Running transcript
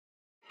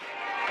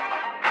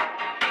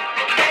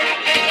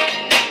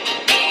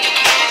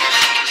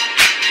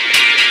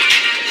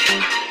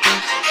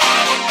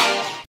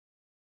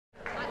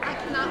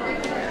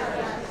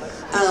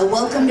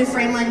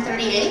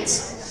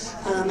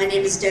Frameline38. My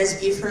name is Des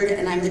Buford,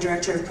 and I'm the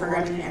Director of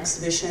Programming and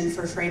Exhibition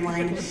for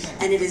Frameline,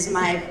 and it is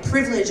my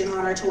privilege and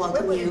honor to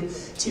welcome you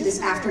to this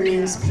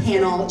afternoon's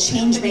panel,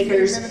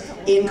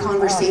 Changemakers in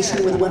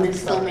Conversation with Women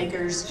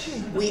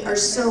Filmmakers. We are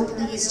so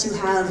pleased to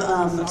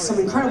have some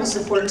incredible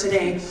support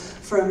today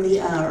from the,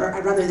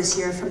 or rather this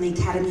year, from the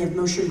Academy of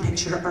Motion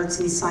Picture Arts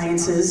and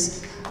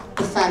Sciences,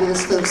 the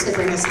fabulous folks that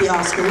bring us the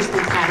Oscars, the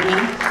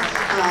Academy.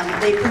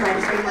 They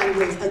provided Frameline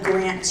with a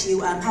grant to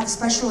have a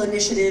special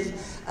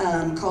initiative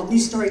called New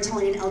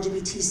Storytelling in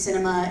LGBT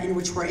Cinema, in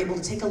which we're able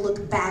to take a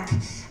look back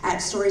at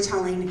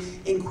storytelling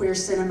in queer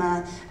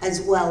cinema,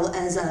 as well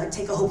as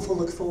take a hopeful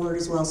look forward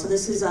as well. So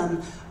this is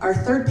our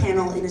third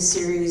panel in a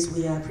series.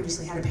 We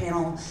previously had a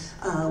panel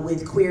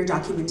with queer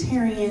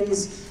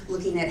documentarians,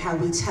 looking at how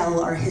we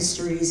tell our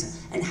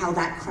histories and how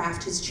that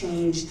craft has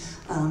changed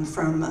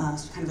from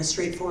kind of a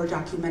straightforward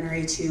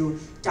documentary to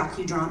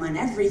docudrama and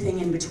everything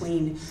in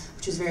between,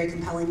 which was very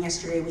compelling.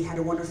 Yesterday we had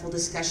a wonderful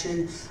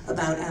discussion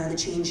about the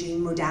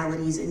changing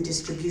modalities in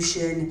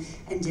distribution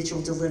and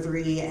digital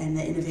delivery and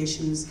the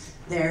innovations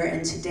there.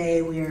 And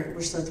today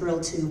we're so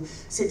thrilled to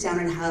sit down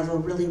and have a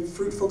really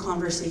fruitful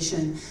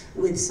conversation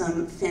with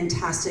some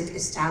fantastic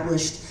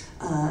established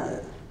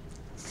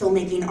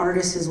filmmaking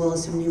artists, as well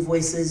as some new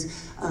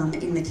voices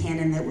in the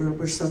canon that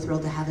we're so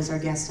thrilled to have as our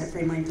guests at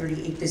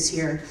Frameline38 this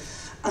year.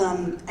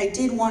 I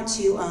did want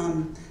to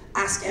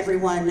ask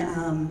everyone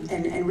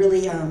and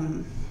really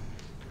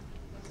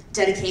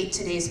dedicate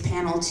today's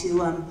panel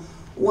to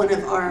one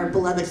of our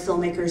beloved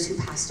filmmakers who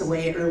passed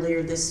away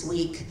earlier this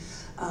week.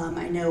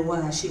 I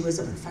know she was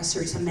a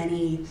professor to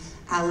many,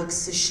 Alex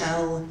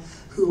Sechel,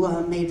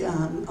 who made,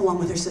 along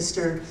with her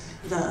sister,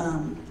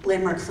 the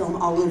landmark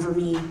film All Over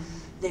Me.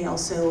 They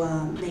also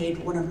made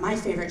one of my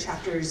favorite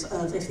chapters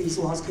of If These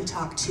Walls Could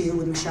Talk Too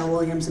with Michelle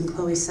Williams and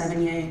Chloe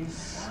Sevigny,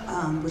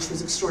 which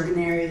was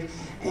extraordinary.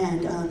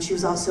 And she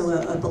was also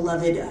a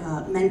beloved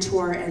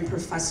mentor and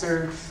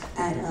professor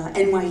at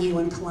NYU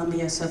and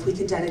Columbia. So if we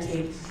could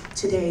dedicate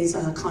today's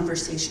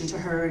conversation to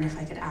her, and if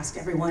I could ask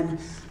everyone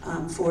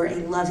for a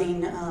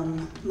loving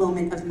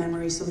moment of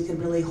memory so we could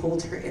really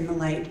hold her in the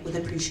light with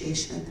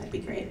appreciation, that'd be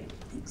great.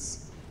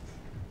 Thanks.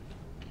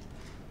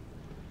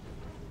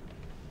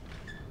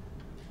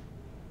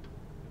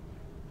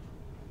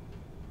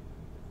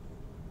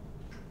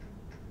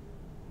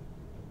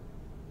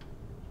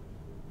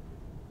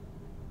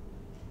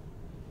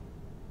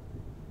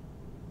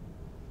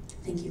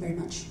 Thank you very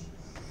much.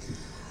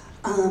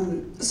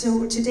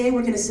 So today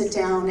we're going to sit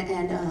down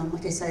and,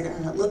 like I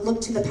said,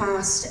 look to the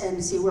past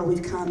and see where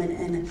we've come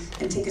and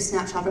take a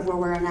snapshot of where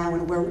we're at now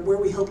and where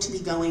we hope to be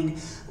going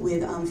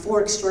with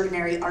four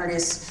extraordinary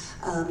artists.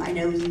 I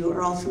know you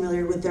are all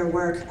familiar with their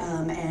work,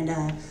 and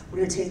we're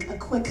going to take a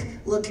quick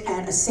look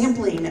at a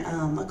sampling,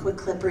 a quick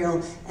clip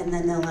reel, and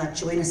then they'll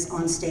join us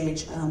on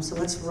stage. So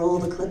let's roll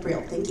the clip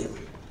reel. Thank you.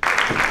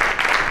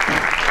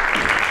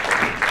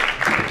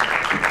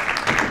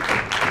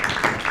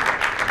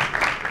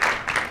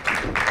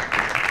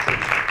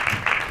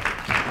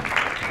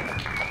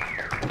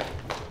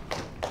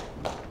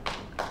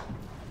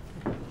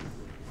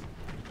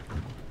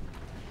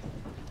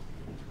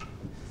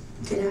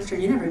 Good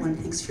afternoon, everyone.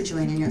 Thanks for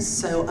joining us.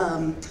 So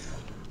on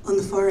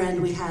the far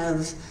end, we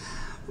have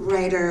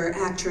writer,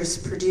 actress,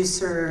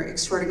 producer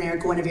extraordinaire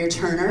Guinevere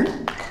Turner.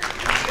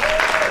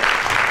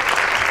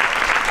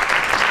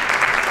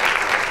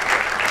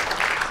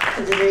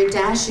 The very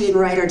dashing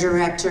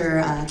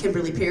writer-director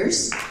Kimberly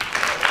Peirce.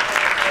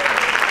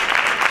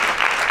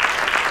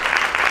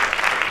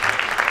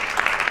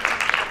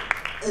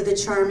 The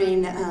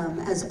charming,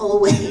 as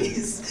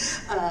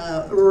always,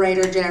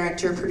 writer,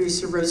 director,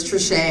 producer Rose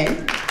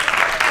Troche.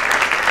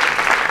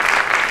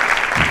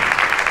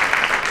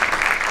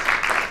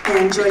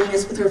 And joining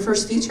us with her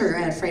first feature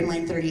at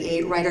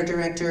Frameline38, writer,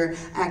 director,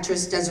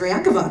 actress Desiree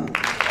Akhavan.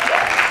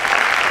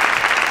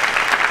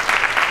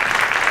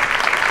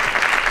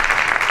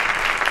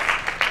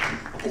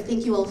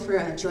 Thank you all for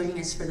joining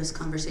us for this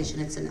conversation.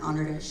 It's an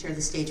honor to share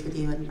the stage with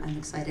you, and I'm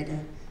excited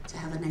to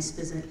have a nice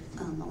visit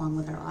along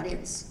with our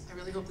audience. I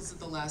really hope this is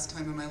the last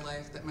time in my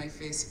life that my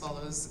face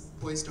follows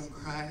Boys Don't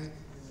Cry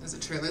as a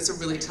trailer. It's a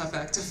really tough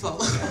act to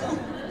follow.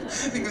 I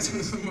think it's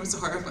one of the most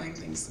horrifying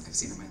things I've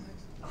seen in my life.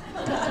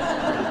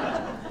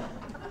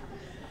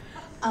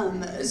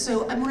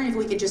 So I'm wondering if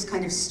we could just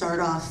kind of start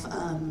off,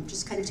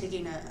 just kind of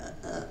taking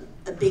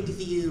a big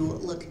view,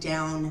 look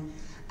down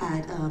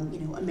at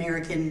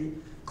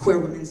American queer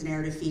women's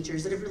narrative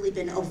features that have really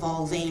been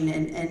evolving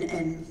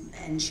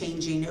and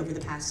changing over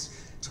the past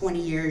 20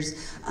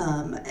 years.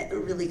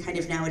 Really kind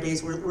of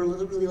nowadays we're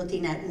really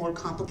looking at more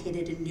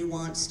complicated and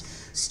nuanced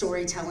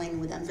storytelling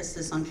with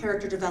emphasis on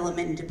character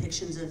development and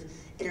depictions of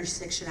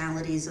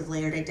intersectionalities of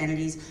layered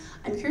identities.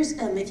 I'm curious if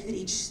you could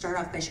each start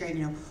off by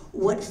sharing,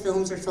 what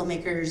films or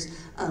filmmakers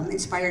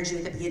inspired you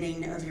at the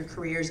beginning of your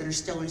careers and are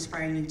still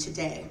inspiring you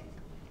today?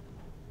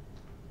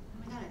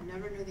 Oh my God, I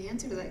never know the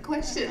answer to that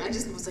question. I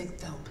just was like,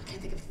 film. I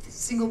can't think of a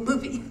single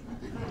movie.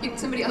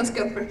 Somebody else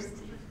go first.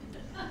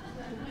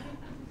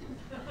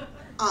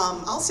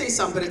 I'll say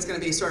some, but it's going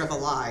to be sort of a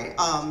lie,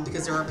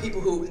 because there are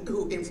people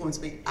who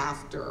influenced me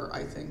after,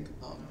 I think.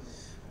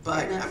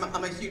 But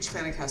I'm a huge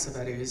fan of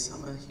Cassavetes.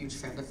 I'm a huge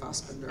fan of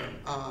Fassbinder.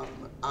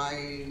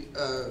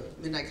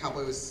 Midnight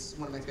Cowboy was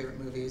one of my favorite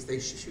movies. They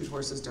shoot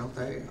horses, don't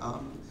they?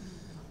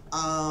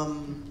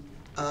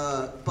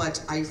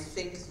 But I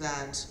think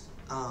that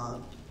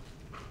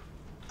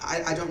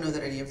I don't know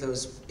that any of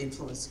those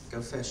influenced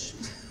Go Fish.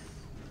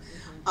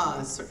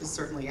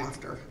 Certainly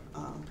after,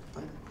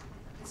 but.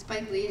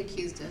 Spike Lee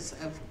accused us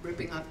of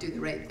ripping off Do the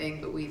Right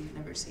Thing, but we've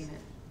never seen it.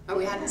 Oh,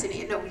 we hadn't seen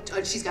it yet?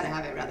 No, she's got to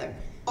have it, rather.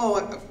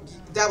 Oh,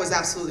 that was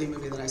absolutely a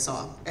movie that I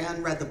saw,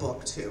 and read the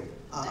book, too.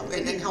 And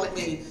it helped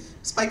me.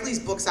 Spike Lee's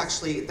books,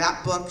 actually,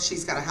 that book,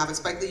 She's Got to Have It.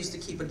 Spike Lee used to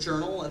keep a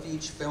journal of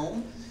each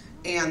film,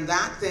 and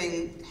that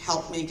thing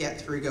helped me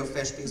get through Go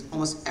Fish, because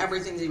almost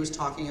everything that he was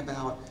talking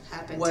about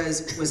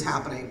was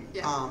happening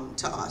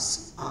to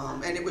us.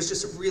 And it was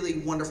just a really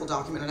wonderful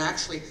document, and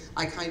actually,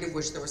 I kind of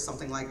wish there was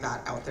something like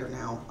that out there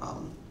now.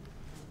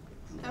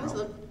 That was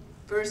the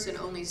first and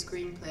only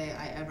screenplay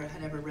I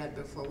had ever read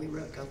before we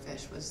wrote Go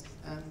Fish, was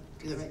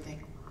Do the Right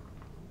Thing.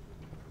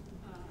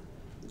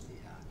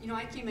 You know,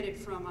 I came at it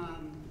from,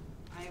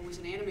 I was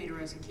an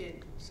animator as a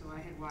kid, so I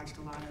had watched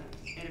a lot of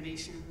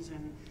animations,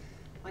 and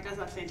like I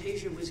thought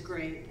Fantasia was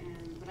great,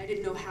 but I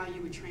didn't know how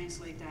you would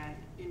translate that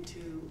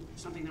into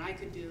something that I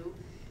could do.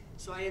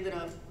 So I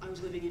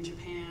was living in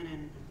Japan,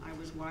 and I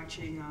was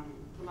watching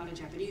a lot of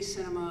Japanese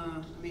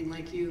cinema. I mean,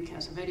 like you,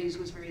 Cassavetes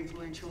was very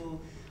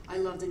influential. I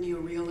love the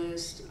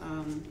neo-realist,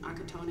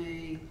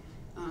 Akhavan,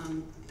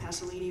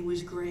 Pasolini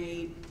was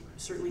great,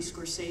 certainly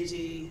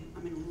Scorsese. I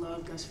mean,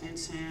 love Gus Van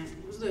Sant.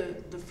 It was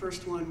the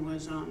first one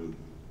was, what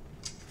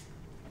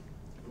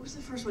was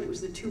the first one? It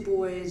was The Two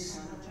Boys,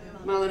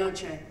 Mala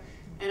Noche.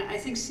 And I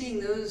think seeing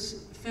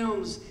those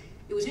films,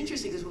 it was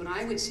interesting because when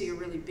I would see a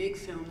really big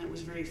film that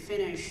was very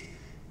finished,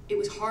 it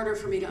was harder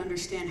for me to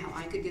understand how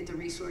I could get the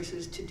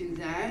resources to do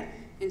that.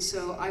 And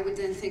so I would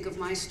then think of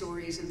my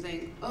stories and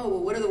think, oh, well,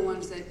 what are the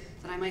ones that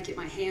I might get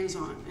my hands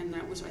on? And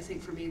that was, I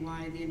think, for me,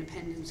 why the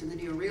independents and the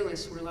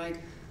neo-realists were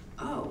like,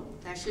 oh,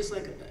 that's just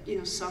like, you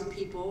know, some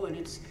people, and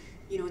it's,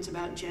 you know, it's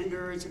about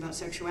gender, it's about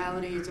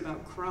sexuality, it's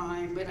about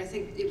crime. But I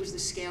think it was the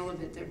scale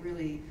of it that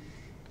really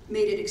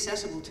made it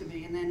accessible to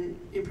me. And then,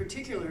 in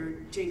particular,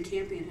 Jane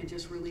Campion had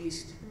just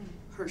released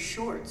her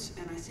shorts,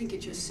 and I think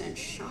it just sent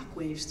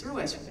shockwaves through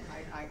us.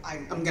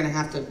 I'm gonna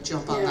have to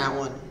jump on that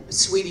one.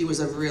 Sweetie was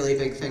a really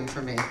big thing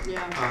for me.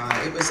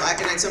 Yeah. It was,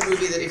 and it's a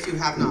movie that if you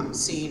have not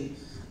seen,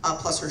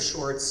 plus her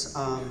shorts,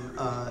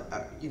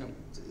 you know,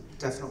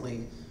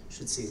 definitely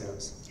should see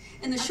those.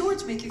 And the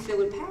shorts make you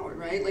feel empowered,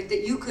 right? Like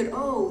that you could,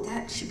 oh,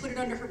 that she put it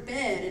under her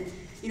bed, and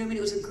you know, I mean,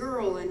 it was a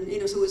girl, and you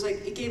know, so it was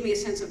like, it gave me a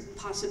sense of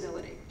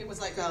possibility. It was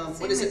like,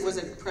 what is it? Was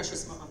it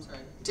Precious? I'm sorry.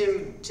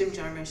 Jim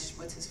Jarmusch,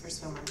 what's his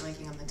first film? I'm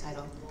blanking on the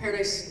title.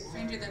 Paradise.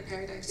 Stranger Than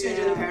Paradise.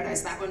 Stranger Than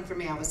Paradise. That one for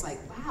me, I was like,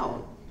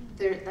 wow,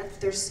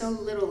 there's so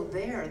little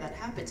there that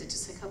happens. It's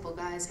just a couple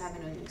guys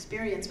having an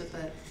experience with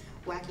a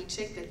wacky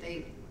chick that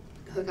they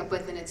hook up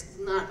with, and it's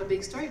not a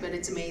big story, but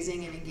it's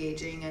amazing and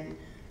engaging, and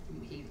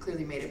he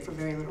clearly made it for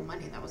very little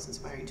money. That was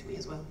inspiring to me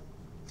as well.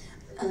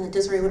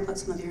 Desiree, what about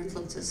some of your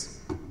influences?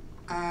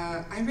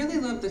 I really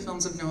love the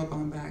films of Noah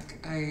Baumbach.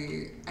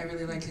 I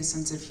really like his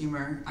sense of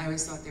humor. I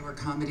always thought they were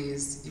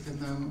comedies, even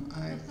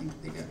though I think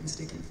they get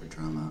mistaken for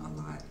drama a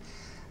lot.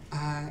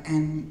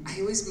 And I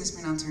always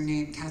mispronounce her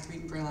name,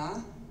 Catherine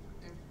Breillat,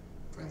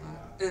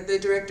 the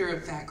director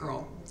of Fat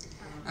Girl.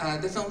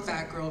 The film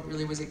Fat Girl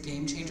really was a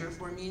game changer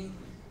for me.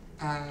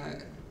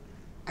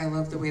 I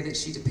love the way that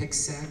she depicts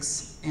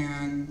sex,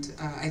 and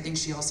I think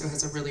she also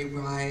has a really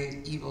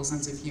wry, evil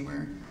sense of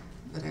humor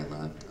that I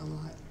loved a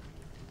lot.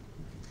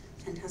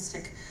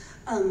 Fantastic.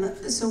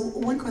 So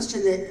one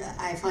question that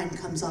I find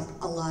comes up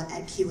a lot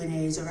at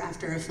Q&As or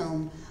after a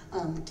film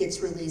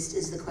gets released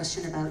is the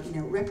question about, you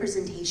know,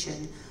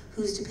 representation.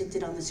 Who's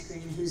depicted on the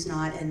screen, who's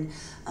not, and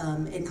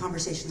in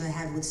conversations I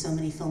had with so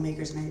many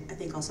filmmakers, and I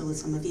think also with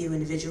some of you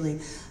individually,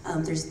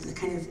 there's the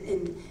kind of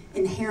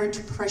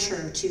inherent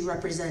pressure to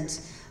represent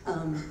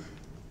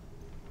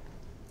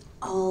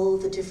all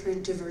the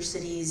different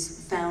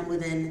diversities found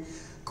within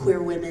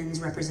queer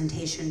women's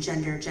representation,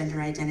 gender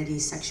identity,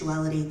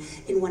 sexuality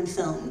in one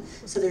film.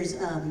 So there's,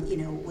 you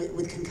know,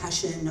 with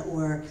Concussion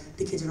or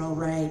The Kids Are All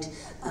Right,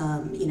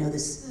 you know,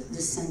 this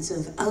sense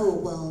of, oh,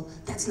 well,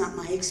 that's not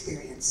my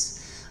experience.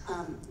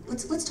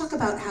 Let's talk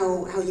about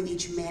how you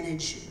each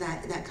manage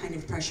that kind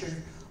of pressure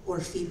or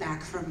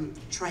feedback from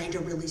trying to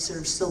really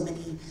serve so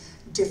many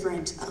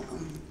different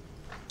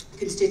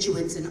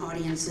constituents and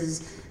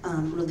audiences,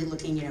 really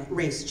looking, you know,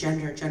 race,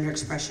 gender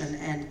expression,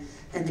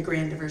 and the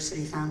grand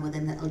diversity found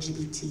within the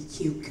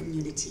LGBTQ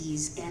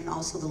communities and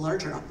also the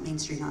larger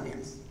mainstream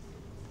audience.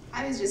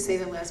 I would just say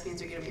that lesbians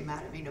are going to be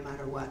mad at me no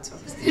matter what, so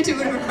I'm just going to do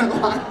whatever I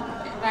want.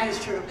 That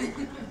is true.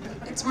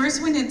 It's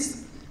worse when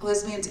it's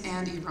lesbians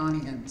and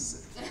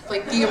Iranians.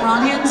 Like, the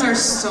Iranians are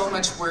so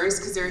much worse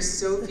because there are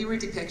so fewer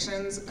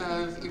depictions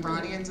of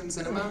Iranians in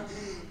cinema,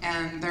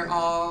 and they're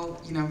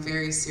all, you know,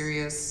 very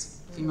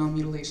serious female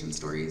mutilation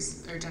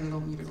stories, or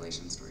genital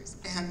mutilation stories.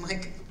 and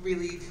like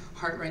really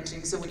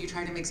heart-wrenching. So when you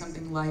try to make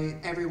something light,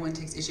 everyone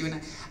takes issue.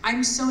 And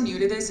I'm so new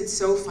to this. It's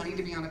so funny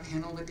to be on a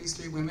panel with these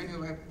three women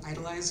who I've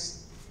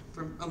idolized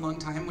for a long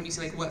time. When you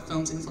say like what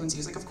films influence you,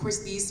 it's like of course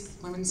these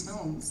women's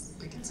films.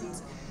 Like it's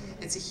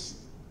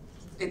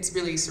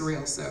really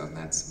surreal. So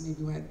that's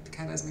maybe why the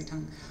cat has my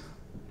tongue.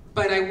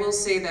 But I will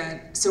say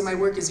that, so my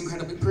work is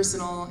incredibly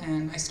personal,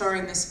 and I star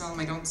in this film.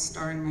 I don't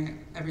star in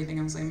everything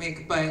else I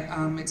make, but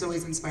it's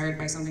always inspired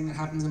by something that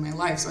happens in my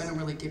life, so I don't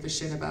really give a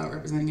shit about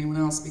representing anyone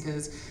else,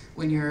 because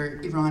when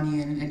you're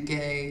Iranian and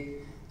gay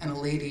and a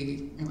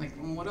lady, you're like,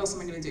 well, what else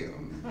am I gonna do?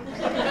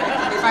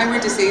 If I were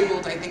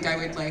disabled, I think I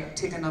would like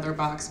tick another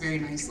box very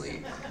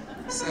nicely.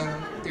 So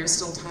there's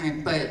still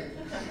time, but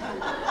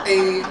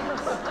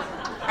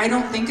I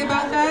don't think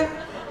about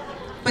that.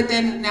 But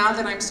then now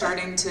that I'm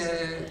starting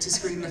to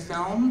screen the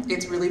film,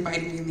 it's really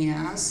biting me in the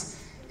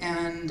ass.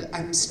 And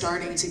I'm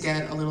starting to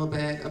get a little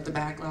bit of the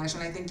backlash.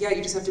 And I think, yeah,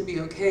 you just have to be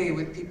okay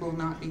with people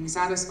not being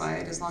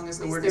satisfied as long as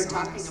the word is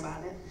talking honest.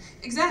 about it.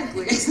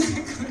 Exactly,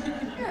 exactly.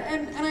 Yeah,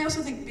 and I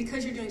also think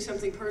because you're doing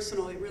something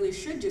personal, it really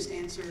should just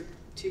answer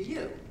to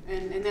you.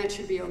 And that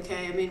should be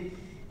okay. I mean,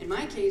 in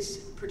my case,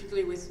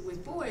 particularly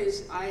with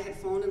boys, I had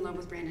fallen in love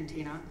with Brandon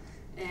Tina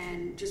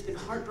and just been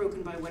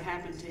heartbroken by what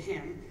happened to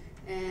him.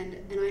 And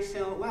I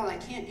felt, wow, I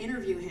can't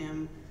interview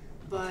him,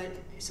 but,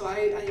 so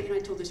I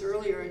told this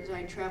earlier,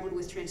 I traveled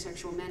with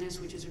Transsexual Menace,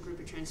 which is a group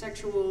of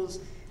transsexuals.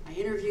 I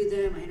interviewed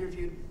them, I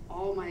interviewed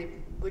all my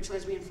butch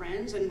lesbian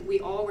friends, and we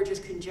all were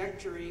just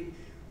conjecturing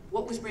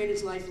what was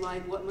Brandon's life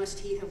like, what must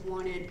he have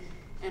wanted,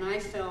 and I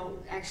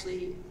felt,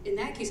 actually, in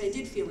that case, I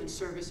did feel in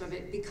service of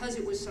it, because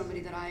it was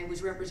somebody that I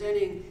was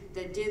representing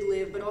that did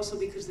live, but also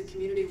because the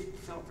community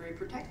felt very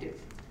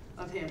protective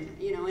of him,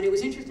 you know, and it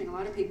was interesting. A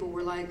lot of people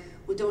were like,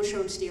 well, don't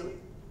show him stealing.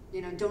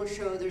 You know, don't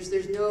show,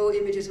 there's no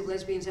images of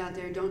lesbians out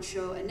there, don't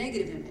show a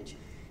negative image.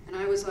 And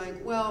I was like,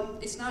 well,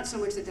 it's not so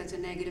much that that's a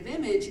negative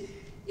image,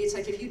 it's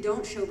like if you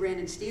don't show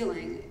Brandon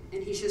stealing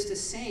and he's just a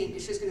saint,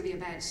 it's just gonna be a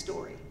bad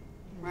story,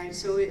 right?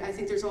 So I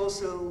think there's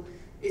also,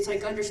 it's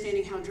like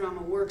understanding how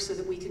drama works so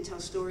that we can tell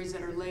stories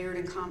that are layered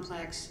and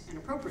complex and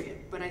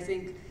appropriate. But I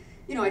think,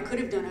 you know, I could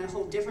have done a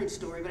whole different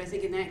story, but I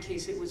think in that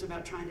case it was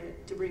about trying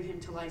to bring him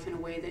to life in a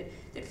way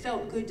that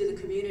felt good to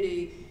the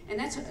community. And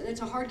that's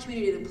a hard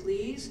community to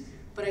please,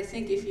 but I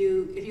think if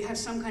you have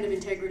some kind of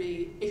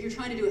integrity, if you're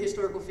trying to do a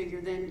historical figure,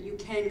 then you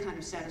can kind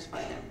of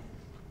satisfy them.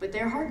 But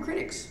they're hard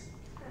critics,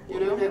 you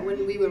know?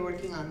 When we were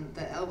working on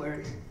the L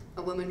Word,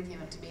 a woman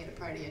came up to me at a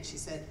party and she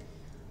said,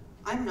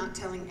 I'm not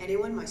telling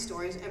anyone my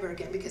stories ever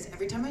again, because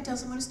every time I tell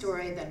someone a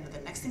story, then the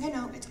next thing I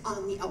know, it's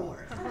on the L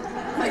Word.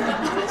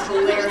 It's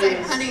hilarious. Like,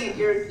 honey,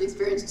 your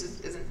experience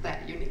just isn't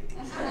that unique.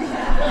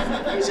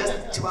 There's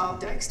just 12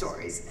 Dyke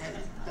stories, and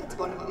that's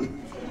one of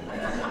them.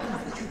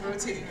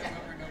 Rotating them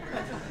over and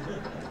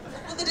over.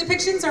 Well, the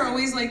depictions are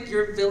always like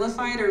you're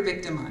vilified or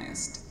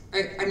victimized.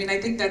 I mean,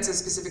 I think that's a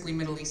specifically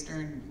Middle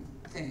Eastern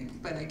thing,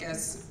 but I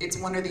guess it's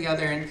one or the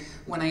other. And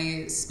when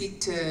I speak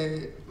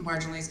to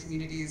marginalized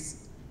communities,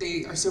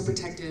 they are so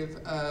protective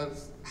of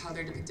how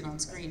they're depicted on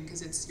screen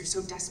because you're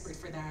so desperate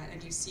for that,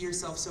 and you see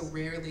yourself so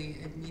rarely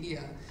in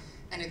media,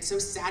 and it's so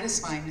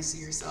satisfying to see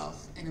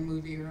yourself in a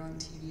movie or on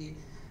TV.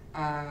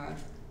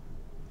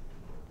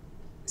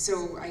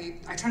 So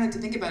I try not to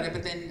think about it,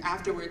 but then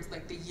afterwards,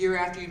 like the year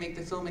after you make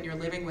the film and you're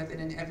living with it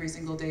and every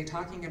single day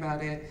talking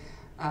about it,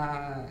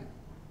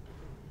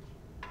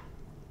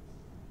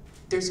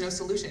 there's no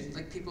solution.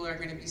 Like people are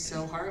going to be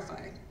so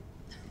horrified.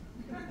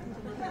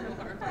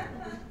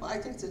 Well, I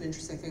think it's an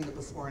interesting thing, the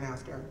before and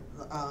after,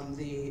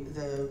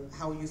 the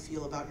how you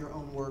feel about your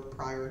own work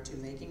prior to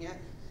making it,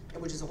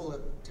 which is a whole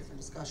different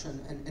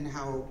discussion, and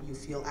how you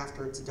feel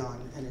after it's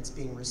done and it's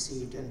being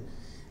received, and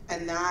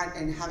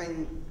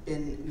having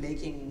been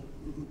making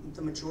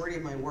the majority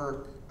of my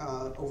work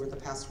over the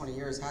past 20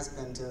 years has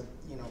been to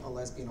a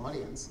lesbian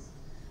audience,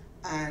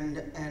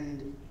 and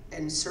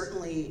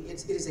certainly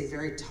it is a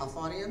very tough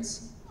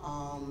audience.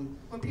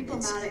 Were people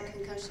mad at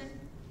Concussion?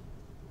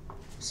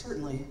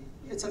 Certainly.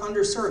 It's an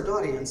underserved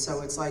audience,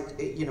 so it's like,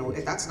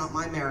 if that's not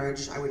my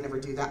marriage, I would never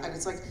do that. And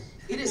it's like,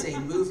 it is a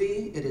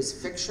movie, it is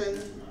fiction,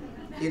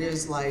 it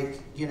is like,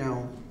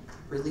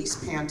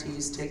 release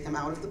panties, take them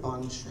out of the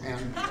bunch,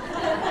 and put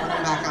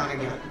them back on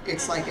again.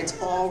 It's like,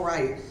 it's all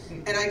right.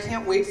 And I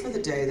can't wait for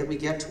the day that we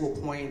get to a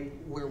point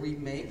where we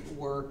make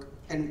work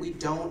and we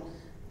don't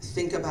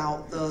think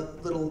about the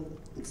little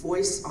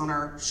voice on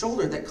our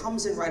shoulder that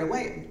comes in right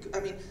away.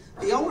 I mean,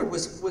 the L Word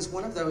was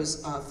one of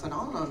those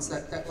phenomenons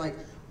that like,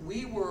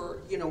 we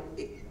were,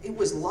 it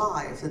was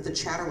live that the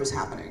chatter was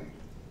happening.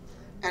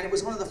 And it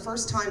was one of the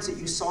first times that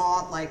you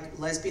saw like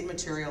lesbian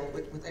material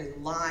with a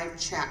live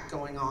chat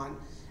going on.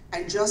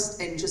 And just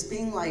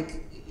being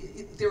like,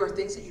 there are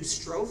things that you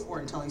strove for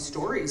in telling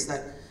stories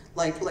that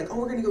like, oh,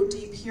 we're gonna go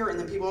deep here, and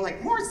then people are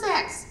like, more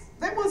sex,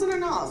 that wasn't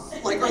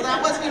enough. Like, or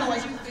that wasn't,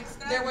 like,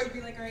 there would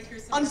be like, all right,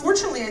 here's some.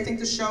 Unfortunately, I think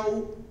the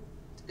show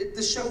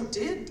the show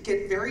did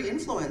get very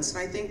influenced,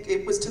 and I think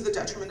it was to the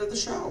detriment of the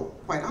show,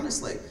 quite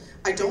honestly.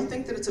 I don't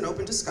think that it's an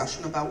open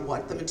discussion about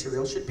what the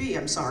material should be.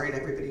 I'm sorry to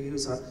everybody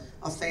who's a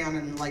fan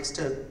and likes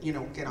to, you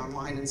know, get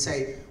online and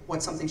say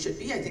what something should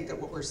be. I think that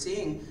what we're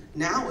seeing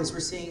now is we're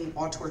seeing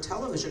auteur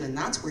television, and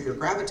that's where you're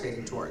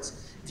gravitating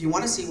towards. If you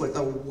want to see what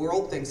the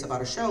world thinks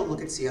about a show,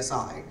 look at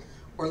CSI,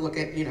 or look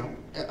at, you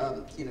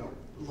know,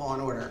 Law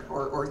and Order,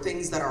 or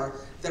things that are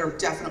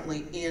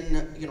definitely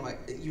in, you know,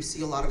 you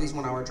see a lot of these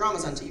 1-hour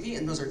dramas on TV,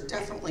 and those are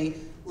definitely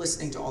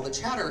listening to all the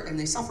chatter, and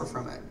they suffer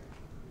from it.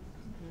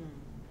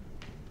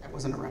 That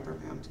wasn't a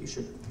reprimand. You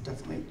should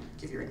definitely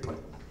give your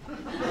input.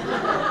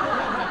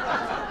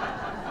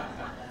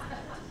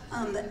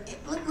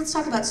 Let's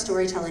talk about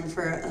storytelling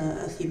for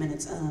a few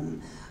minutes.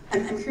 I'm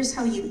curious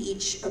how you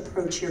each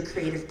approach your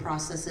creative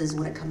processes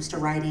when it comes to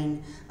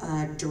writing,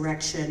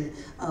 direction,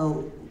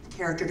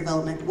 character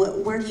development.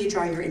 Where do you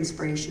draw your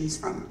inspirations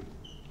from?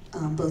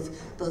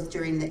 Both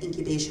during the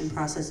incubation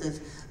process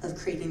of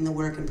creating the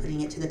work and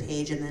putting it to the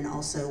page, and then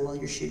also while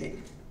you're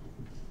shooting.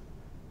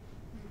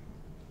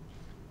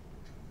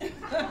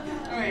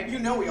 All right. You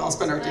know we all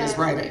spend our days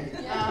writing.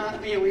 Yeah,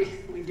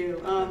 we do.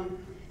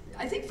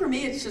 I think for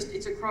me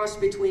it's a cross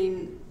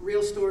between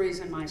real stories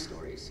and my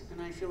stories.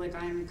 And I feel like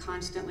I'm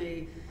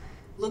constantly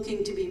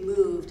looking to be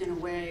moved in a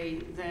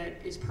way that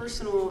is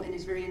personal and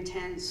is very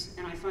intense,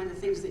 and I find the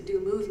things that do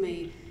move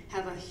me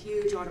have a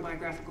huge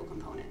autobiographical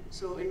component.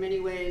 So in many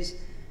ways,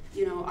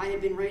 you know, I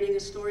had been writing a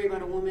story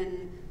about a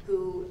woman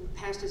who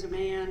passed as a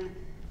man,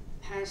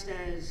 passed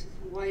as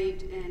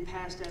white, and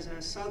passed as a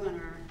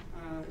Southerner.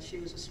 She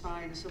was a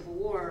spy in the Civil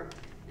War,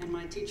 and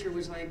my teacher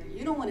was like,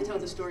 you don't want to tell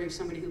the story of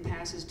somebody who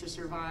passes to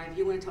survive,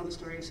 you want to tell the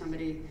story of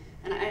somebody,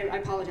 and I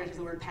apologize if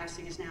the word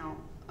passing is now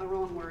a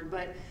wrong word,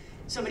 but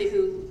somebody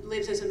who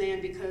lives as a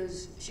man,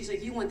 because she's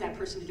like, you want that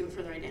person to do it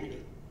for their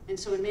identity. And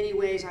so in many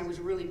ways, I was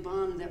really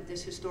bummed that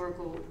this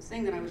historical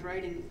thing that I was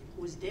writing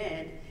was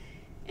dead,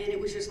 and it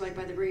was just like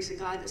by the grace of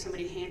God that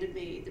somebody handed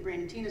me the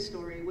Brandon Tina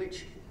story,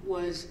 which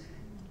was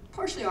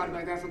partially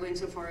autobiographical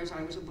insofar as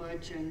I was a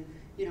butch, and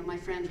you know, my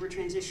friends were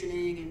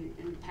transitioning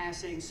and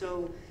passing.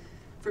 So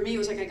for me, it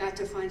was like I got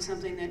to find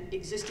something that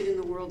existed in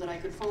the world that I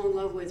could fall in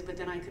love with, but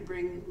then I could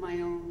bring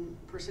my own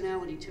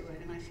personality to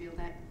it. And I feel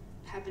that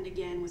happened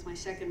again with my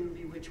second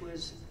movie, which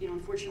was, you know,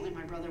 unfortunately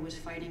my brother was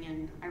fighting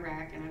in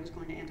Iraq and I was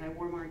going to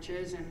anti-war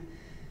marches. And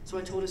so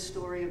I told a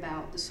story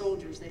about the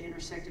soldiers that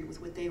intersected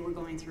with what they were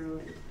going through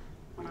and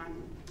what I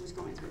was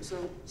going through.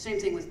 So same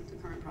thing with the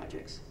current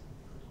projects.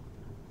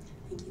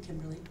 Thank you,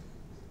 Kimberly.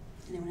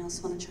 Anyone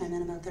else want to chime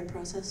in about their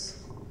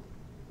process?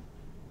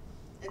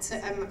 It's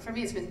for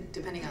me, it's been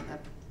depending on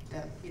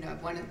the you know,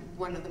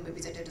 one of the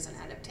movies I did is an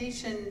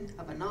adaptation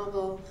of a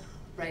novel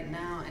right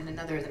now, and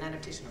another is an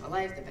adaptation of a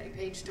life, the Bettie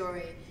Page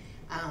story.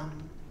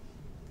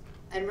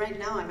 And right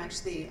now I'm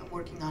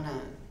working on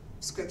a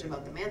script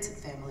about the Manson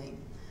family,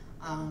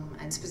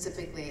 and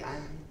specifically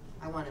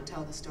I want to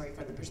tell the story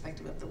from the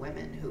perspective of the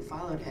women who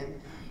followed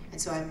him, and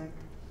so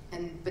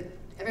but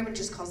everyone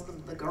just calls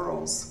them the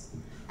girls,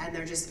 and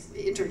they're just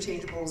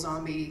interchangeable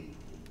zombie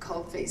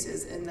cult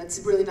faces, and that's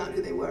really not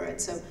who they were. And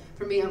so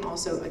for me,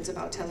 it's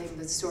about telling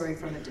the story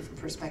from a different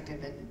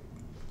perspective, and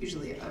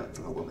usually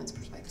from a woman's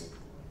perspective.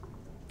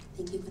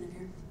 Thank you,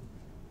 Guinevere.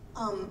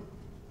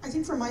 I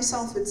think for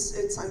myself,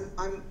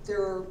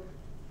 there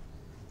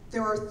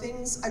are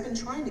things I've been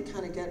trying to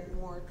kind of get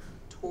more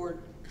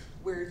toward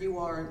where you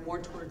are, and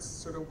more towards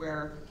sort of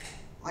where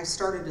I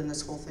started in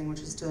this whole thing,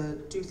 which is to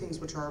do things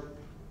which are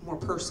more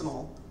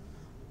personal.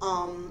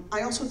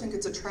 I also think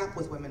it's a trap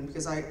with women,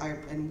 because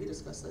and we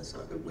discussed this,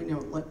 we know,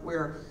 like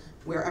where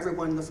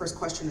everyone, the first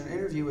question in an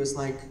interview is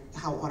like,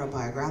 how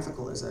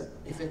autobiographical is it?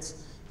 If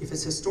it's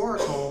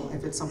historical,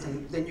 if it's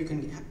something, then you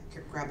can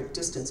grab a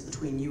distance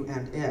between you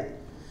and it.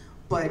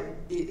 But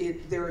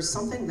there is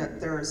something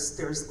that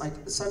there's like,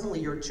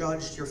 suddenly you're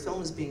judged, your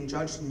film is being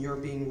judged, and you're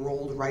being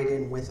rolled right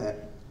in with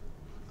it,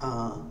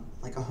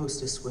 like a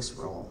Hostess Swiss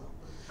roll,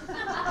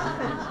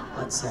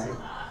 let's say.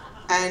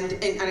 And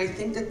I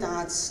think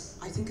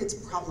I think it's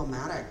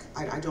problematic.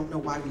 I don't know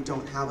why we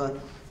don't have a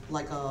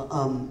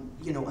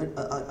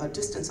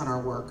distance on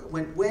our work.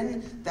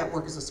 When that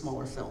work is a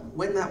smaller film,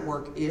 when that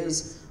work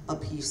is a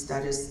piece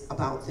that is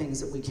about things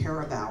that we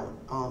care about,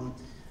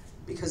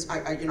 because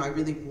I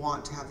really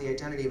want to have the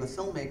identity of a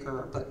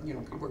filmmaker, but you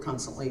know, we're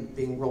constantly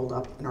being rolled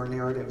up in our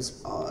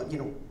narratives,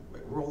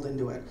 rolled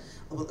into it.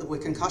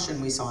 With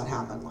Concussion, we saw it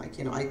happen. Like,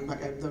 you know,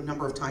 the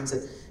number of times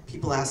that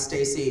people asked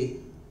Stacey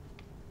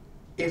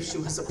if she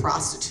was a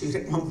prostitute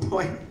at one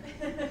point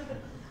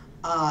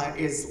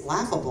is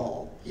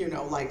laughable. You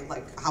know, like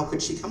how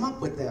could she come up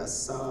with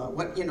this?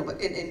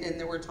 And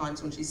there were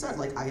times when she said,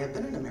 like, I have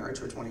been in a marriage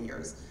for 20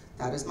 years.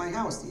 That is my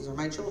house. These are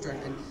my children.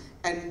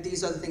 And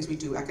these are the things we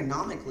do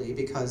economically,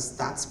 because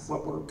that's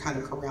what we're kind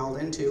of corralled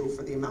into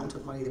for the amount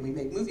of money that we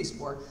make movies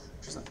for,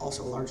 which is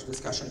also a large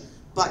discussion.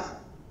 But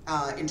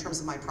in terms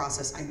of my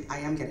process, I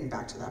am getting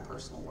back to that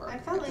personal work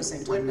at the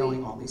same time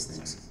knowing all these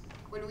things.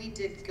 When we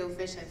did Go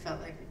Fish, I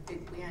felt like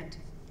we had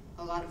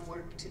a lot of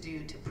work to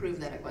do to prove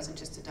that it wasn't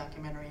just a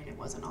documentary and it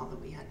wasn't all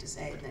that we had to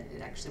say, and that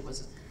it actually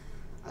was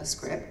a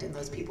script, and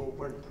those people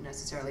weren't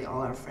necessarily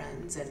all our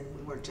friends, and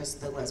we weren't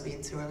just the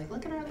lesbians who were like,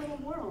 look at our little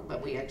world,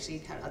 but we actually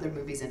had other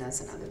movies in us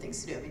and other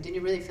things to do. I mean, didn't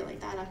you really feel like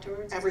that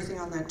afterwards? Everything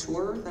on that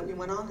tour that we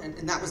went on,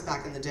 and that was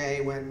back in the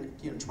day when,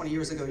 20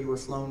 years ago you were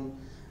flown.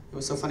 It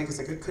was so funny because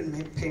I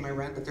couldn't pay my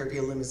rent, but there'd be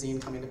a limousine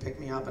coming to pick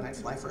me up, and I'd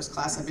fly first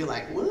class, and I'd be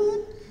like,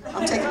 what?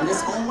 I'm taking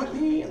this home with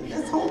me, and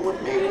this home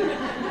with me.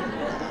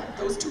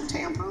 Those 2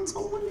 tampons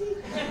home with me.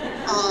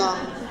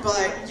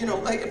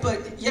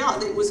 But yeah,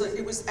 it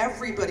was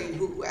everybody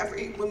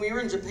when we were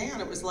in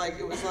Japan, it was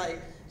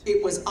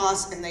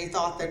us, and they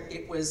thought that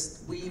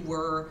we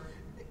were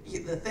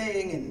the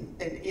thing,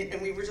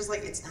 and we were just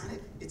like,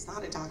 it's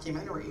not a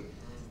documentary.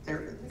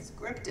 They're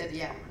scripted,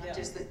 yeah. Not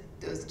just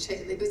those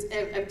chicks.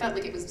 I felt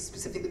like it was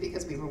specifically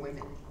because we were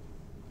women.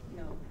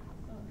 No,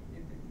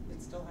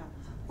 it still happens.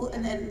 Well,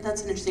 and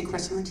that's an interesting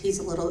question. I'll tease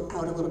a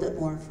little bit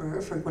more for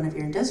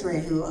Guinevere and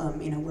Desiree, who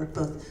work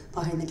both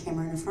behind the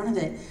camera and in front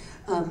of it.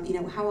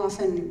 How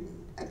often?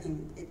 I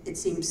mean, it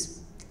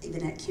seems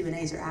even at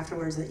Q&As or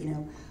afterwards that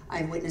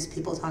I've witnessed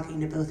people talking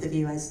to both of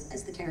you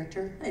as the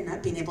character and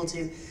not being able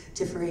to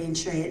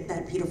differentiate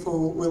that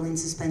beautiful willing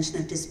suspension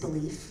of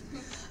disbelief.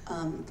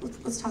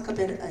 Let's talk a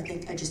bit, I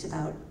think, just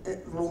about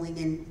rolling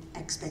in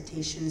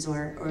expectations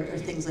or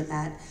things like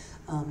that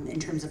in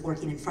terms of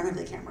working in front of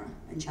the camera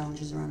and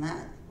challenges around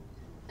that.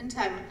 One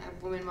time,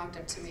 a woman walked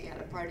up to me at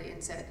a party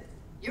and said,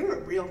 "You're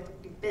a real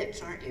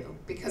bitch, aren't you?"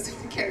 Because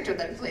of the character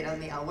that I played on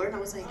the L Word. And I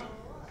was like,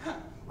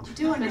 you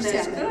do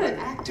understand that we're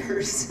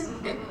actors.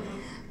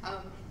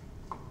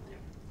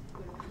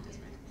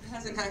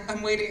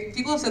 I'm waiting.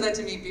 People have said that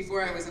to me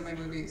before I was in my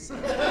movies.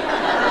 I'm waiting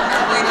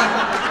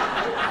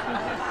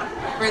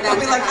for that. I'll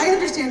be like, I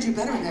understand you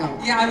better now.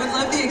 Yeah, I would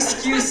love the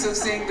excuse of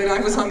saying that I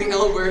was on the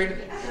L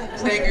Word,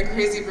 playing a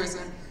crazy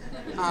person.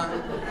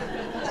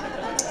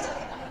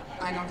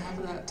 I don't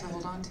have that to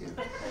hold on to.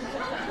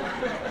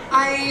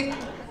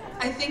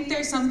 I think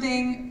there's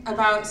something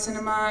about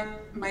cinema,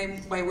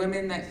 by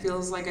women, that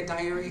feels like a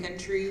diary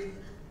entry.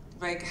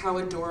 Like, how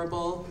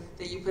adorable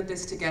that you put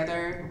this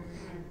together.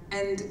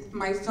 And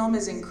my film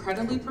is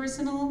incredibly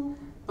personal,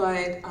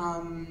 but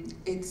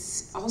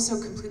it's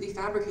also completely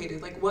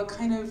fabricated. Like, what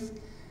kind of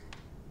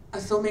a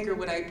filmmaker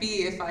would I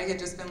be if I had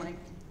just been like,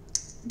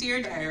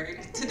 "Dear diary,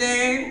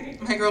 today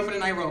my girlfriend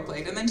and I role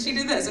played, and then she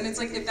did this." And it's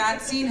like, if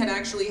that scene had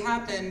actually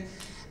happened,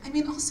 I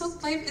mean, also,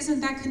 life isn't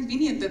that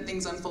convenient that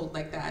things unfold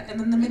like that. And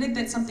then the minute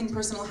that something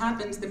personal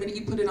happens, the minute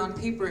you put it on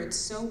paper, it's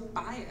so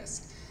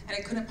biased. And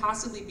it couldn't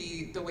possibly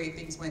be the way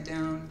things went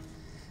down.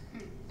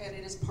 And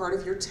it is part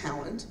of your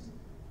talent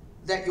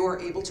that you're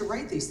able to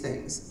write these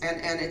things.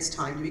 And it's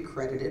time to be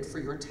credited for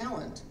your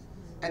talent.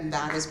 And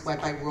that is why,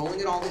 by rolling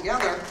it all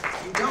together,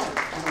 you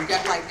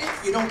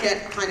don't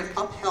get kind of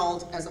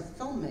upheld as a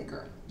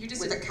filmmaker. You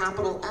just with a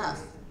capital F.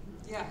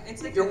 Yeah,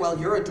 it's like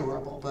you're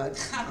adorable, but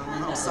I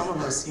don't know, some of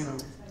us,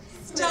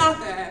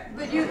 Stop it.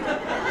 But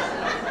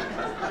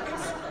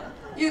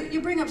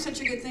you bring up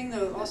such a good thing,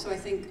 though. Also, I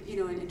think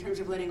in terms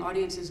of letting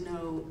audiences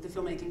know the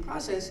filmmaking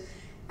process.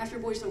 After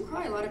Boys Don't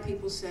Cry, a lot of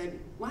people said,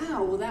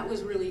 "Wow, well that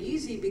was really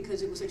easy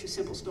because it was such a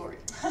simple story."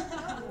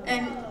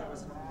 And it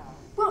was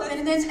well,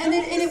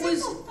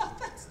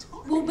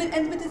 but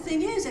the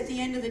thing is, at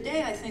the end of the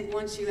day, I think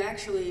once you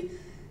actually,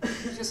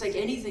 just like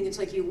anything, it's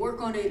like you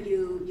work on it,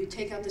 you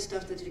take out the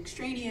stuff that's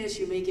extraneous,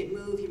 you make it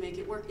move, you make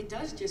it work. It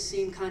does just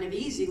seem kind of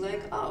easy,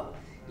 like, oh,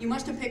 you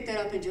must have picked that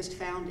up and just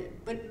found it.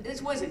 But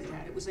this wasn't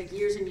that. It was like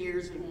years and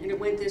years, and it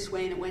went this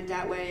way and it went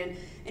that way,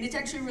 and it's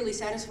actually really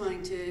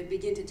satisfying to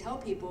begin to tell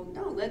people,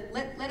 no,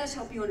 let us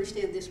help you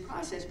understand this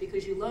process,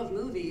 because you love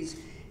movies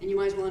and you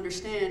might as well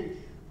understand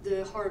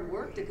the hard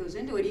work that goes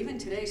into it. Even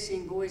today,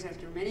 seeing Boys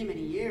after many,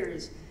 many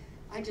years,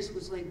 I just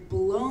was like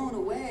blown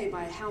away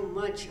by how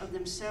much of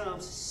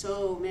themselves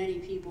so many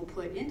people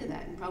put into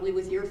that. And probably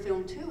with your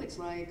film too, it's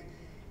like,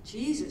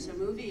 Jesus, a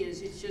movie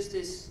it's just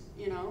this,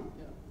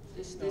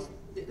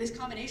 this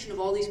combination of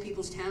all these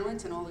people's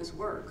talents and all this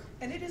work.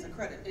 And it is a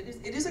credit.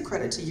 It is a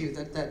credit to you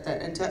that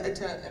and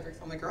to every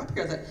filmmaker up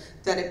here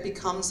that it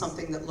becomes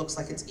something that looks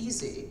like it's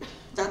easy.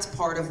 That's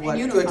part of what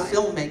good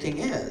filmmaking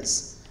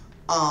is.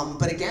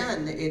 But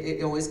again,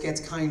 it always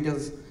gets kind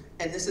of,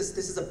 and this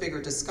is a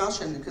bigger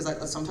discussion, because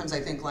sometimes I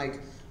think,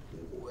 like,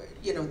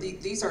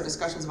 these are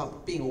discussions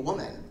about being a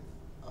woman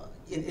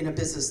in a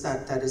business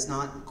that is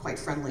not quite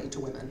friendly to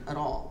women at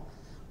all.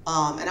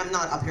 And I'm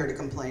not up here to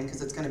complain,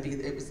 because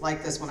it was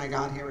like this when I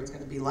got here, it's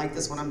gonna be like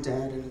this when I'm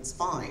dead, and it's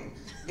fine.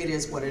 It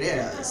is what it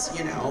is,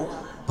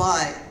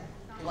 But,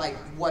 like,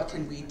 what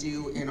can we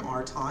do in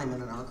our time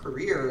and in our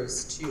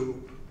careers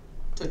to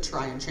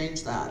try and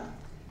change that?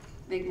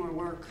 Make more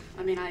work.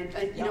 I mean,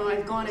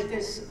 I've gone at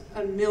this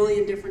a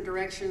million different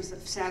directions.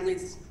 Sadly,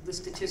 the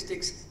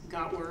statistics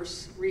got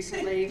worse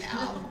recently.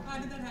 How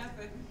did that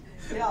happen?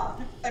 Yeah.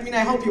 I mean, I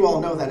hope you all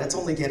know that it's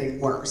only getting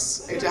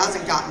worse. It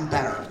hasn't gotten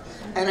better.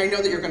 And I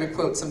know that you're going to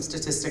quote some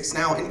statistics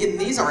now, and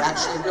these are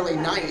actually really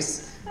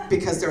nice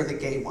because they're the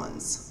gay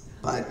ones.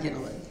 But, you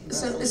know,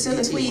 So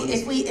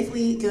if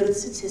we go to the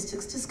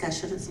statistics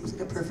discussion, it seems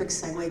like a perfect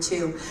segue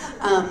too.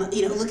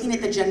 You know, looking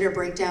at the gender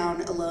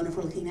breakdown alone, if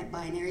we're looking at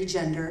binary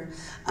gender,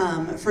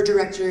 for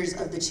directors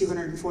of the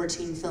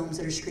 214 films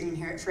that are screening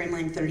here at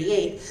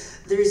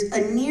Frameline38, there's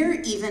a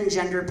near even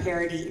gender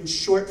parity in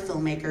short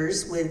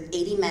filmmakers with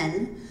 80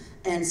 men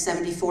and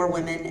 74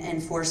 women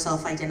and 4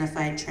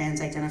 self-identified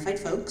trans-identified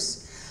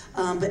folks.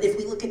 But if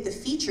we look at the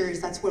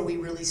features, that's where we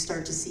really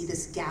start to see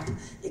this gap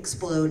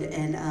explode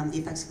and the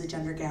effects of the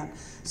gender gap.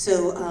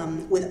 So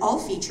with all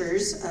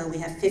features, we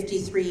have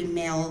 53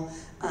 male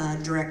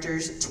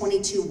directors,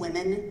 22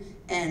 women,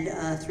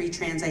 and 3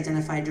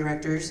 trans-identified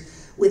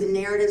directors. With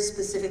narrative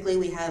specifically,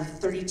 we have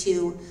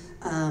 32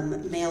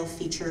 male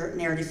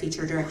narrative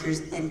feature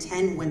directors and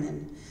 10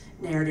 women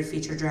narrative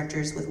feature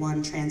directors with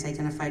 1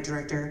 trans-identified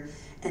director.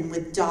 And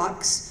with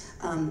docs,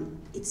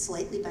 it's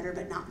slightly better,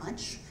 but not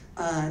much.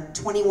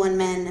 21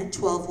 men,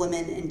 12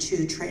 women, and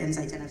 2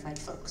 trans-identified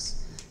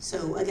folks.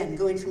 So again,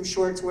 going from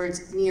shorts where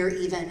it's near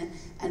even,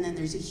 and then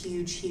there's a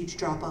huge, huge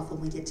drop-off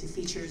when we get to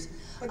features.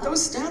 But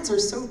those stats are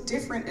so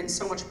different and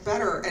so much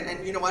better,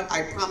 and you know what,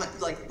 I promise,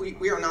 like,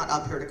 we are not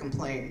up here to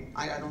complain.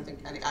 I don't think,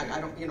 I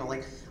don't, you know,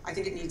 like, I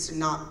think it needs to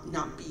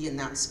not be in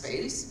that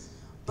space.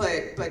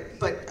 But,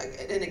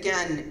 and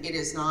again,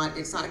 it's not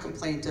a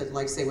complaint to,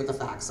 like, say what the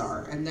facts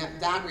are, and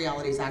that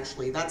reality is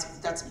actually,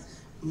 that's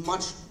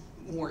much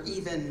more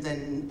even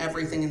than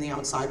everything in the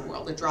outside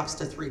world. It drops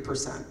to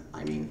 3%,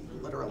 I mean,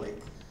 literally.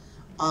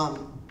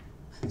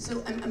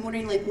 So I'm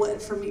wondering, like,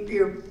 what, from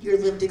your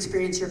lived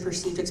experience, your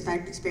perceived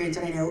experience,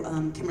 and I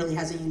know Kimberly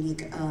has a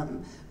unique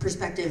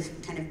perspective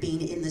kind of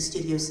being in the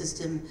studio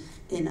system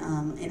in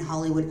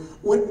Hollywood.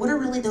 What are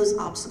really those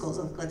obstacles?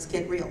 Let's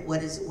get real.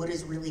 What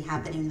is really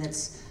happening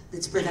that's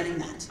preventing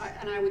that?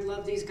 And I would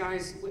love these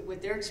guys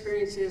with their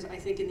experiences. I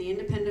think in the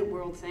independent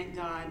world, thank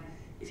God,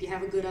 if you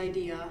have a good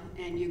idea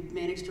and you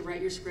manage to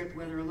write your script,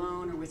 whether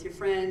alone or with your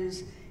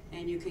friends,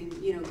 and you can,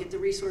 you know, get the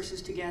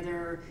resources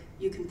together,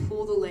 you can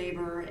pool the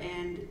labor,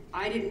 and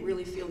I didn't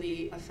really feel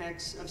the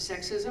effects of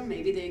sexism.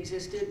 Maybe they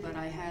existed, but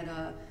I had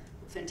a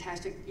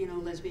fantastic, you know,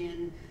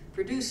 lesbian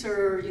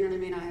producer, you know what I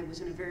mean? I was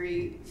in a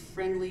very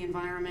friendly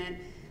environment,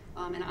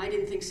 and I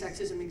didn't think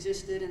sexism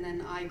existed, and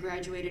then I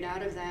graduated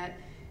out of that.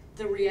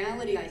 The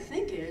reality, I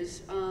think,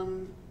 is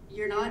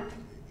you're not,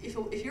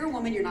 if you're a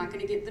woman, you're not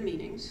gonna get the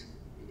meetings,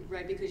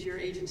 right? Because your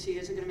agency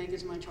isn't gonna make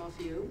as much off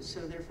you,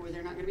 so therefore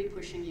they're not gonna be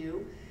pushing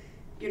you.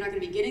 You're not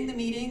gonna be getting the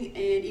meeting,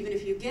 and even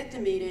if you get the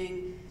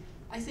meeting,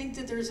 I think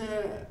that there's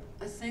a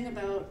thing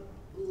about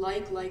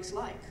likes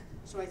like.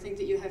 So I think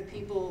that you have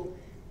people,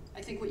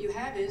 I think what you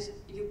have is,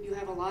 you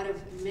have a lot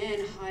of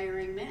men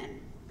hiring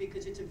men,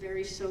 because it's a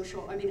very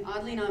social, I mean,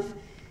 oddly enough,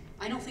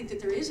 I don't think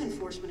that there is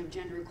enforcement of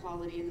gender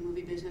equality in the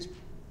movie business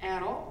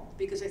at all,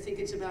 because I think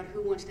it's about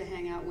who wants to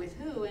hang out with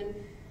who, and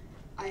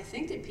I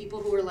think that people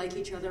who are like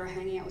each other are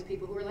hanging out with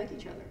people who are like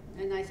each other.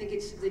 And I think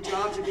it's, the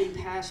jobs are being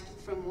passed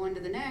from one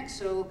to the next,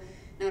 so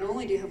not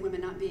only do you have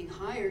women not being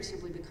hired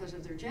simply because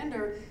of their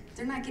gender,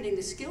 they're not getting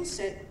the skill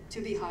set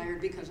to be hired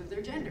because of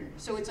their gender.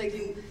 So it's like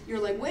you're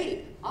like,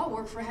 wait, I'll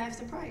work for half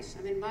the price.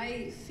 I mean,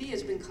 my fee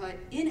has been cut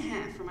in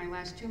half for my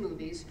last 2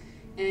 movies,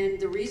 and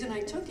the reason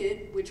I took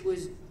it, which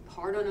was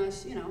hard on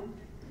us, you know,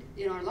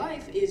 in our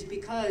life, is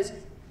because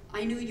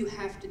I knew you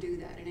have to do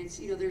that. And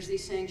it's, you know, there's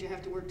these sayings, you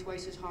have to work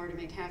twice as hard to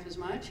make half as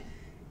much,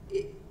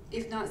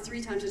 if not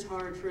 3 times as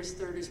hard for a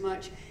third as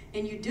much.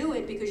 And you do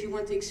it because you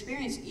want the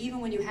experience. Even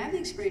when you have the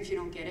experience, you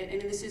don't get it.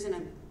 And this isn't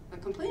a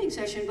complaining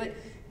session, but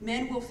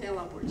men will fail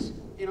upwards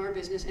in our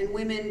business, and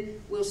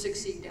women will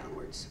succeed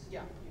downwards.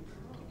 Yeah,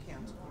 you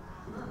can't.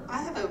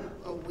 I have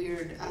a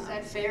weird, Is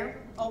that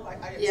fair? Oh,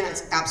 Yeah.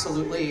 It's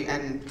absolutely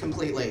and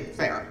completely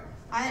fair.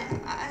 I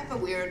have a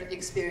weird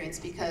experience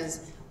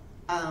because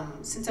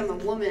since I'm a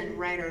woman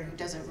writer who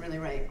doesn't really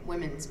write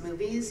women's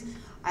movies,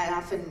 I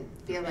often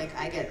feel like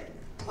I get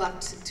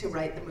plucked to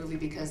write the movie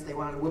because they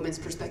want a woman's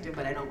perspective,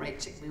 but I don't write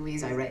chick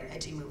movies, I write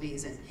edgy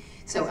movies, and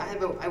so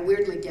I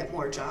weirdly get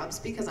more jobs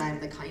because I'm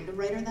the kind of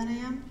writer that I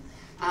am.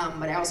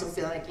 But I also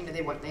feel like, you know,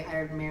 they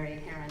hired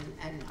Mary Herron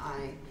and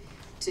I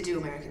to do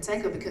American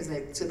Psycho because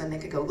so then they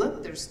could go,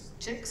 look, there's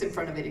chicks in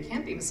front of it, it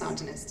can't be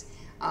misogynist.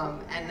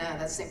 And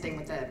that's the same thing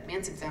with the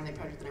Manson Family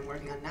project that I'm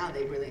working on now.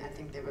 They really, I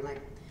think they were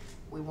like,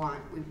 we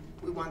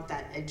want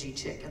that edgy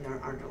chick, and there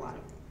aren't a lot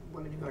of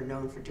women who are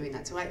known for doing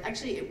that. So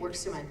actually it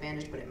works to my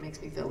advantage, but it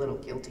makes me feel a little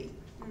guilty.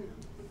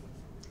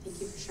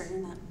 Thank you for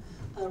sharing that.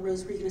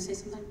 Rose, were you gonna say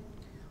something?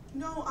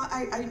 No,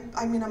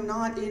 I mean, I'm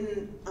not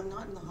in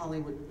the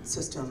Hollywood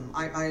system.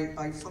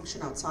 I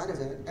function outside of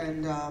it,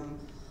 and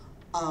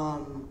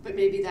But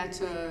maybe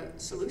that's a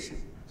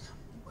solution.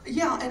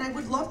 yeah, and I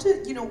would love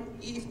to, you know,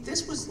 if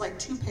this was like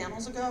 2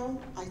 panels ago,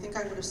 I think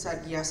I would have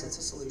said yes, it's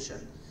a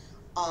solution.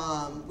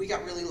 We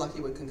got really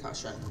lucky with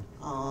Concussion.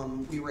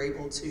 We were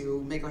able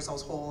to make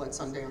ourselves whole at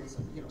Sundance,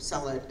 and, you know,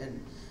 sell it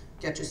and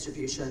get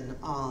distribution.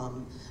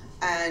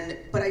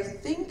 But I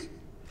think,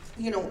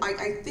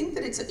 I think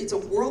that it's a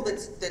world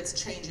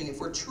that's changing. If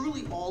we're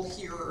truly all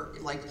here,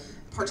 like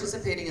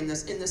participating in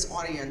this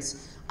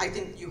audience, I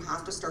think you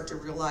have to start to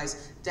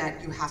realize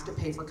that you have to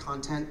pay for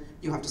content.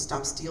 You have to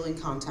stop stealing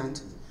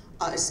content,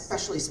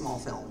 especially small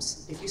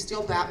films. If you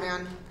steal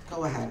Batman,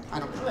 go ahead. I'm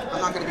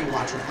not going to be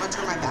watching. I'm going to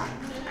turn my back.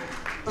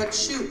 But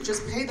shoot,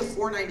 just pay the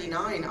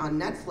 $4.99 on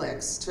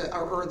Netflix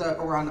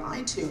or on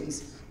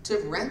iTunes to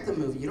rent the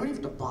movie. You don't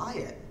even have to buy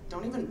it.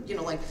 Don't even,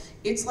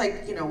 it's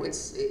like,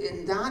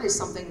 and that is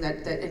something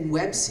that in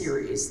web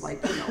series,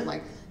 like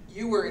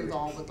you were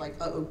involved with like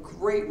a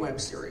great web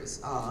series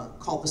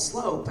called The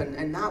Slope,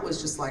 and that was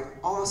just like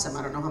awesome.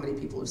 I don't know how many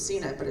people have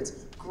seen it, but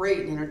it's great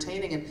and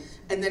entertaining,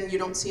 and then you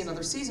don't see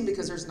another season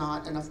because there's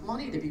not enough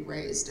money to be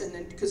raised, and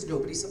then because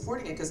nobody's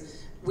supporting it,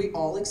 because we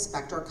all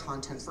expect our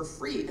content for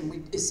free, and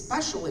we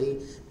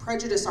especially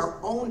prejudice our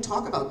own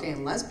talk about gay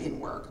and lesbian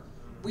work.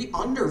 We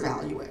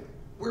undervalue it.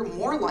 We're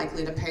more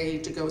likely to pay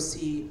to go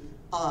see,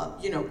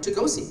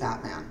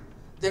 Batman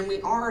than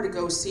we are to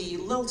go see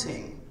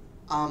lilting.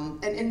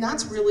 And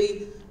that's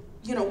really,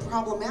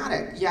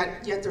 problematic,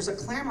 yet there's a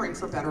clamoring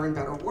for better and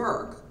better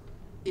work.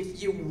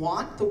 If you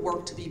want the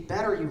work to be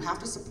better, you have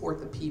to support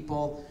the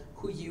people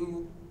who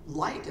you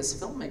like as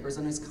filmmakers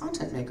and as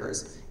content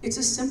makers. It's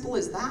as simple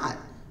as that.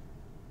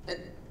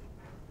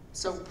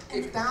 So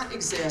if that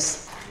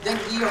exists, then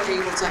we are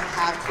able to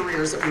have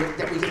careers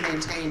that we can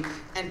maintain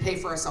and pay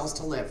for ourselves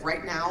to live.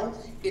 Right now,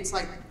 it's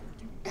like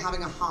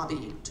having a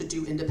hobby to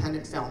do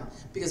independent film,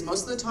 because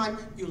most of the time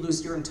you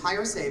lose your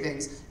entire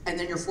savings and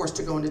then you're forced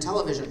to go into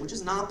television, which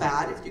is not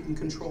bad if you can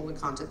control the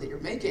content that you're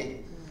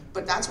making.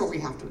 But that's where we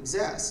have to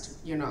exist.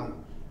 It's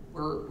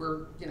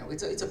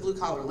a blue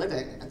collar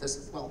living at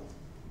this. Well,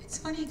 it's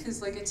funny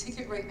because like a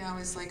ticket right now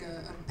is like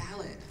a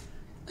ballot.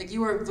 Like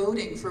you are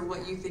voting for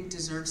what you think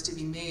deserves to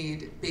be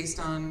made based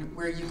on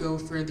where you go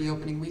for the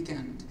opening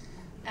weekend.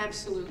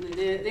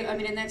 Absolutely.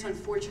 And that's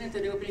unfortunate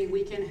that opening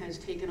weekend has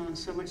taken on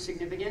so much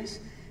significance,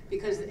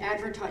 because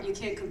you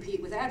can't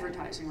compete with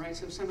advertising, right?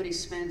 So if somebody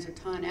spends a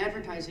ton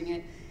advertising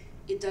it,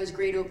 it does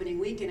great opening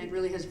weekend. It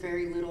really has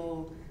very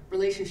little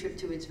relationship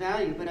to its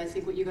value. But I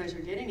think what you guys are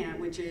getting at,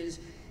 which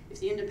is if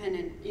the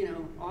independent,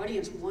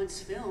 audience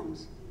wants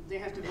films, they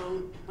have to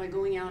vote by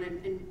going out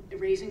and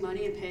raising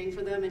money and paying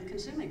for them and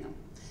consuming them.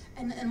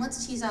 And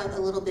let's tease out a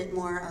little bit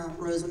more,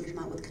 Rose, what you're talking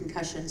about with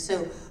Concussion. So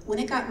when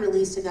it got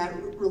released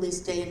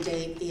day and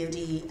date,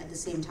 VOD at the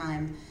same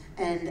time,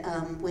 and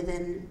we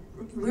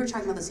were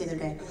talking about this the other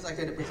day. It was like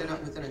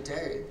within a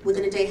day.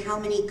 Within a day, how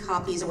many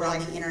copies were on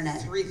the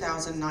internet?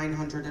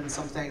 3,900 and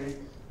something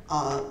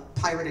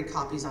pirated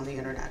copies on the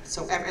internet.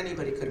 So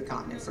anybody could have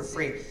gotten it for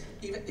free.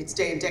 It's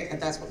day and date,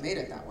 and that's what made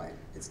it that way.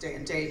 It's day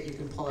and date. You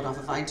can pull it off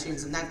of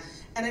iTunes and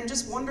I'm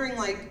just wondering,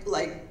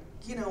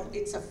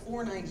 it's a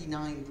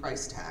 $4.99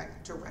 price tag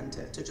to rent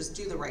it, to just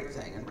do the right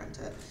thing and rent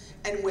it.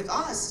 And with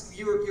us,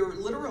 you're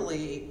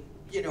literally,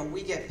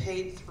 we get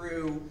paid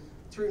through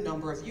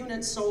number of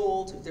units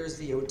sold. There's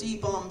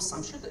VOD bumps.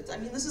 I'm sure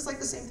this is like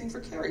the same thing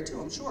for Carrie too,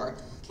 I'm sure.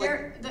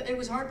 Carrie, it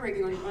was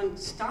heartbreaking on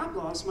Stop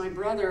Loss. My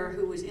brother,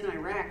 who was in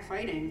Iraq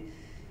fighting,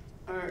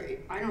 I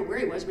don't know where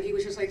he was, but he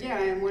was just like, yeah,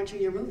 I am watching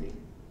your movie.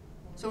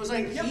 So it was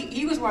like, yep.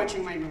 he was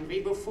watching my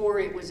movie before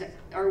it was,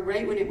 or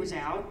right when it was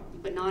out,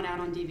 but not out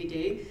on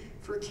DVD.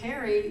 For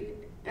Carrie,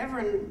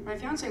 Everin, my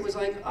fiance, was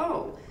like,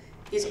 oh,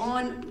 it's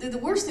on, the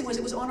worst thing was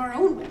it was on our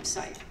own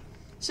website.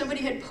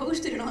 Somebody had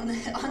posted it on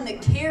the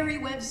Carrie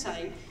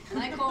website, and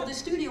I called the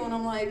studio and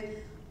I'm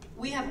like,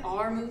 we have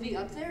our movie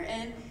up there,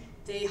 and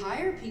they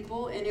hire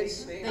people, and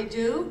they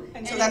do.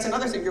 And so that's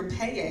another thing, you're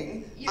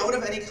paying out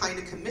of any kind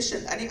of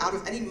commission, out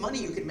of any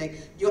money you could make.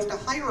 You have to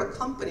hire a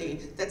company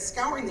that's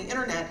scouring the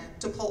internet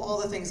to pull all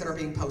the things that are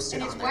being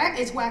posted on there.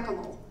 It's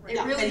whack-a-mole. It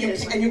really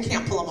is. And you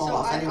can't pull them all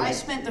off anyway. I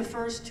spent the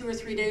first 2 or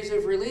 3 days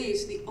of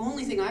release, the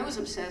only thing I was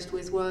obsessed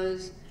with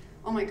was,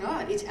 oh my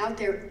God, it's out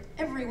there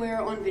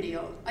everywhere on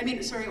video. On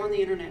the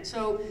internet.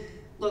 So,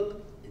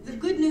 look, the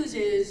good news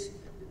is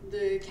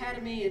the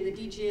Academy and the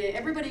DGA,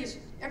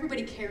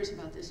 everybody cares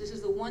about this. This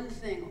is the one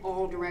thing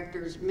all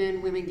directors,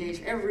 men, women, gays,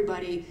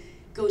 everybody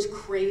goes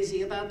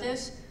crazy about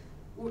this.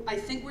 I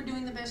think we're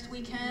doing the best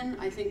we can.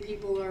 I think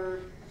we're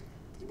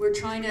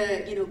trying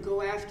to,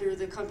 go after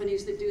the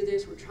companies that do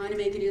this. We're trying to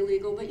make it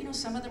illegal, but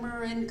some of them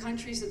are in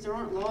countries that there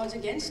aren't laws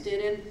against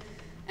it,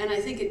 and I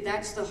think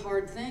that's the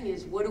hard thing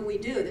is, what do we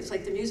do? It's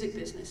like the music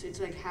business. It's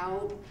like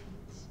how,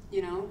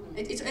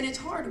 it's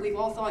hard. We've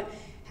all thought,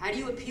 how do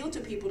you appeal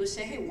to people to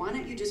say, hey, why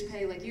don't you just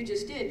pay like you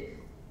just did?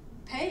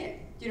 Pay it.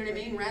 You know what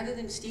I mean? Rather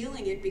than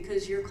stealing it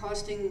because you're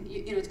costing,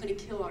 it's going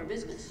to kill our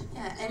business.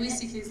 Yeah, and Louis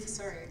C.K.'s,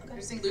 sorry, okay.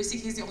 You're saying Louis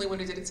C.K.'s the only one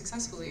who did it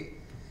successfully.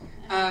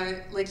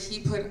 He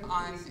put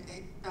on,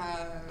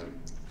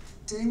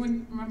 did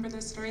anyone remember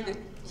this story? That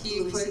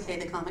he Louis C.K.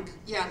 the comic?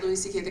 Yeah, Louis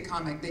C.K. the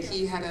comic. That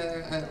he had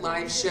a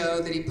live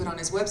show that he put on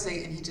his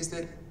website, and he just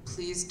said,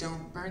 please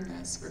don't burn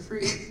this for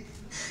free.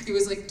 He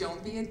was like,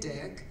 don't be a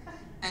dick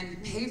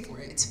and pay for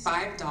it. It's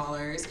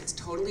 $5, it's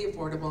totally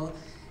affordable.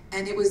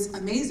 And it was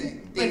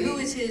amazing. But who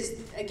is his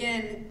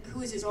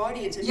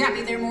audience? And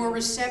maybe they're more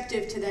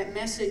receptive to that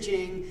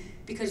messaging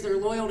because they're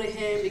loyal to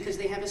him, because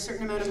they have a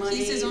certain amount of money.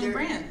 He's his own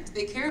brand.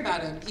 They care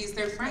about him. He's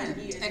their friend.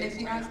 And if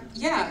you ask,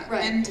 yeah,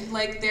 right. And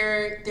like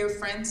their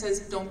friend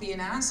says, don't be an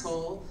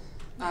asshole,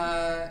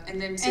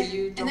 and then so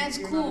you don't. And that's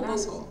you're cool. not an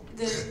asshole.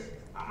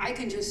 I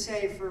can just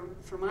say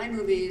for my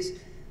movies,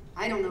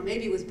 I don't know.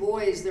 Maybe with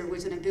boys there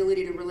was an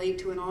ability to relate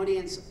to an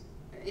audience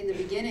in the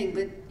beginning,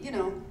 but you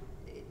know,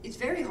 it's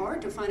very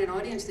hard to find an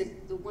audience that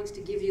wants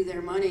to give you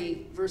their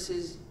money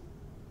versus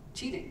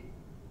cheating.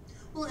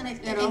 Well, and I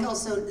think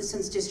also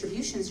since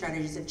distribution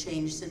strategies have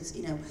changed, since,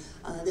 you know,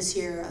 this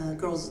year,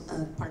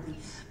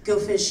 Go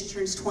Fish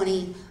turns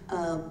 20,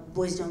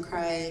 Boys Don't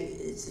Cry,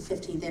 it's the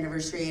 15th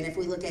anniversary, and if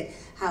we look at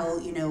how,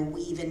 you know,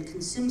 we even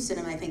consume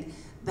cinema, I think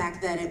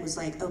back then it was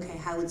like, okay,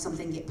 how would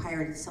something get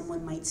pirated?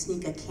 Someone might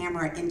sneak a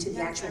camera into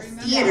the actual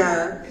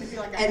theater,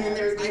 and then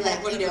there would be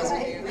like, you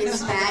know,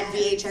 these bad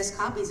VHS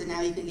copies, and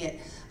now you can get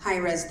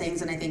high-res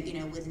things, and I think, you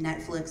know, with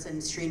Netflix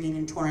and streaming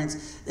and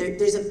torrents,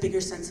 there's a bigger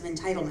sense of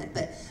entitlement.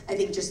 But I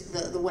think just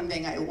the one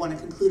thing I want to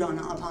conclude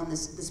upon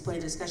this point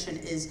of discussion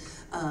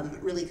is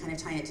really kind of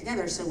tying it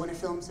together. So when a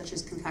film such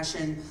as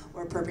Concussion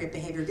or Appropriate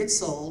Behavior gets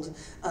sold,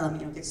 you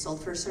know, gets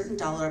sold for a certain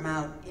dollar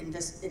amount,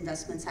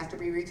 investments have to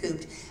be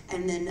recouped,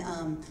 and then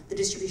the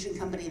distribution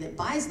company that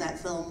buys that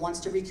film wants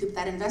to recoup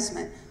that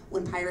investment.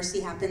 When piracy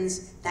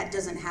happens, that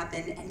doesn't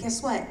happen, and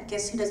guess what?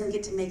 Guess who doesn't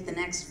get to make the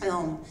next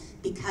film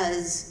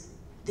because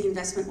the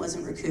investment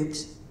wasn't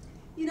recouped?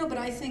 You know, but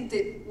I think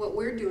that what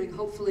we're doing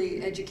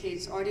hopefully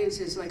educates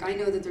audiences. Like, I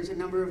know that there's a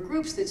number of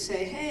groups that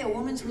say, hey, a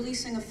woman's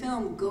releasing a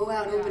film, go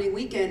out opening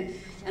weekend.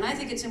 And I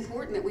think it's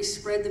important that we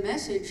spread the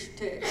message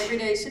to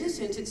everyday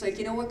citizens. It's like,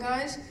 you know what,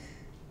 guys?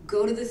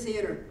 Go to the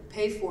theater,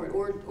 pay for it,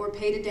 or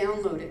pay to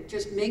download it.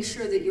 Just make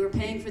sure that you're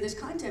paying for this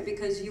content,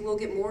 because you will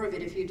get more of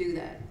it if you do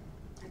that.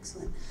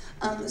 Excellent.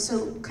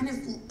 So kind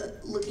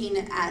of looking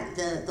at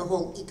the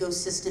whole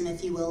ecosystem,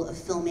 if you will, of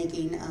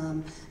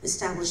filmmaking,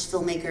 established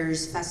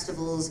filmmakers,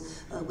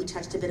 festivals, we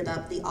touched a bit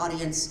about the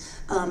audience,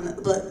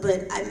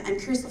 but I'm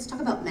curious, let's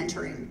talk about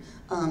mentoring,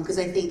 because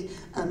I think,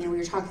 you know, we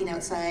were talking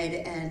outside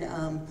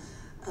and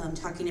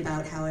talking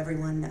about how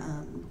everyone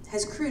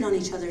has crewed on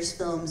each other's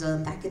films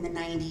back in the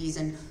 90s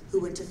and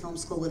who went to film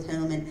school with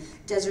whom, and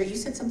Desiree, you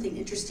said something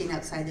interesting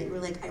outside that you were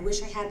like, I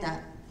wish I had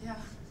that. Yeah.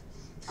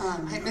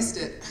 I missed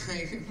it.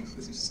 It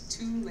was just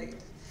too late.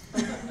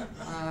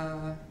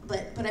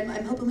 But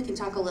I'm hoping we can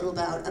talk a little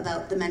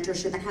about the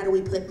mentorship and how do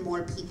we put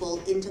more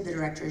people into the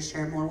director's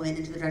chair, more women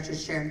into the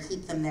director's chair, and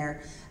keep them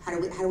there. How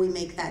do we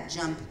make that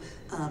jump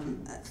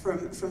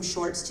from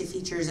shorts to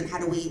features, and how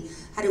do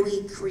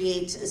we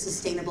create a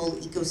sustainable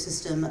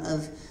ecosystem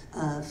of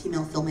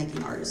female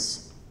filmmaking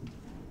artists?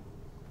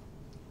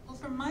 Well,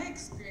 from my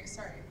experience,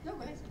 sorry. No,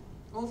 go ahead.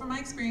 Well, from my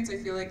experience, I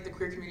feel like the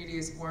queer community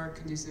is more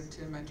conducive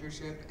to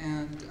mentorship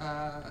and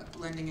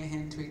lending a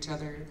hand to each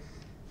other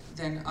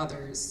than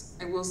others.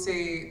 I will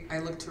say I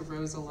look to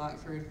Rose a lot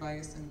for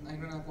advice, and I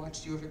don't know, I've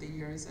watched you over the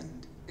years,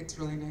 and it's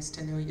really nice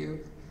to know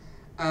you.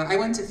 I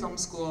went to film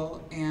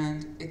school,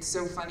 and it's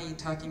so funny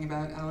talking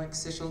about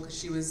Alex Sichel, because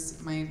she was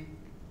my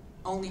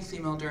only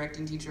female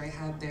directing teacher I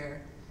had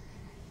there.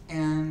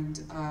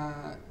 And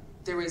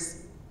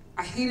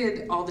I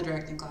hated all the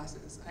directing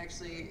classes.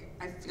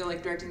 I feel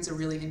like directing is a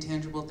really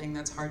intangible thing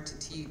that's hard to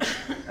teach,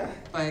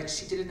 but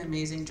she did an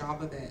amazing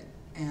job of it.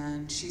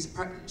 And she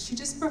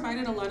just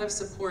provided a lot of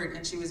support,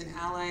 and she was an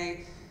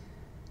ally.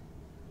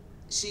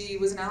 She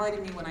was an ally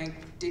to me when I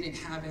didn't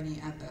have any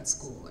at that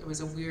school. It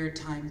was a weird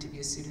time to be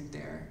a student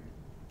there.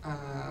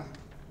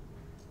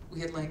 We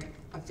had like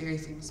a very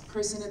famous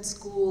person at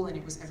school, and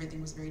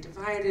everything was very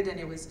divided, and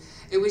it was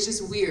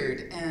just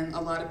weird. And a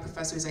lot of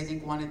professors, I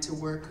think, wanted to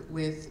work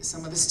with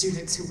some of the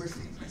students who were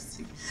famous.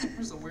 It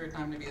was a weird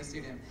time to be a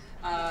student.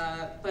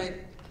 But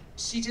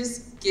she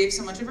just gave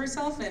so much of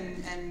herself,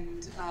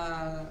 and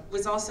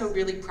was also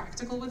really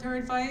practical with her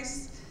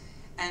advice.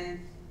 And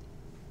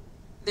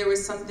there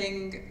was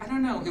something, I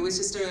don't know, it was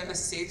just a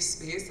safe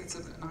space. That's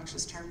an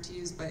obnoxious term to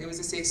use, but it was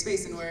a safe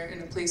space, and we're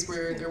in a place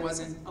where there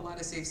wasn't a lot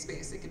of safe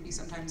space. It can be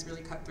sometimes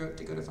really cutthroat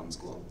to go to film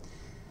school.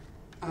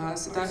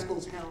 So that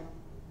school's hell.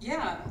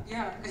 Yeah,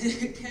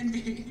 it can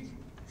be.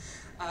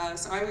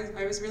 So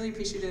I was really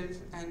appreciative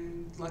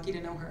and lucky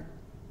to know her.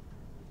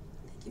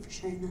 Thank you for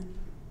sharing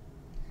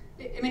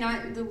that. I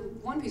mean, the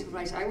one piece of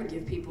advice I would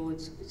give people,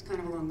 it's kind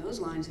of along those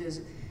lines,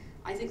 is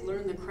I think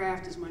learn the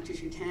craft as much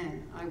as you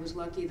can. I was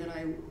lucky that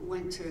I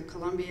went to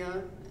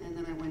Columbia, and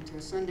then I went to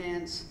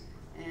Sundance,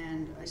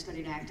 and I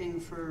studied acting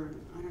for,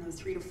 I don't know,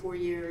 3 to 4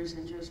 years,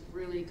 and just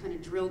really kind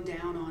of drilled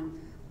down on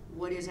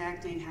what is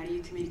acting, how do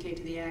you communicate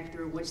to the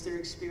actor, what's their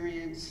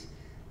experience,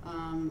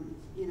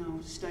 you know,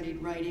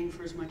 studied writing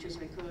for as much as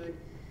I could.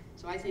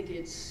 So I think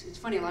it's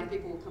funny, a lot of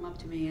people will come up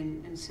to me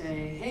and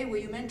say, hey, will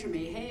you mentor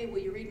me? Hey, will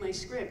you read my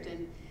script?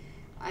 And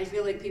I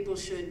feel like people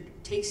should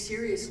take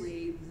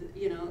seriously,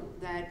 you know,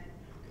 that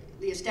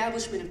the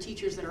establishment of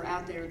teachers that are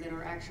out there that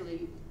are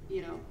actually,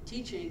 you know,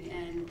 teaching,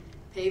 and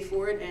pay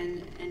for it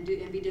and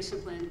be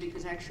disciplined,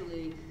 because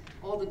actually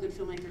all the good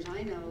filmmakers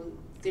I know,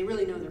 they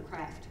really know their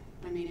craft.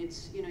 I mean,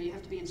 it's, you know, you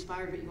have to be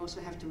inspired, but you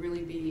also have to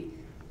really be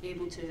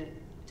able to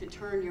to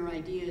turn your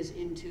ideas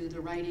into the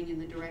writing and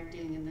the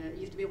directing, and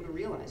you have to be able to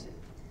realize it.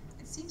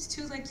 It seems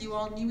too like you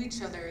all knew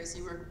each other as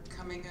you were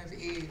coming of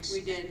age.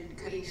 We did.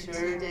 We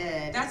sure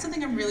did. That's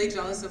something I'm really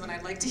jealous of and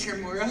I'd like to hear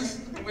more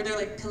of. Were there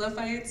like pillow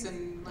fights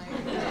and like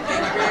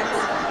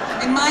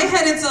angry? In my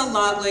head it's a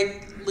lot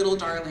like Little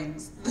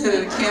Darlings,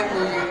 the camp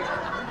movie.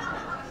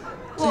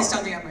 Please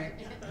tell me I'm right.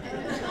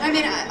 I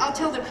mean, I'll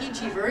tell the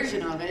PG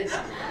version of it,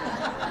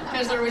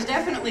 because there was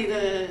definitely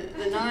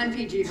the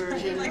non-PG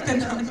version. Like the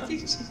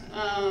non-PG.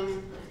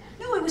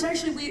 No, it was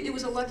actually, it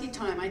was a lucky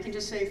time. I can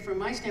just say from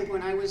my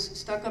standpoint, I was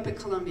stuck up at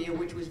Columbia,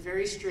 which was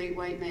very straight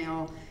white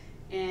male,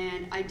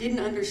 and I didn't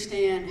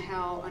understand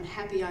how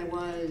unhappy I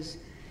was,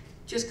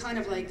 just kind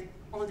of like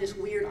on this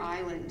weird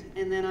island.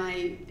 And then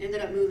I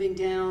ended up moving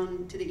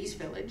down to the East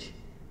Village,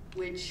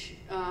 which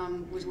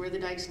was where the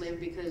Dykes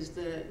lived, because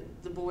the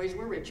boys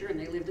were richer and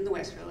they lived in the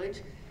West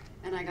Village.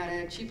 And I got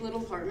a cheap little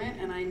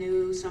apartment, and I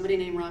knew somebody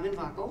named Robin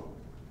Vackel,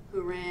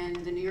 who ran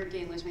the New York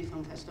Gay and Lesbian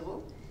Film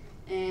Festival.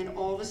 And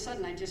all of a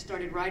sudden, I just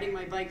started riding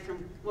my bike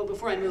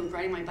before I moved,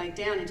 riding my bike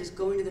down and just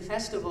going to the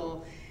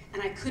festival.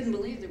 And I couldn't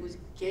believe there was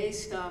gay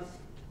stuff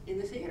in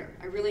the theater.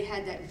 I really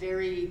had that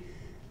very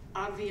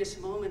obvious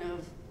moment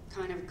of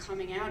kind of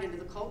coming out into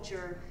the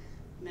culture.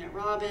 Met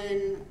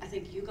Robin. I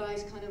think you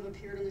guys kind of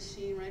appeared on the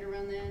scene right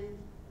around then.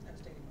 I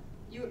was dating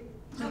her.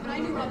 No, but I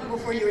knew Robin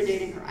before you were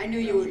dating her. I knew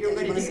you were going to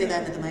want to do say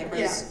that into the mic, Rose?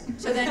 Yeah.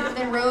 So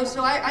then Rose.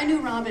 So I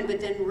knew Robin,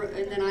 but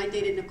then I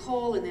dated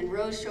Nicole, and then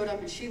Rose showed up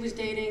and she was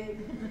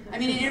dating. I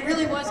mean, it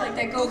really was like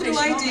that go fish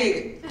moment.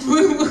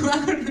 Who do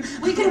I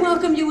date? We can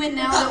welcome you in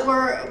now that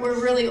we're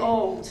really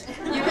old.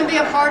 You can be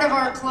a part of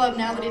our club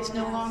now that it's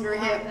no longer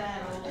hip.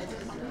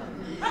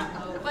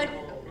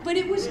 But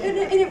it was, and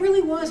it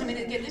really was. I mean,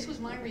 again, this was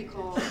my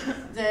recall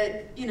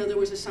that, you know, there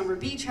was a summer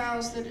beach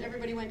house that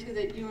everybody went to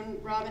that you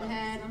and Robin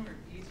had. Summer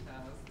beach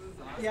house. This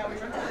is awesome. Yeah, we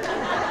rented it.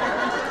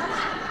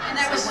 And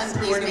that was Someone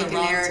please make a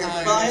narrative.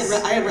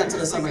 Well, I had rented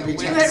a summer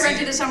beach You house. had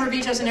rented a summer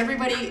beach house, and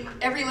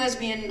every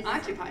lesbian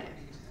occupied it.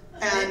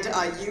 And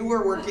you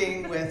were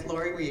working with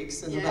Lori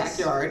Weeks in the Yes.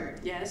 backyard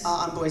Yes.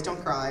 on Boys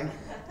Don't Cry.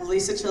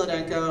 Lisa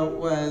Chilidenko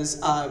was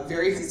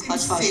very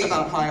hush-hush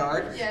about high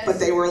art, Yes. but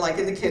they were like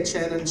in the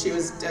kitchen, and she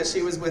was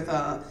with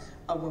a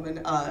woman,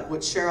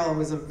 which Cheryl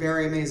was a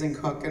very amazing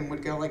cook and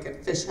would go like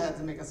at fish heads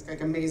and make us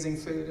like amazing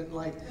food,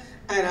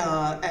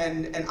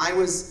 and I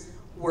was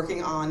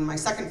working on my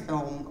second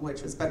film,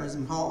 which was Bedrooms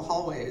and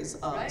Hallways,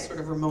 Right. sort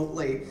of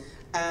remotely,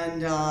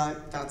 and I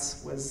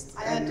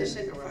auditioned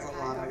there was for a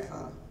lot High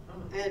of.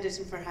 I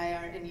auditioned for High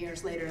Art, and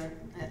years later,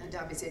 and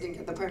obviously I didn't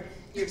get the part,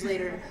 years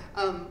later,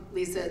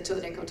 Lisa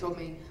Chilidenko told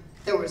me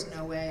there was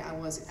no way I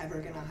was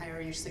ever gonna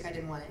hire you. She's like, I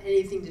didn't want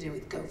anything to do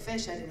with Go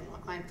Fish. I didn't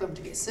want my film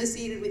to be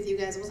associated with you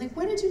guys. I was like,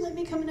 why did you let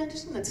me come and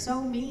audition? That's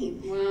so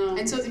mean. Wow.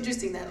 And so it's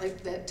interesting that,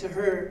 like, that to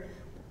her,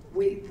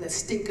 the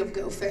stink of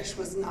Go Fish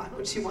was not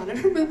what she wanted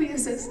her movie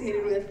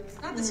associated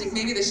with. Not the stink,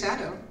 maybe the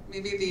shadow,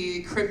 maybe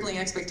the crippling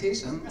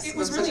expectations. It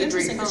was of really such a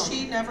great interesting because film.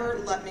 she never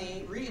let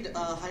me read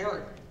high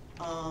art.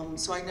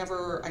 So I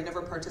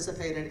never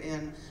participated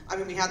in. I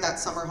mean, we had that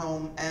summer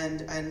home,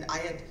 and I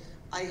had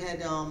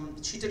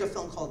she did a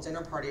film called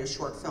Dinner Party, a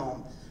short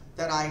film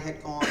that I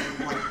had gone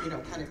and, like, you know,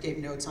 kind of gave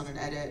notes on an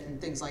edit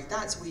and things like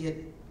that. So we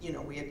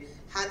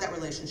had that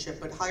relationship,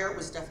 but high art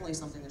was definitely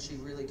something that she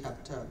really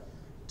kept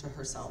to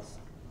herself.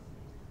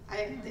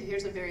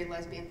 Here's a very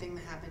lesbian thing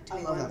that happened to me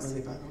I love once. that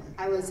movie, by the way.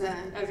 I was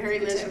A very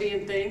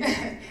lesbian thing.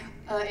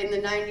 in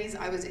the 90s,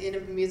 I was in a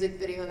music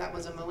video that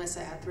was a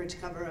Melissa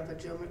Etheridge cover of a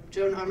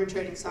Joan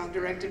Armatrading song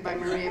directed by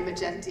Maria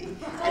Magenti.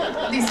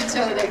 And Lisa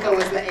Chilidenko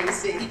was the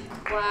AC.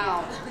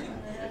 Wow.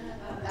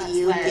 That's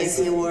You Les.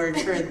 get the award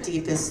for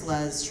deepest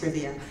Les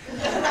trivia.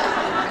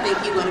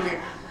 Thank you,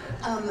 Guinevere.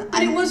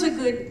 But it was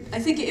I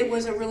think it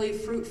was a really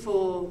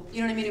fruitful,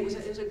 you know what I mean? It was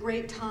a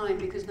great time,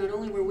 because not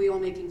only were we all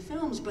making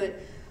films,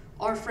 but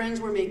our friends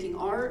were making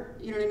art,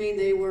 you know what I mean?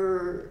 They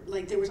were,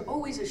 like, there was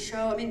always a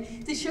show. I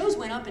mean, the shows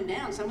went up and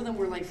down. Some of them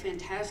were, like,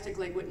 fantastic,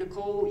 like what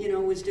Nicole, you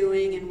know, was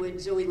doing and what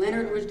Zoe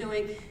Leonard was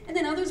doing. And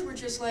then others were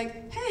just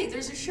like, hey,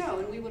 there's a show,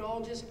 and we would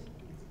all just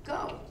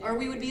go. Or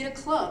we would be at a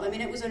club. I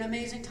mean, it was an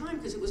amazing time,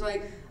 because it was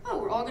like, oh,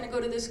 we're all gonna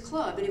go to this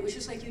club. And it was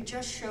just like, you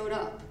just showed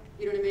up.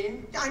 You know what I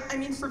mean? Yeah, I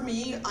mean, for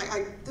me,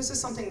 this is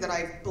something that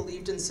I've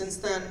believed in since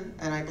then,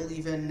 and I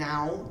believe in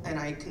now, and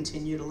I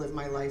continue to live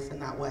my life in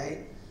that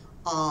way.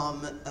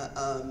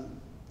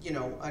 You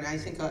know, and I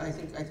think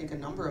a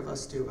number of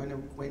us do. I know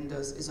Gwen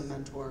is a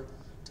mentor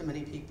to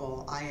many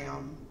people. I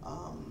am.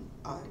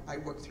 I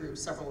work through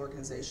several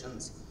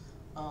organizations.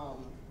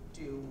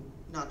 Do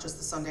not just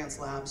the Sundance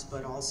Labs,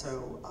 but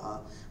also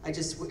I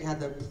just had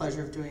the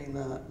pleasure of doing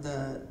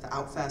the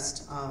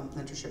Outfest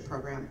mentorship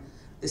program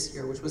this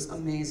year, which was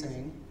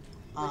amazing.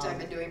 Which I've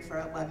been doing for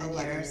 11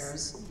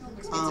 years.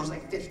 Which means there's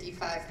like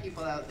 55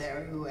 people out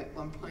there who at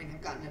one point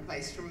have gotten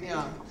advice from me.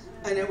 Yeah,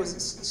 and it was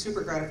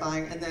super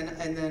gratifying. And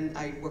then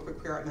I work with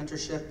Queer Art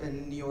Mentorship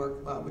in New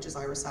York, which is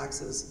Ira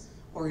Sachs's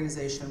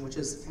organization, which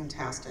is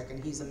fantastic,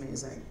 and he's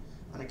amazing.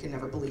 And I can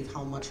never believe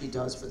how much he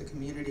does for the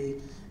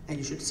community, and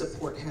you should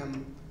support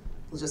him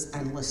just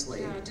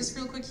endlessly. Yeah, just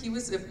real quick, he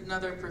was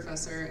another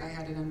professor I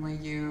had at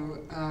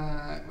NYU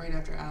right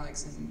after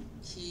Alex, and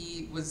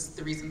he was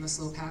the reason The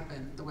Slope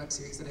happened, the web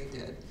series that I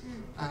did.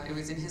 It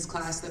was in his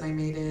class that I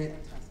made it,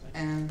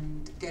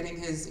 and getting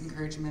his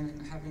encouragement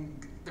and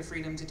having the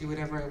freedom to do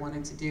whatever I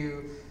wanted to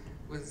do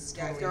was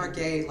Yeah, totally... if there are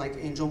gay, like,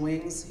 angel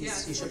wings, he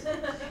should...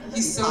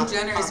 He's so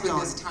generous with on.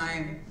 his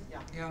time,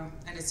 yeah,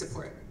 and his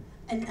support.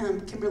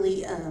 And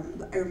Kimberly,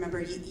 I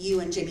remember you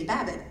and Jamie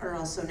Babbitt are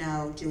also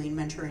now doing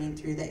mentoring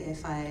through the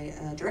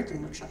AFI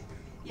directing workshop.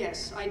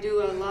 Yes, I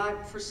do a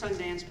lot for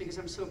Sundance because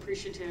I'm so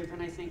appreciative,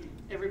 and I think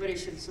everybody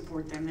should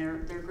support them.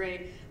 They're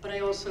great. But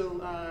I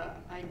also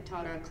I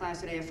taught a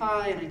class at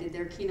AFI, and I did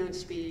their keynote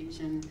speech,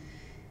 and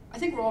I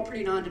think we're all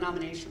pretty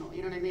non-denominational.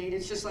 You know what I mean?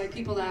 It's just like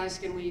people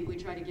ask, and we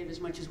try to give as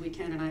much as we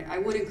can. And I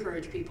would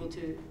encourage people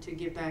to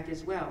give back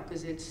as well,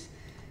 because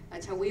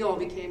that's how we all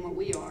became what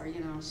we are. You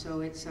know,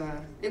 so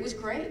it was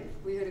great.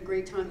 We had a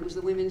great time. It was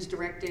the women's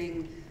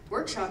directing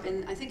workshop,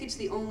 and I think it's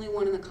the only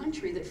one in the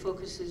country that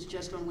focuses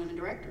just on women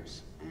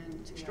directors, and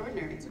it's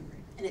extraordinary.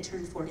 And it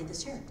turned 40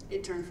 this year.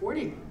 It turned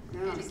 40. Yeah.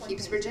 And it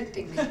keeps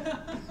rejecting me.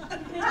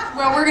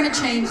 Well, we're going to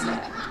change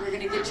that. We're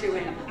going to get you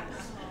in.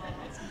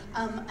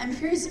 I'm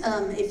curious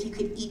if you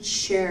could each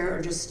share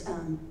or just,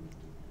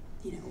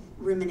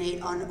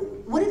 ruminate on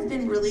what have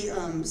been really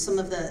some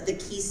of the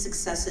key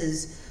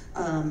successes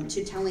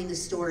to telling the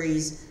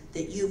stories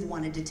that you've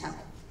wanted to tell.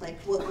 Like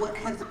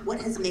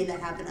what has made that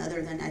happen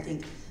other than, I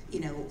think,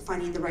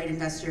 finding the right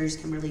investors.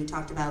 Kimberly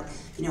talked about,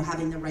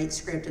 having the right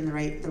script and the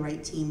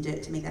right team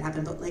to make that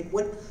happen. But like,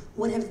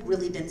 what have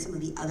really been some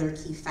of the other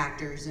key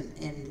factors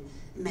in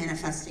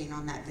manifesting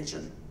on that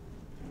vision?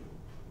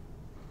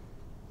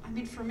 I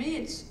mean, for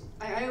me,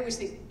 I always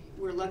think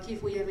we're lucky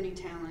if we have any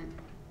talent.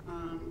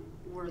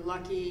 We're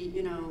lucky,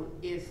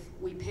 if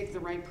we pick the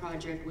right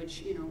project,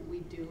 which, we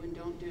do and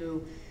don't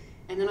do.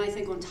 And then I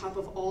think on top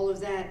of all of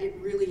that, it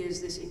really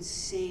is this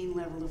insane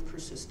level of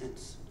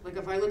persistence. Like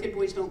if I look at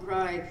Boys Don't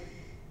Cry,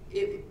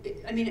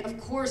 I mean, of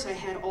course I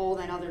had all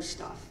that other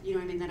stuff,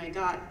 that I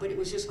got, but it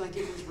was just like,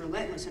 it was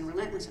relentless and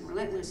relentless and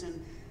relentless.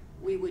 And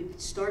we would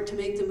start to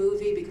make the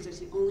movie because it's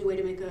the only way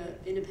to make an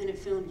independent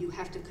film. You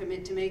have to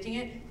commit to making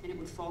it, and it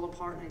would fall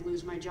apart and I'd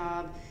lose my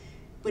job.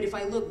 But if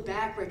I look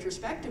back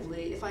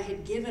retrospectively, if I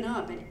had given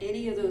up at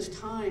any of those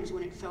times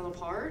when it fell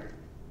apart,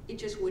 it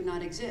just would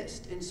not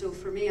exist. And so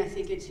for me, I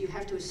think you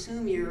have to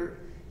assume you're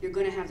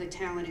going to have the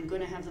talent and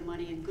going to have the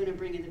money and going to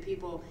bring in the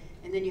people,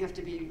 and then you have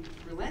to be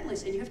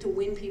relentless and you have to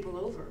win people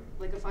over.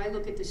 Like if I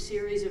look at the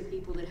series of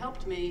people that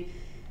helped me,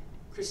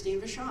 Christine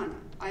Vachon,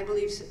 I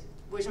believe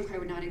Boys Don't Cry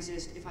would not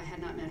exist if I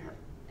had not met her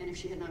and if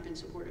she had not been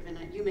supportive, and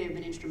you may have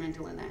been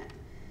instrumental in that.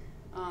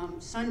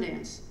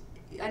 Sundance,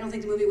 I don't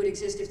think the movie would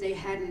exist if they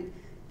hadn't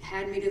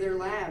had me to their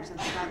labs and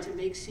I got to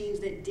make scenes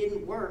that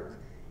didn't work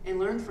and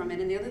learn from it.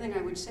 And the other thing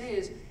I would say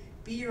is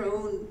be your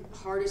own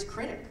hardest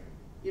critic.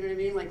 You know what I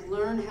mean? Like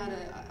learn how to,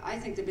 I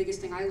think the biggest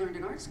thing I learned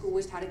in art school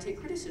was how to take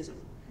criticism.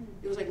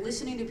 It was like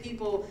listening to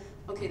people,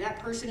 okay, that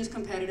person is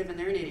competitive and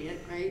they're an idiot,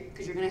 right?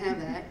 Because you're gonna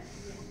have that.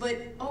 But,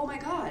 oh my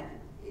God,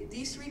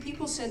 these 3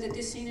 people said that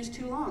this scene is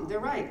too long. They're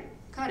right,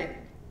 cut it.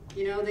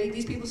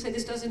 These people said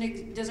this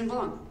doesn't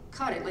belong.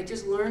 Cut it. Like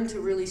just learn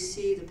to really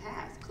see the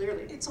path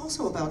clearly. It's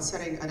also about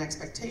setting an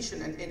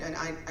expectation, and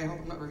I hope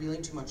I'm not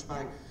revealing too much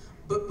by,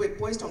 but with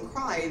Boys Don't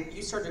Cry,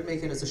 you started to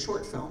make it as a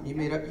short film. You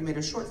made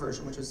a short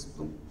version, which is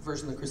the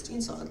version that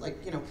Christine saw.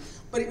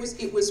 But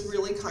it was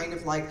really kind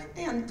of like,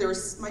 and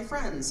there's my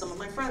friends. Some of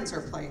my friends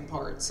are playing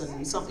parts,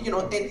 and some, and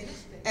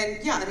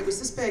it was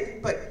this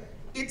big, but.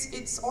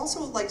 It's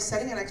also like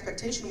setting an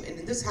expectation, and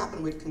this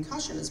happened with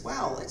Concussion as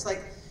well.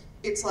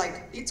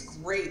 It's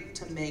great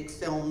to make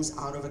films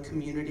out of a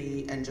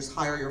community and just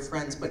hire your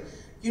friends, but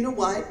you know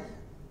what?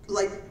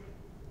 Like,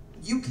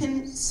 you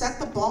can set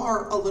the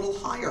bar a little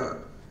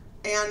higher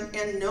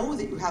and know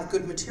that you have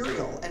good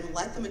material and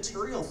let the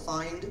material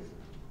find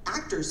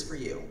actors for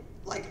you.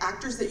 Like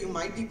actors that you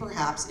might be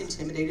perhaps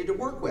intimidated to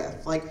work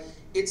with. Like,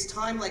 it's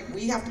time, like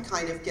we have to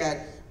kind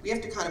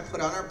of put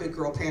on our big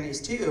girl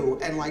panties too,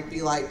 and like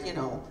be like,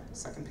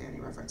 second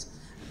panty reference.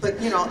 But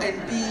and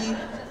be,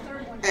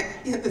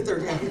 the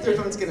third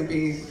one's gonna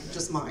be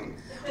just mine.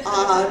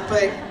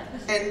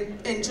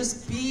 And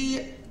just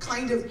be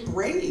kind of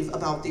brave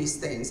about these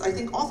things. I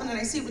think often, and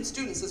I see it with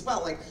students as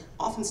well, like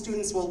often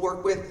students will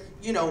work with,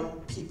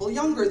 people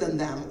younger than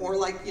them, or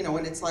like,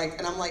 and it's like,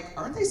 and I'm like,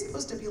 aren't they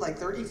supposed to be like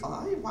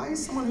 35? Why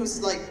is someone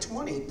who's like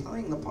 20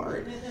 playing the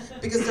part?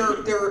 Because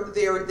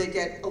they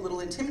get a little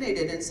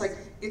intimidated, and it's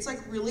like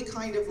really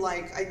kind of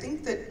like, I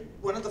think that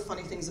one of the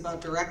funny things about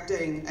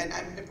directing, and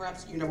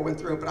perhaps you never went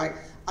through it, but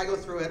I go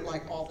through it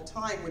like all the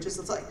time, which is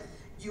it's like,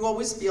 you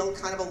always feel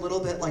kind of a little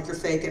bit like you're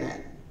faking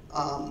it.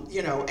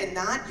 And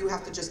that you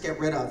have to just get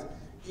rid of.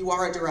 You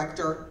are a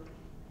director.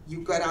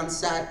 You get on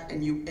set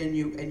and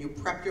you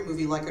prep your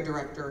movie like a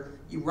director.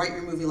 You write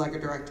your movie like a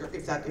director.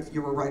 If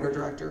you're a writer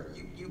director,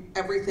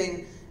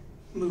 everything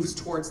moves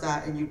towards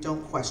that, and you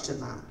don't question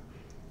that.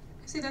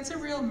 See, that's a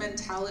real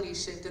mentality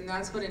shift, and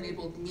that's what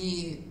enabled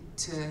me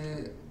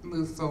to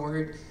move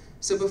forward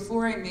So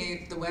before I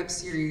made the web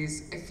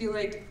series, I feel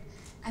like,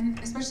 and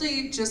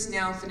especially just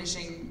now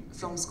finishing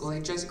film school, I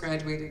just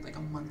graduated like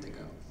a month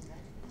ago.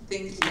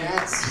 Thank you.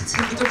 Yes.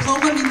 The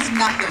diploma means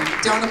nothing.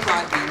 Don't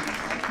applaud me.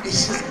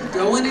 It's just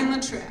going in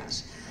the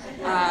trash.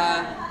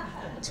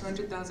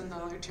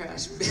 $200,000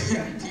 trash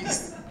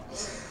piece.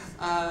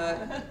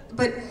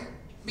 But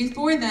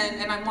before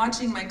then, and I'm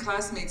watching my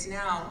classmates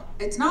now,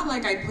 it's not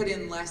like I put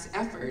in less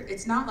effort.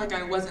 It's not like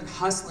I wasn't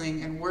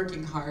hustling and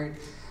working hard.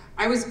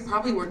 I was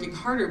probably working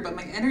harder, but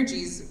my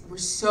energies were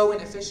so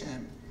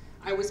inefficient.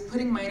 I was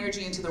putting my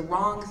energy into the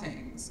wrong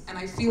things, and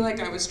I feel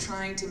like I was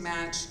trying to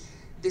match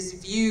this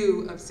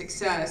view of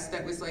success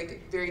that was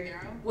like very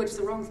narrow. What's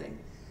the wrong thing?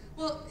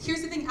 Well,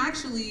 here's the thing,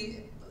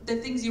 actually, the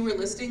things you were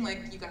listing,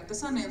 like you got the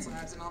Sundance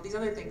Labs and all these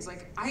other things,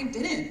 like I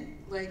didn't.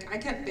 Like I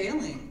kept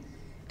failing.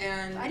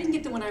 And I didn't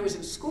get them when I was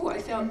in school. I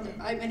felt,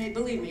 I mean,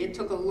 believe me, it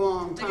took a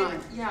long time.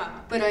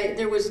 Yeah. But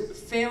there was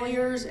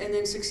failures and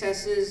then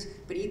successes,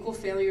 but equal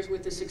failures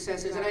with the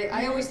successes. And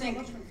I always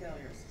think,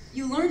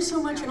 you learn so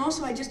much, and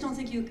also I just don't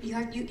think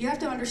you have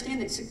to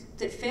understand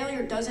that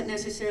failure doesn't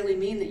necessarily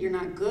mean that you're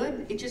not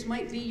good. It just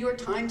might be your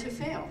time to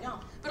fail. Yeah.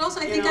 But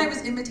also I think I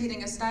was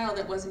imitating a style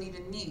that wasn't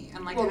even me.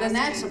 And like well, asking,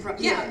 then that's a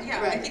problem.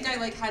 Yeah. Right. I think I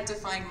like had to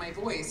find my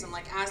voice and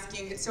like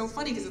asking, it's so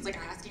funny because it's like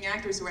asking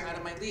actors who are out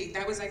of my league.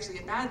 That was actually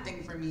a bad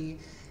thing for me.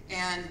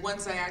 And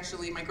once I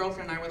actually, my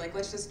girlfriend and I were like,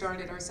 let's just start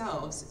it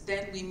ourselves.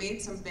 Then we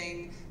made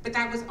something, but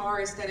that was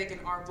our aesthetic and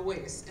our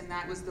voice, and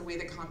that was the way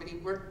the comedy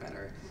worked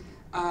better.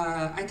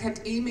 I kept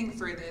aiming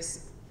for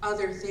this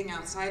other thing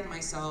outside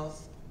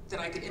myself that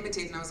I could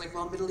imitate, and I was like,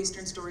 well, Middle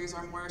Eastern stories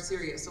are more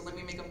serious, so let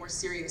me make a more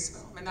serious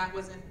film. And that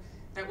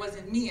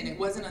wasn't me, and it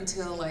wasn't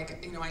until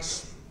like, you know, I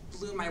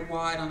blew my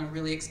wad on a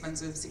really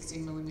expensive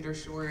 16mm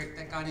short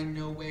that got in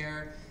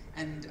nowhere,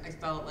 and I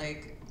felt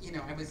like, you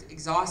know, I was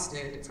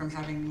exhausted from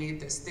having made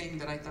this thing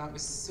that I thought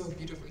was so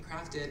beautifully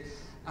crafted,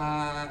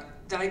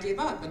 that I gave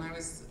up. And I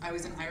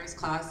was in Ira's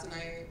class, and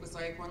I was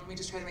like, well, let me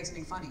just try to make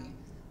something funny.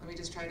 Let me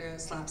just try to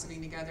slap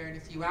something together in a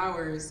few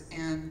hours.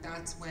 And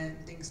that's when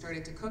things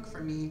started to cook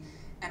for me,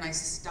 and I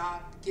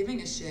stopped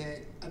giving a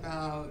shit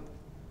about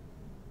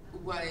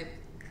what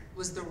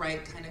was the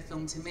right kind of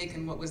film to make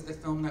and what was the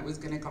film that was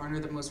going to garner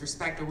the most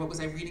respect, or what was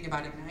I reading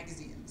about in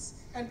magazines.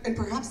 And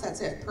perhaps that's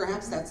it.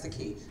 Perhaps that's the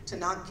key, to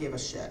not give a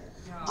shit.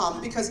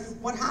 Because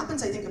what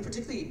happens, I think, and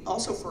particularly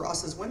also for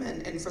us as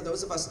women, and for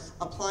those of us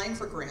applying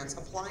for grants,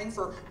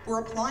 we're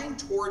applying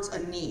towards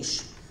a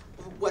niche,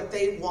 what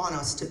they want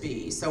us to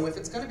be. So if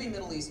it's gonna be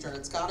Middle Eastern,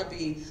 it's gotta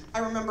be, I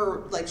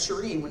remember like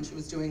Shireen when she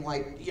was doing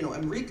like, you know,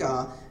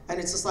 Amrika, and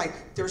it's just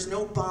like, there's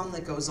no bomb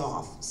that goes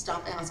off.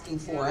 Stop asking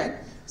for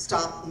it,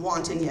 stop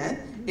wanting it.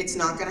 It's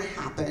not gonna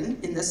happen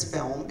in this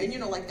film. And you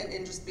know, like,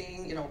 and just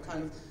being, you know,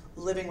 kind of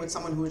living with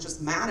someone who was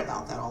just mad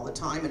about that all the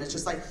time, and it's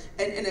just like,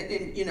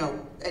 and you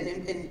know,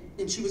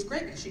 and she was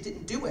great because she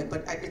didn't do it,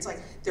 but it's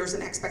like there's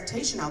an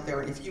expectation out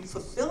there, and if you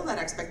fulfill that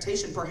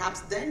expectation,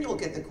 perhaps then you'll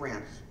get the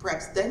grant,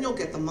 perhaps then you'll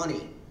get the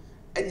money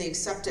and the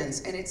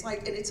acceptance, and it's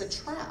like, and it's a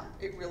trap.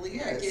 It really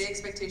is. Gay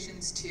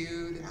expectations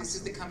too. That this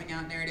is the coming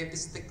out narrative.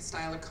 This is the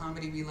style of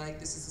comedy we like.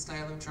 This is the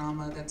style of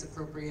drama that's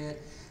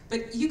appropriate.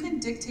 But you can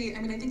dictate.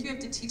 I mean, I think you have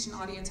to teach an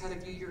audience how to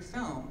view your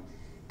film,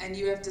 and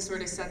you have to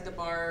sort of set the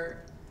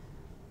bar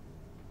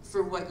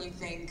for what you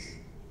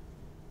think.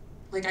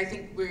 Like, I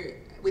think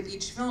with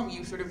each film,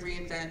 you sort of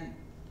reinvent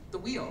the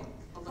wheel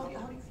a little.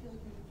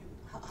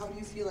 How do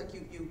you feel like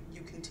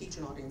you can teach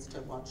an audience to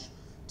watch,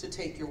 to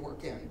take your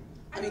work in?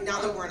 I mean,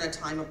 now that we're in a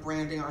time of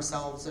branding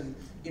ourselves and,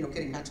 you know,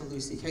 getting back to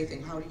Lucy Kay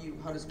thing, how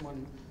does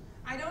one?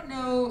 I don't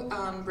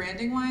know,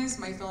 branding-wise,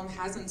 my film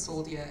hasn't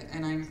sold yet,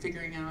 and I'm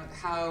figuring out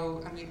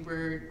how. I mean,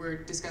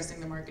 we're discussing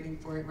the marketing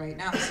for it right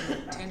now. So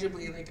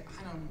tangibly, like,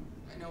 I don't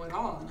know it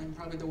all, and I'm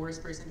probably the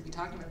worst person to be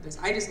talking about this.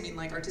 I just mean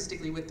like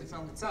artistically with the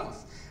film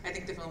itself. I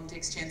think the film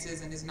takes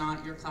chances and is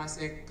not your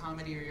classic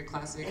comedy or your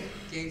classic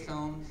gay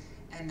film,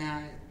 and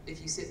that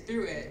if you sit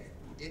through it,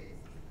 it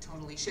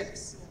totally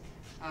shifts.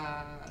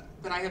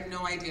 But I have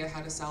no idea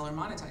how to sell or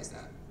monetize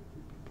that.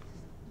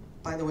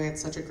 By the way,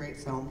 it's such a great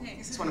film.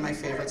 Thanks. It's one of my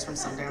favorites from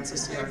Sundance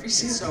this year.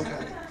 It's so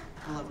good.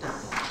 I loved it.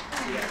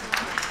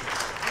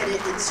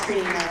 And it's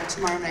screening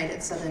tomorrow night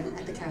at 7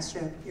 at the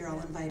Castro. You're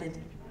all invited.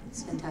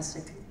 It's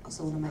fantastic.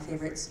 Also one of my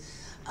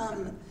favorites.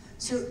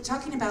 So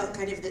talking about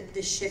kind of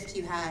the shift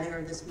you had,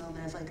 or this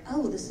moment of like,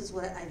 oh, this is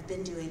what I've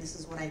been doing, this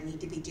is what I need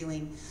to be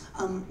doing.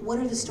 What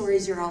are the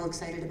stories you're all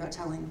excited about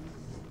telling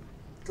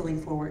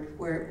going forward?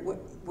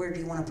 Where do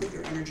you want to put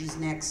your energies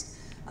next?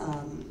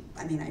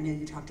 I mean, I know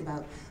you talked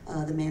about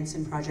the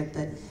Manson project,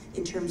 but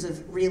in terms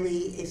of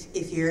really,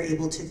 if you're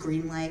able to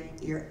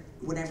greenlight your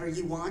whatever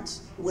you want,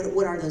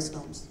 what are those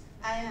films?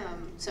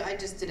 So I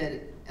just did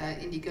an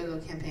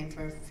Indiegogo campaign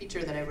for a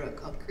feature that I wrote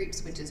called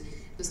Creeps, which is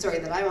the story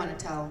that I want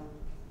to tell,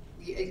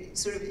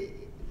 sort of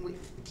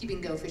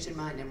keeping Go Fish in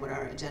mind and what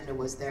our agenda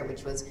was there,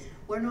 which was,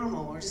 we're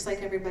normal, we're just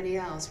like everybody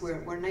else,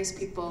 we're nice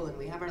people, and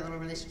we have our little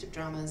relationship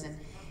dramas,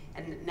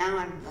 And now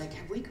I'm like,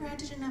 have we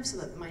granted enough so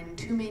that my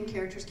two main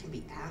characters can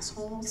be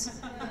assholes?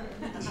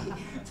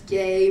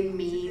 Gay,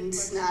 mean,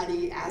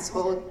 snotty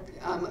asshole,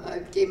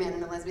 a gay man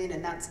and a lesbian,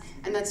 and that's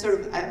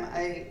sort of,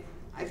 I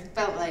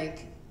felt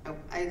like,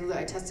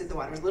 I tested the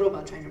waters a little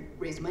about trying to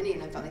raise money,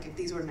 and I felt like if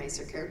these were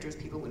nicer characters,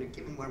 people would have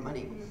given more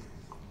money,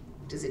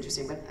 which is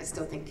interesting, but I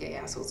still think gay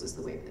assholes is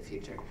the way of the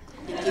future.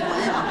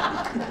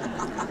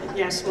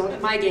 Yes, well,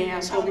 my gay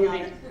asshole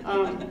movie.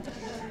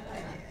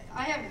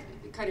 I have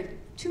kind of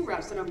two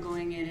routes that I'm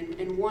going in,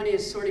 and one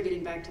is sort of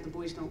getting back to the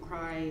Boys Don't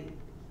Cry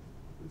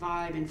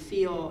vibe and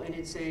feel, and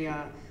it's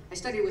I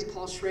studied with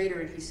Paul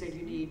Schrader, and he said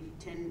you need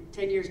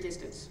 10 years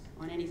distance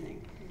on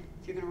anything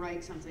if you're going to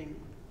write something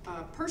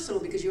personal,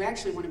 because you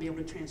actually want to be able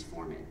to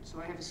transform it. So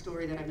I have a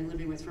story that I've been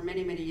living with for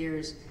many, many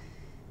years,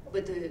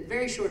 but the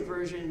very short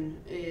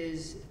version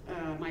is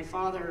my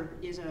father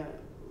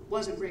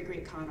was a great,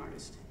 great con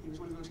artist. He was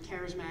one of the most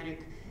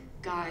charismatic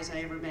guys I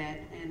ever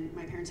met, and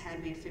my parents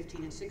had me at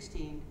 15 and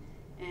 16,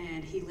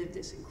 and he lived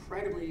this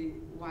incredibly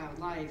wild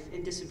life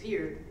and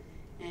disappeared.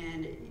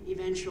 And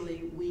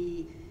eventually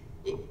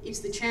it's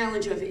the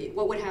challenge of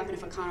what would happen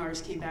if a con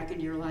artist came back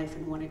into your life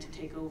and wanted to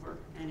take over,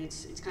 and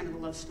it's kind of a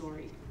love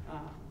story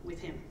with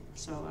him.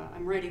 So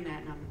I'm writing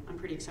that, and I'm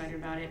pretty excited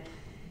about it.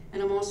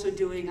 And I'm also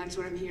doing, that's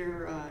what I'm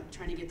here,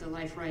 trying to get the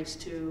life rights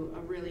to a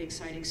really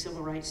exciting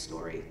civil rights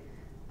story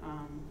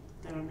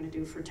that I'm going to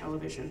do for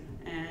television.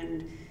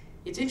 And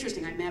it's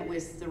interesting, I met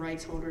with the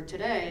rights holder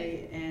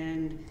today,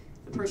 and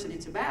the person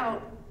it's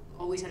about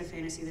always had a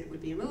fantasy that it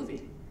would be a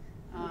movie.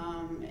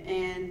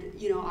 And,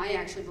 you know, I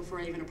actually, before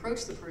I even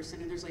approached the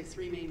person, and there's like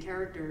 3 main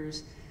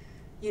characters,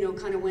 you know,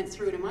 kind of went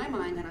through it in my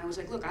mind, and I was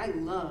like, look, I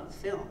love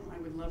film. I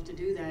would love to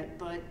do that,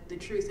 but the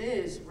truth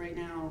is, right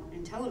now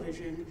in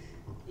television,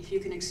 if you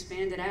can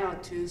expand it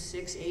out to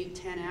 6, 8,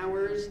 10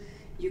 hours,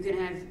 you can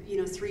have, you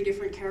know, 3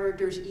 different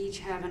characters each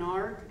have an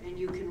arc, and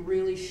you can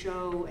really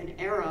show an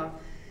era.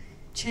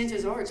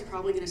 Chances are it's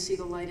probably going to see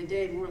the light of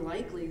day more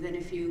likely than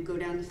if you go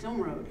down the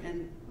film road.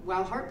 And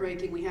while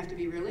heartbreaking, we have to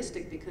be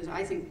realistic, because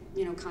I think,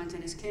 you know,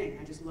 content is king.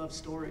 I just love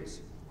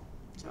stories.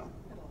 So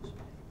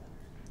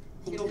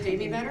it'll pay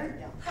me better?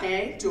 Yeah.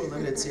 Pay? Do a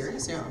limited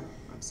series, yeah,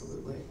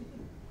 absolutely.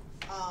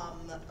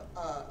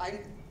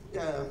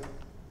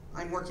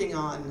 I'm working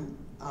on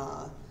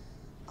a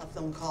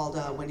film called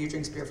When You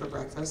Drink Beer for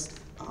Breakfast,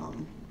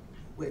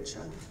 which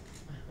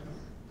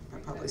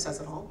probably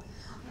says it all.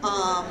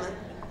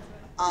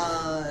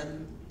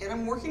 And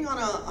I'm working on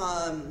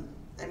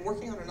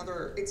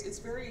another. It's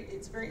very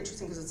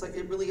interesting, because it's like,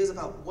 it really is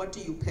about what do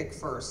you pick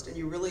first, and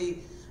you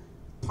really.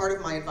 Part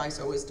of my advice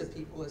always to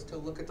people is to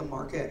look at the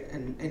market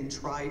and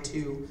try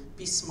to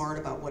be smart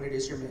about what it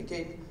is you're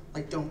making.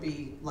 Like, don't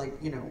be like,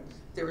 you know,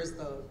 there is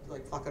the,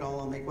 like, fuck it all,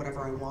 I'll make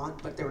whatever I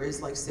want, but there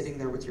is, like, sitting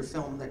there with your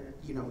film that,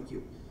 you know,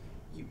 you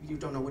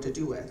don't know what to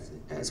do with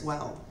as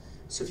well.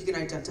 So if you can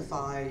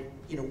identify,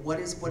 you know, what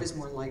is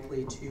more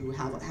likely to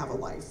have a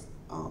life,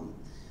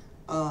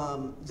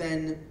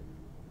 then,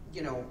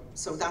 you know,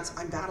 so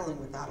I'm battling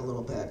with that a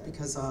little bit,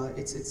 because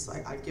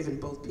I've given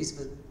both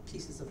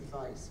pieces of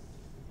advice.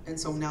 And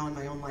so now in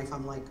my own life,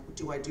 I'm like,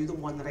 do I do the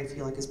one that I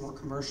feel like is more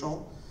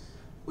commercial,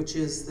 which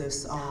is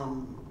this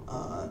thing?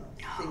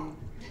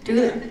 Do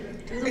the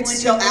It's one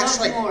still you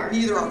actually, love more.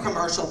 neither are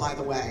commercial, by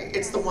the way.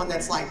 It's the one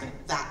that's like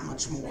that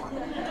much more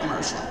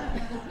commercial,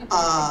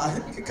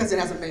 because it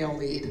has a male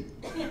lead.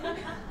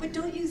 But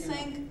don't you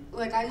think,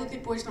 like, I look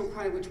at Boys Don't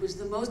Cry, which was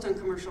the most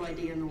uncommercial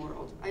idea in the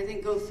world. I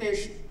think Go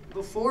Fish,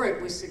 before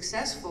it was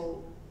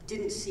successful,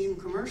 didn't seem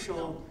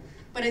commercial.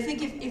 But I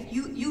think if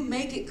you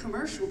make it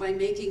commercial by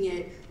making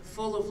it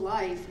full of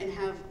life and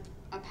have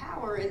a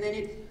power, and then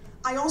it.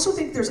 I also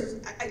think there's,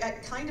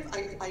 I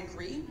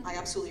agree, I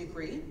absolutely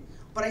agree.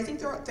 But I think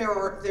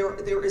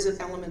there is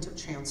an element of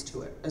chance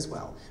to it as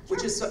well,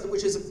 which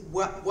is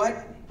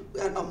what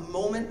at a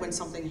moment when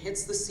something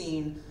hits the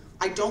scene.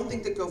 I don't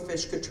think that Go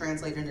Fish could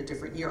translate in a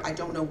different year. I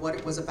don't know what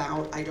it was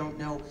about. I don't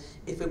know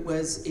if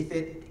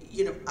it,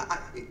 you know,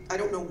 I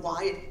don't know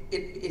why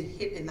it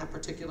hit in that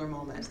particular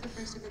moment. It's the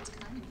first of its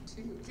kind,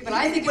 too. But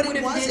I think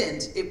it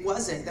wasn't. It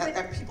wasn't.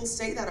 That people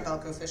say that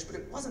about Go Fish, but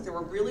it wasn't. There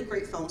were really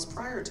great films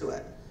prior to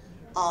it,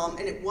 and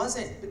it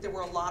wasn't. But there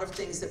were a lot of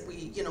things that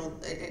we, you know,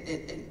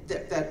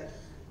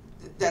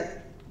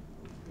 that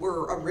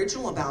were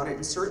original about it,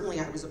 and certainly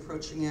I was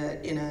approaching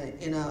it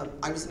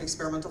I was an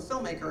experimental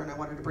filmmaker, and I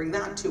wanted to bring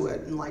that to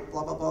it, and like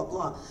blah blah blah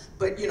blah.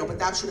 But you know, but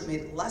that should have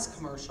made it less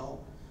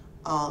commercial.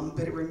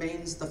 But it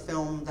remains the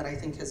film that I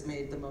think has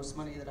made the most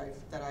money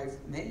that I've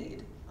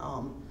made.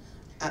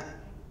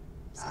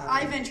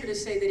 I venture to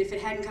say that if it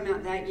hadn't come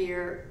out that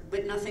year,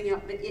 but nothing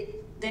else,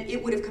 then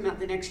it would have come out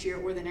the next year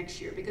or the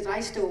next year, because I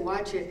still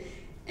watch it.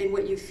 And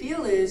what you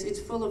feel is it's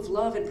full of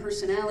love and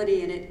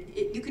personality, and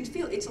you can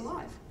feel it's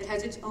alive. It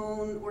has its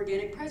own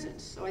organic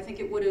presence. So I think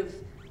it would have,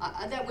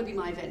 that would be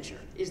my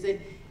venture, is that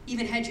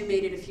even had you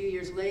made it a few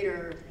years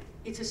later,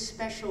 it's a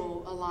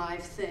special,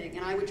 alive thing,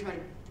 and I would try to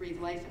breathe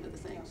life into the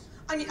thing.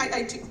 I mean,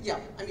 I do, yeah.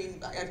 I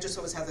mean, I've just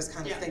always had this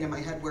kind of thing in my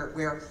head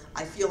where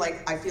I feel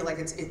like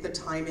the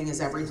timing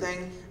is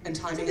everything, and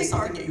timing is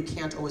something that you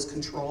can't always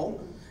control.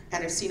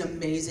 And I've seen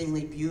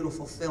amazingly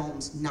beautiful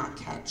films not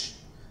catch,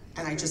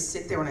 and I just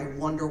sit there and I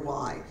wonder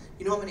why.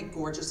 You know how many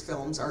gorgeous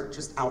films are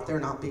just out there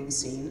not being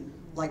seen?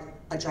 Like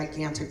a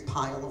gigantic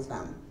pile of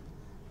them.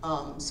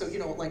 So you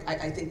know, like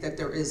I think that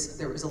there is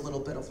a little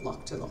bit of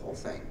luck to the whole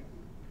thing.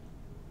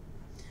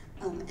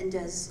 And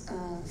Des,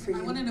 for you?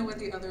 I want to know what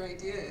the other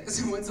idea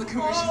is. What's the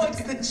commercial? Oh,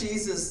 it's the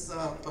Jesus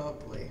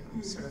bubbly.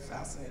 I'm sort of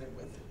fascinated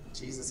with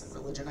Jesus and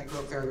religion. I grew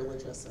up very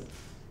religious, and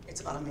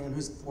it's about a man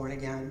who's born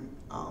again.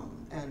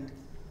 And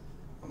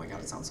oh my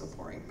God, it sounds so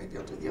boring. Maybe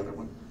I'll do the other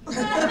one.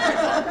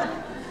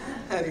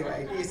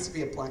 Anyway, he used to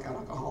be a blackout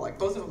alcoholic.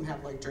 Both of them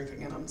have like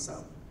drinking in them,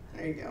 so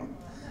there you go.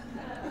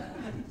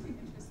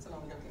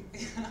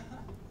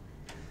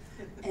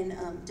 And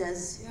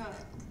Des,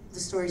 the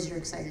stories you're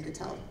excited to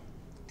tell.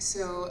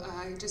 So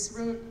I just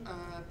wrote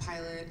a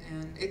pilot,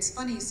 and it's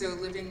funny, so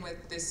living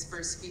with this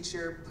first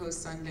feature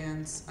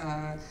post-Sundance,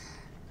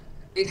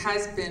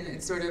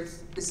 it's sort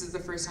of, this is the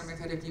first time I've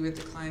had a view at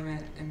the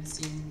climate and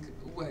seeing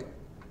what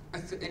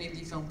an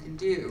indie film can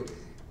do,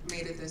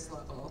 made at this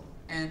level,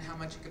 and how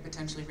much you could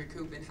potentially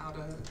recoup and how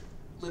to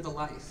live a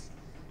life.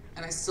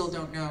 And I still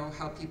don't know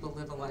how people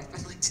live a life.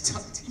 I'd like to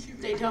talk to you.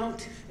 They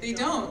don't. They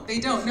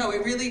don't. No,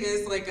 it really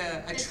is like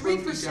a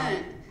trophy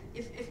job.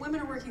 If women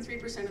are working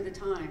 3% of the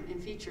time in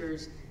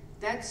features,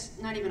 that's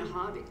not even a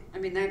hobby. I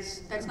mean,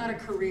 that's not a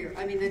career.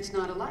 I mean, that's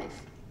not a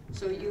life.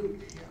 So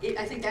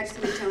I think that's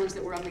the big challenge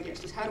that we're up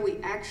against, is how do we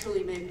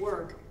actually make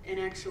work and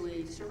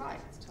actually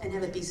survive? And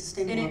have it be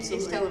sustainable. And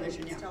it's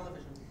television, yeah. It's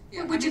television.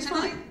 Yeah, which is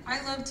fine.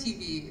 I love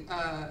TV.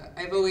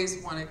 I've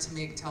always wanted to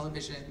make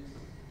television.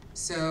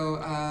 So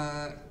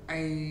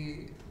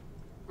I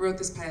wrote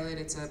this pilot.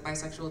 It's a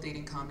bisexual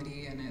dating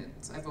comedy, and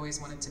I've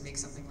always wanted to make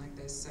something like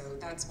this. So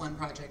that's one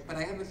project. But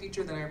I have a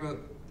feature that I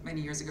wrote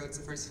many years ago. It's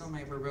the first film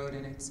I ever wrote,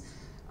 and it's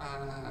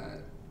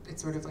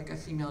sort of like a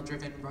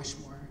female-driven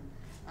Rushmore,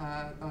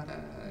 about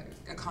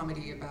a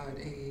comedy about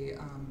a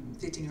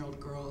 15-year-old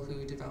girl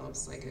who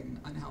develops like an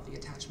unhealthy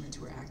attachment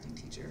to her acting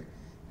teacher.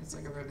 It's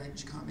like a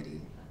revenge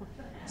comedy.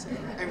 So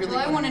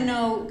I want to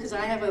know, because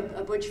I have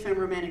a butch femme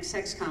romantic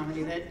sex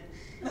comedy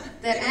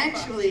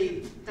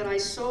that I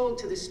sold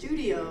to the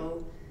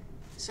studio.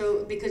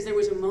 So because there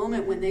was a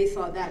moment when they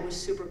thought that was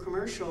super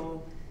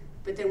commercial,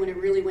 but then when it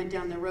really went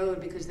down the road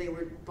because they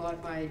were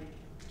bought by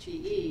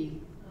GE.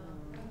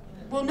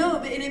 Well, no,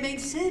 and it made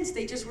sense.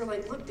 They just were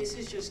like, look, this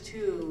is just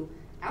too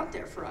out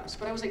there for us.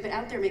 But I was like, but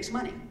out there makes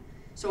money.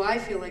 So I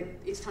feel like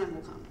its time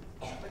will come.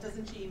 But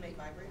doesn't GE make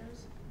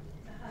vibrators?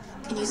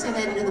 Can you say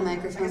that into the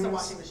microphone? I guess a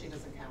washing machine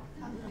doesn't count.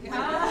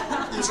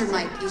 Use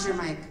your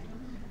mic.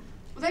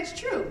 Well, that's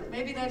true.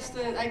 Maybe I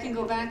can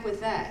go back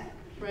with that,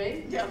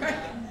 right? Yeah, right.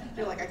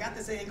 You're like, I got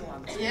this angle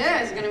on this.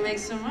 Yeah, it's gonna make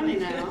some money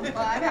now. Well,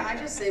 I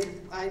just say,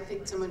 I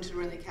think someone should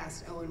really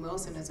cast Owen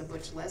Wilson as a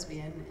butch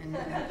lesbian and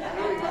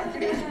really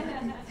market it.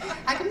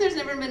 How come there's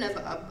never been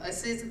a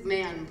cis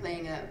man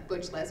playing a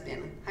butch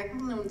lesbian? How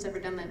come no one's ever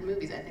done that in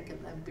movies? I think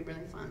that would be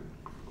really fun.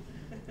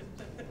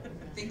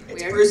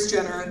 It's Bruce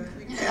Jenner.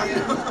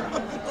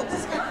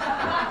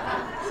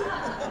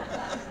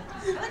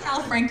 I like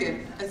Al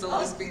Franken as a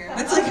lesbian.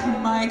 That's like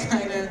my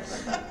kind of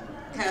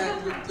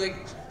like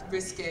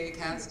risque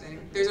casting.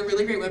 There's a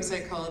really great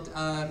website called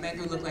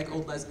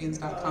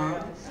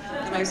menwholooklikeoldlesbians.com,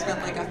 and I've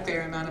spent like a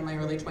fair amount of my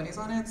early 20s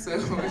on it. So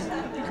if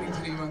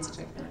anybody wants to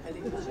check it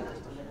out.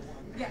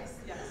 Yes.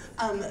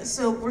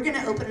 So we're going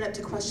to open it up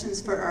to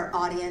questions for our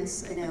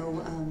audience. I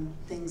know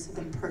things have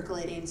been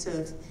percolating, so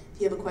if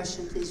you have a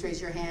question, please raise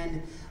your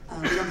hand.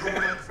 We don't have a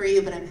mic for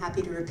you, but I'm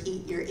happy to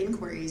repeat your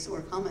inquiries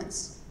or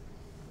comments.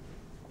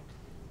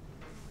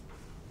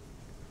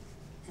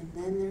 And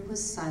then there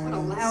was silence.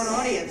 What a loud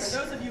audience.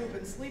 For those of you who've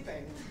been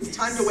sleeping, it's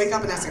time to wake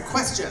up and ask a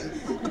question.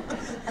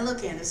 Hello,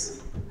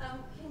 Candace.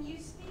 Can you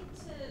speak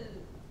to,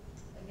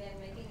 again,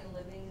 making a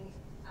living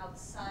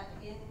outside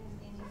in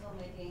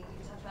filmmaking? You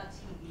talked about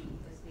TV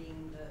as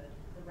being the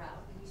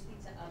route. Can you speak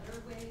to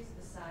other ways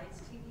besides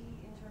TV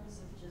in terms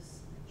of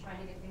just trying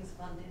to get things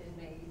funded and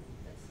made?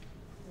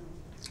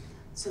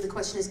 So the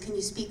question is, can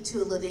you speak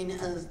to a living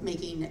of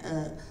making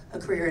a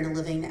career and a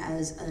living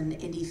as an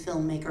indie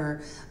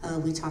filmmaker?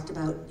 We talked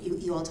about,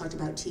 you all talked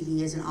about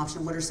TV as an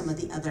option. What are some of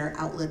the other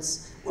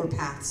outlets or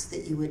paths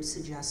that you would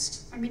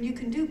suggest? I mean, you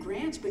can do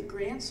grants, but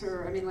grants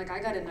are, I mean, like I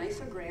got a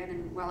NIFA grant,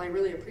 and while I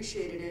really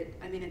appreciated it,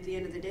 I mean, at the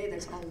end of the day,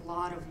 that's a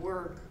lot of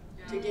work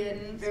to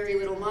get very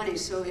little money,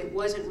 so it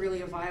wasn't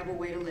really a viable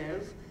way to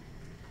live.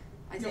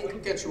 I think it'll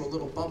get you a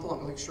little bump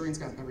along, like Shireen's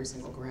gotten every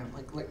single grant,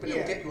 but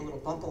it'll get you a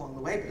little bump along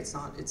the way, but it's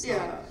not.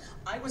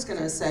 I was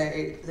gonna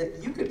say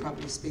that you could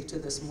probably speak to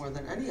this more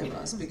than any of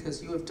us,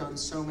 because you have done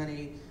so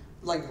many,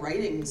 like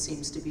writing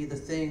seems to be the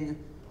thing.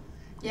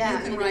 Yeah,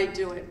 you can write,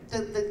 do it.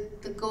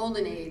 The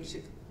golden age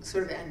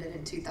sort of ended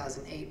in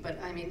 2008, but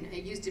I mean,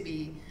 it used to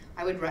be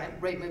I would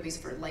write movies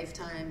for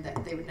Lifetime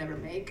that they would never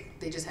make.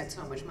 They just had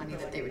so much money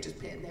that they would just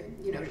pay,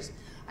 just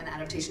an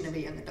adaptation of a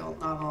young adult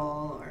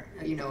novel or,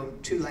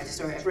 true life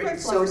story. I've written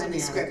so many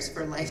scripts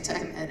for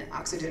Lifetime and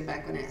Oxygen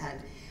back when it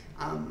had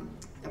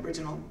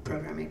original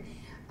programming.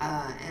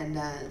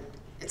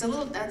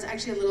 That's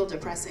actually a little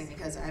depressing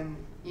because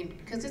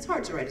because it's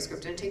hard to write a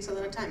script and it takes a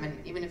lot of time.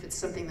 And even if it's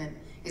something that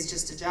is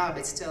just a job,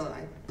 it's still,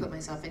 I put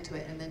myself into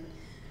it. And then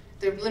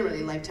they're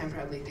literally, Lifetime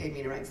probably paid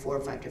me to write 4 or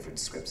 5 different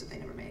scripts that they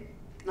never made.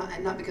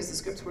 Not because the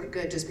scripts weren't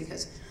good, just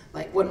because,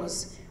 like, one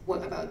was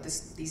about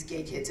these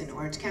gay kids in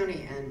Orange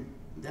County, and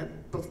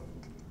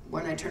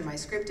when I turned my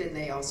script in,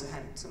 they also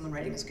had someone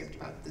writing a script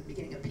about the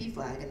beginning of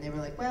PFLAG, and they were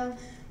like, well,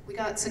 we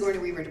got Sigourney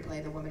Weaver to play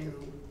the woman who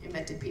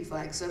invented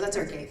PFLAG, so that's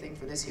our gay thing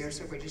for this year,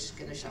 so we're just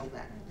gonna shelve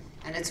that.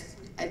 And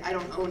I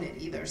don't own it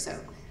either,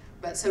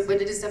 but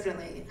it is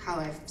definitely how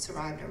I've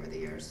survived over the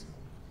years.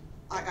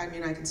 I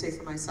mean, I can say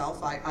for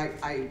myself,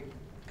 I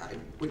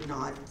would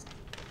not,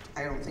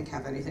 I don't think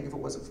have anything if it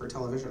wasn't for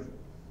television.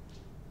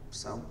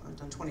 So I've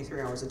done 23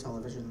 hours of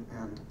television,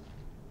 and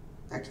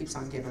that keeps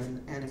on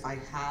giving. And if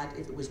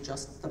it was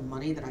just the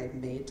money that I had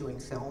made doing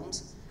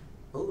films,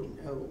 oh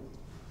no.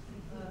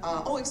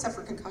 Except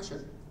for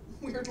Concussion,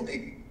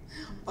 weirdly.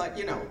 But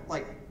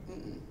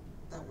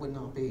that would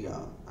not be,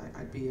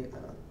 I'd be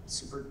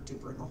super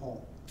duper in the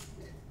hole.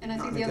 And I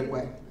not think in a good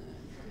way.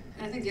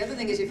 And I think the other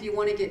thing is, if you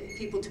want to get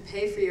people to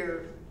pay for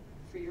your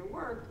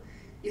work,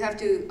 you have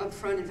to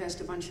upfront invest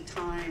a bunch of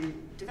time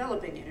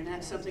developing it, and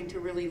that's something to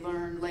really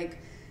learn. Like,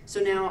 so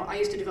now I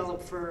used to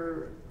develop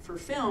for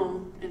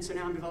film, and so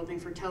now I'm developing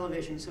for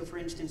television. So for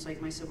instance,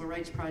 like my civil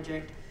rights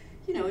project,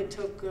 it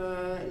took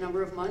a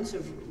number of months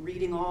of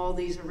reading all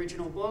these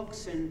original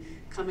books and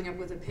coming up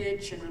with a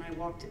pitch, and then I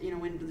went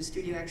to the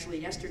studio actually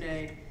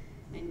yesterday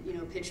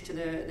and pitched to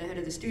the head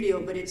of the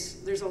studio. But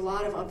there's a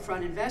lot of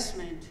upfront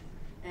investment,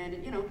 and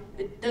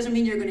it doesn't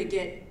mean you're going to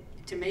get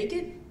to make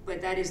it,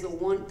 but that's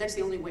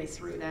the only way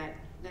through that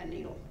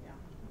needle.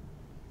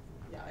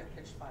 Yeah, I've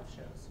pitched 5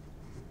 shows.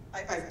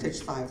 I've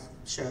pitched 5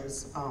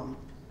 shows.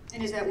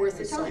 And is that worth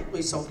the time?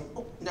 We sold,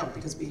 no,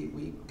 because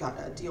we got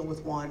a deal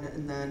with one,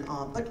 and then,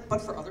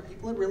 but for other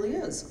people it really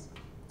is.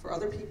 For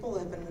other people,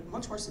 have been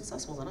much more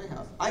successful than I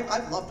have.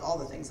 I've loved all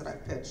the things that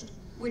I've pitched.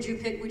 Would you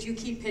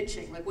keep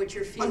pitching? Like, what's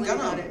your feeling I'm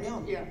gonna, about it?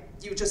 Yeah.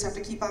 You just have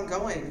to keep on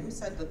going. Who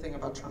said the thing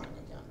about trying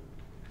again?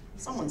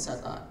 Someone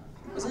said that.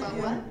 Was it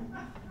you? What?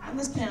 On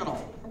this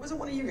panel, or was it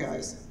one of you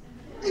guys?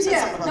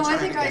 Yeah, no, I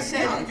think I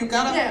said,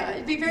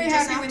 be very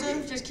happy with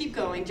it. Just keep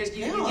going. You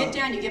get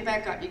down, you get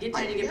back up. You get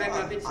down, you get back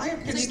up. I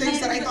have pitched things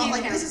that I thought,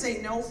 like, this is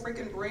a no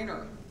freaking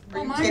brainer.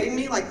 Are you kidding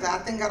me? Like,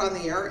 that thing got on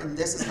the air, and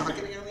this is not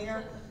getting on the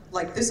air?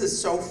 Like, this is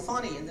so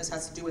funny, and this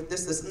has to do with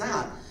this, this, and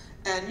that.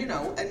 And,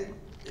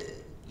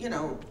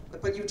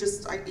 but you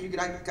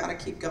gotta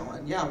keep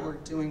going. Yeah, we're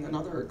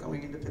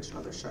going into pitch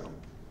another show.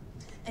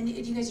 And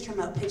you guys are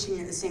talking about pitching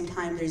at the same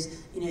time. There's,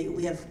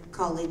 we have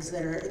colleagues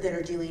that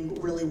are doing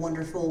really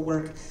wonderful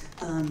work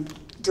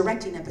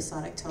directing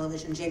episodic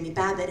television. Jamie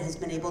Babbitt has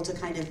been able to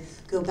kind of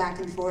go back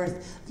and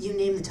forth. You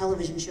name the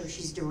television show,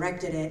 she's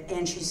directed it,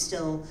 and she's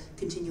still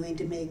continuing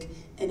to make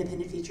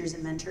independent features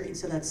and mentoring.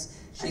 So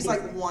she's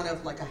like one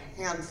of like a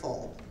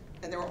handful,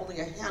 and there are only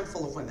a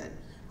handful of women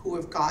who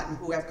have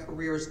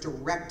careers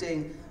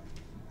directing.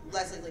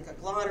 Leslie Lincoln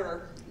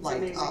Glotter,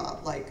 like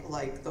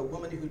the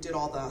woman who did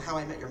all the How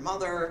I Met Your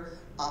Mother,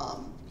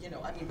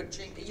 but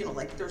Jamie,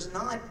 like there's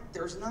not a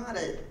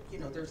gigantic.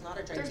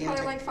 There's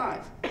probably like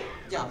 5.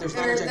 Yeah, there's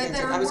not a gigantic.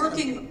 That are I was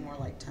working. Gonna more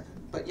like 10,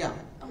 but yeah.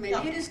 Oh,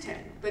 maybe it is 10,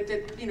 but the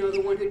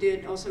one who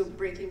did also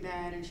Breaking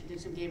Bad, and she did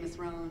some Game of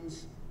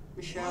Thrones,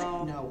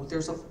 Michelle. What? No,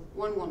 there's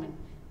one woman.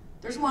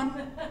 There's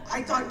one.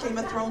 I thought Game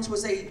of Thrones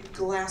was a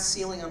glass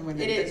ceiling on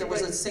women. It is. There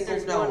was a single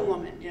there's no. one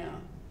woman. Yeah.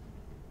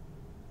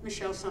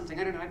 Michelle something.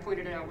 I don't know. I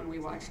pointed it out when we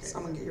watched it.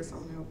 Someone get your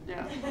phone out.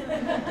 Yeah.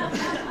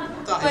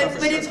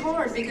 But it's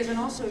hard because, and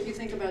also if you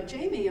think about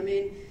Jamie, I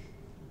mean,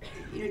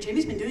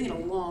 Jamie's been doing it a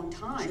long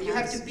time. You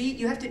have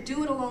to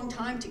do it a long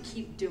time to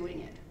keep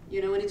doing it.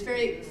 And it's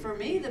for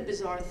me, the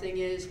bizarre thing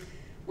is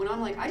when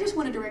I'm like, I just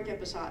want to direct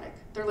episodic.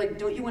 They're like,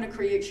 don't you want to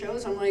create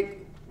shows? I'm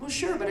like, well,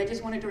 sure, but I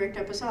just want to direct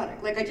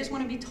episodic. Like, I just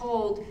want to be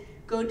told,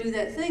 go do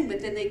that thing,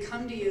 but then they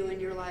come to you and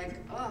you're like,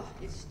 oh,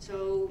 it's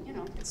so,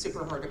 It's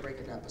super hard to break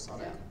it to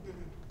episodic. Yeah.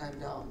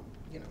 And,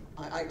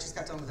 I just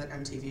got done with an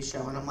MTV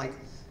show, and I'm like,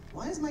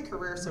 why is my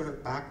career sort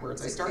of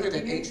backwards? I started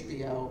at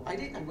HBO. I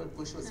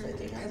wish it was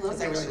faking it. I love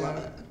that I really show. love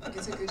it.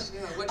 It's a good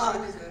show. What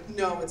show is it?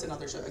 No, it's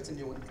another show. It's a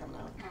new one coming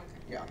out. Okay.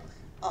 Yeah.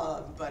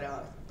 But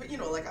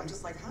I'm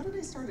just like, how did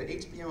I start at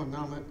HBO and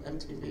now I'm at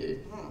MTV?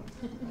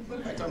 What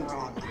have I done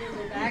wrong?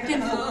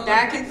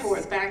 Back and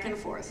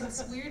forth.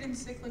 It's weird and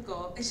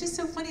cyclical. It's just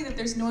so funny that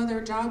there's no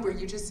other job where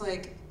you just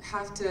like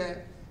have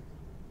to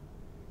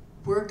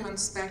work on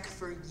spec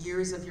for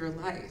years of your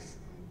life.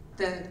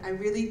 That I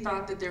really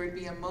thought that there would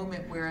be a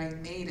moment where I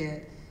made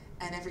it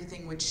and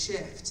everything would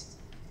shift.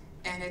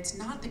 And it's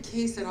not the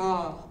case at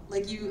all.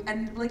 Like you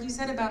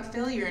said about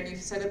failure, and you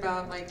said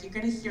about like, you're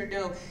gonna hear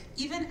no.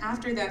 Even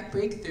after that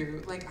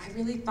breakthrough, like I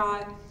really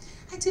thought,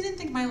 I didn't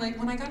think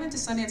when I got into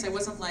Sundance, I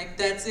wasn't like,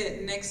 that's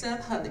it, next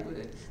up,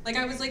 Hollywood. Like,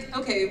 I was like,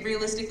 okay,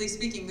 realistically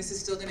speaking, this is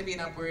still gonna be an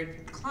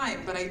upward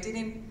climb, but I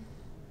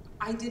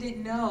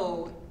didn't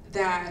know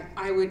that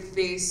I would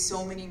face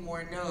so many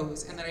more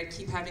no's, and that I'd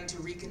keep having to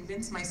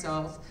reconvince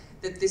myself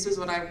that this was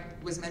what I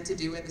was meant to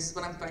do, and this is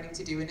what I'm fighting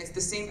to do, and it's the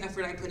same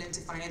effort I put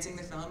into financing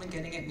the film and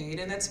getting it made,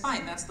 and that's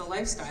fine, that's the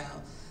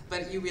lifestyle,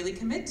 but you really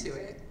commit to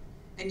it,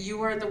 and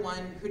you are the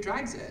one who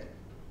drives it.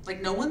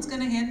 Like, no one's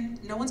gonna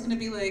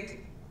be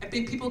like,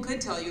 people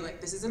could tell you, like,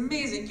 this is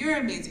amazing, you're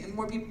amazing, and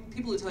more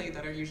people who tell you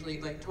that are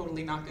usually, like,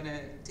 totally not gonna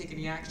take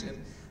any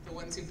action. The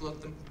ones who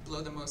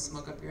blow the most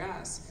smoke up your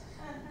ass.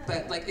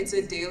 But, like, it's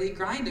a daily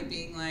grind of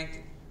being,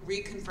 like,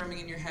 reconfirming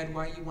in your head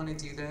why you want to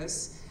do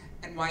this,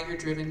 and why you're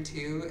driven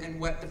to, and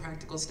what the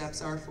practical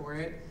steps are for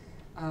it.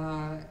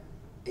 And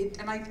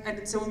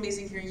it's so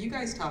amazing hearing you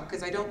guys talk,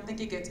 because I don't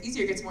think it gets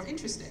easier, it gets more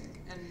interesting.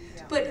 And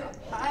But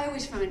I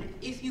always found,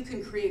 if you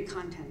can create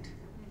content,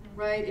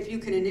 right? If you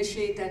can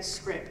initiate that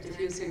script, if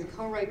you can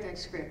co-write that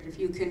script, if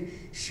you can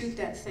shoot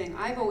that thing,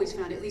 I've always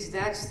found, at least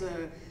that's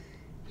the,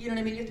 you know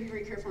what I mean? You have to be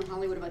very careful in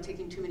Hollywood about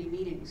taking too many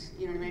meetings.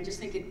 You know what I mean? I just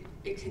think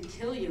it can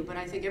kill you, but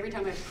I think every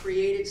time I've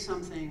created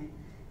something,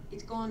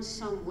 it's gone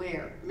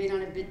somewhere. It may not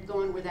have been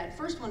gone where that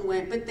first one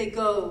went, but they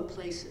go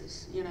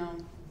places, you know?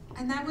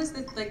 And that was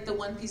the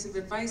one piece of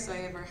advice I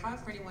ever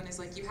have for anyone is,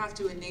 like, you have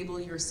to enable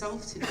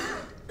yourself to do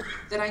it.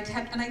 That I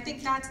kept, and I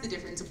think that's the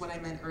difference of what I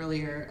meant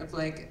earlier, of,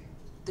 like,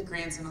 the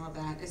grants and all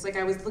that. It's like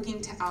I was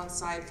looking to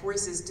outside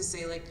forces to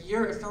say, like,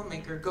 you're a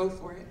filmmaker, go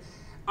for it.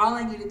 All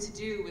I needed to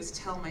do was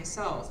tell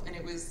myself, and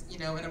it was, you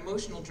know, an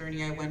emotional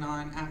journey I went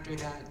on after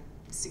that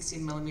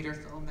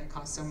 16mm film that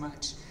cost so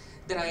much,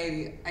 that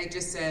I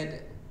just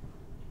said,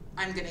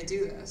 I'm gonna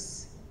do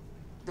this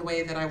the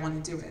way that I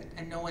want to do it,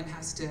 and no one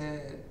has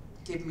to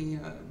give me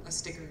a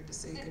sticker to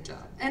say good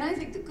job. And I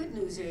think the good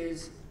news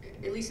is,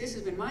 at least this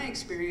has been my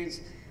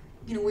experience,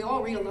 you know, we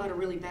all read a lot of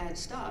really bad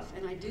stuff,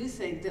 and I do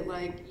think that,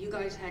 like, you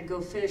guys had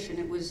Go Fish, and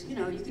it was, you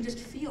know, you can just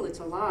feel it's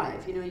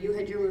alive. You know, you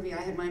had your movie,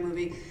 I had my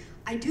movie.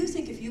 I do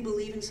think if you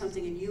believe in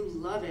something and you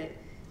love it,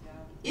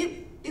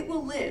 it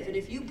will live, and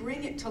if you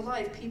bring it to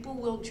life, people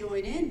will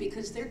join in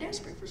because they're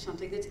desperate for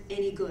something that's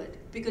any good,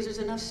 because there's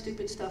enough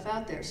stupid stuff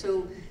out there.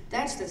 So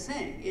that's the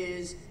thing,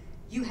 is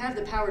you have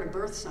the power to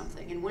birth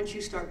something, and once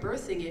you start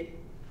birthing it,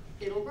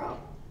 it'll grow.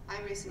 I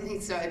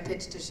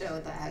pitched a show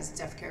that has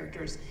deaf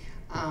characters,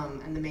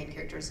 and the main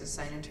character is a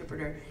sign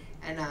interpreter,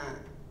 and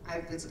I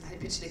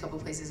pitched it a couple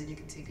places, and you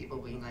can see people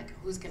being like,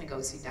 who's gonna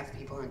go see deaf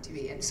people on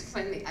TV? And so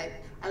finally,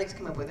 I like to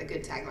come up with a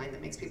good tagline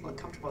that makes people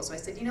uncomfortable, so I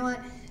said, you know what,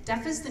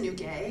 deaf is the new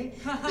gay.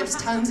 There's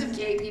tons of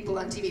gay people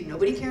on TV,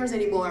 nobody cares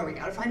anymore, we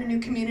gotta find a new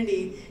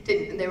community.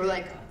 And they were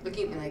like,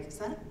 looking at me like, is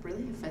that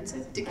really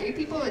offensive to gay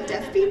people and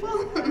deaf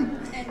people?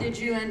 And did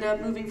you end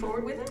up moving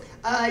forward with it?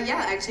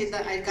 Yeah, actually,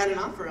 I got an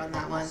offer on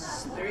that one.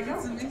 There you go.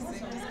 That's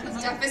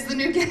amazing. Deaf is the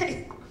new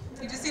gay.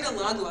 You just need a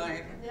log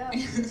line. Yeah.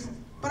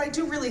 But I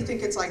do really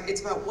think it's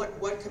about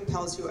what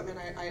compels you. I mean,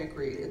 I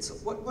agree.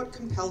 It's what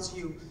compels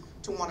you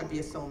to want to be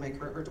a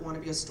filmmaker or to want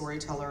to be a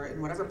storyteller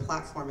in whatever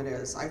platform it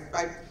is.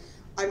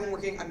 I've been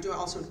working, I'm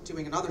also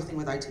doing another thing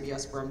with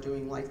ITVS where I'm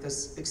doing, like,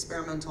 this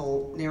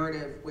experimental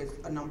narrative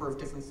with a number of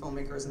different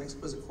filmmakers, an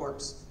exquisite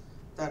corpse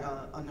that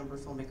a number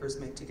of filmmakers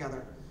make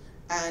together.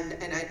 And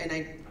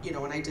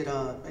I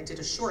did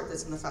a short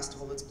that's in the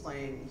festival that's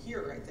playing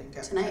here, I think,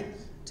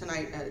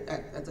 tonight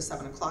at the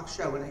 7 o'clock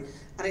show, and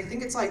I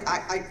think it's like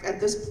at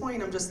this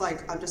point I'm just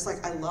like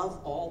I love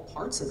all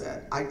parts of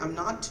it. I'm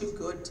not too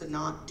good to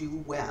not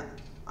do web.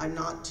 I'm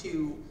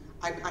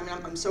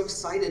so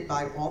excited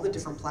by all the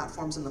different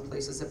platforms and the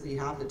places that we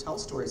have to tell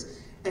stories.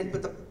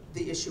 But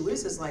the issue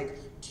is like,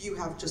 do you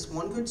have just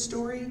one good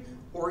story,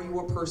 or are you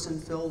a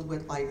person filled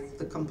with, like,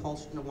 the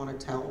compulsion to want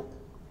to tell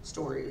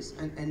stories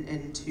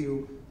and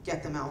to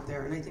get them out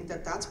there? And I think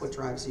that's what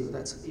drives you.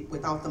 That's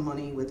without the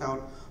money,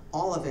 without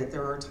all of it.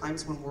 There are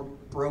times when we're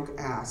broke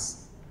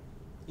ass,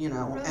 you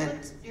know. Rose, and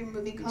what's your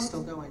movie called?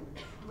 Still going.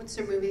 What's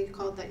your movie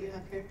called that you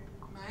have here?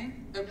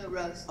 Mine? No,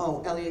 Rose.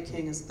 Oh, Elliot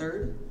King is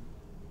third.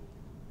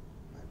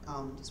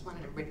 Just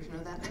wanted everybody to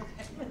know that.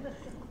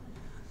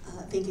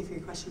 Thank you for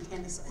your question,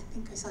 Candace. I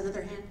think I saw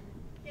another hand.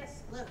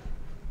 Yes. Hello.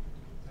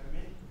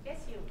 Yes,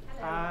 you.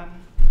 Hello.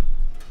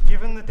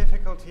 Given the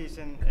difficulties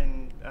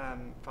in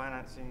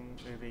financing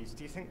movies,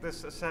 do you think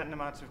there's a certain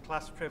amount of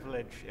class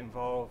privilege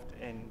involved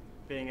in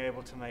being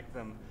able to make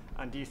them?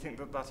 And do you think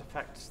that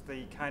affects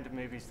the kind of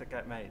movies that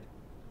get made?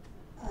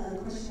 The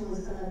question was,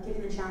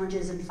 given the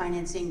challenges in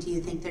financing, do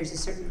you think there's a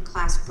certain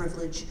class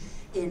privilege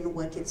in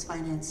what gets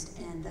financed?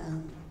 And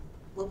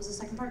what was the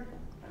second part?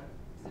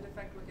 Does it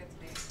affect what gets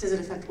made? Does it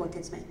affect what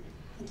gets made?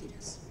 Thank you,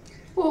 Des.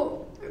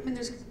 Well, I mean,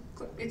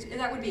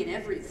 that would be in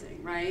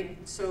everything, right?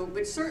 So,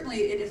 but certainly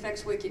it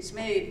affects what gets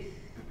made.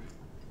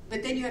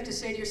 But then you have to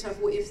say to yourself,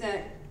 well, if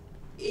it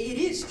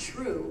is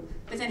true,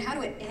 but then how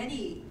do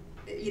any,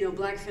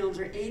 black films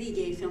or any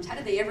gay films, how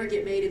did they ever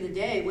get made in the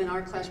day when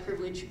our class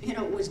privilege,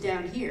 was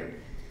down here?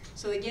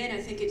 So again, I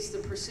think it's the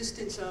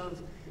persistence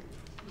of,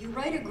 you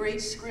write a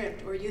great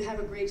script or you have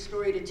a great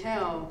story to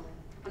tell,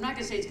 I'm not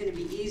going to say it's going to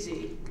be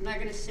easy. I'm not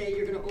going to say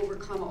you're going to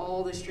overcome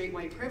all the straight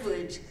white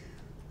privilege,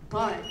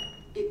 but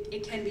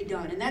it can be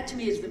done. And that to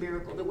me is the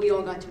miracle, that we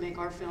all got to make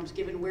our films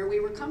given where we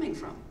were coming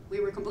from. We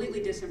were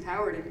completely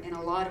disempowered in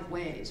a lot of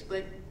ways,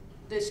 but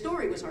the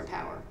story was our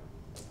power.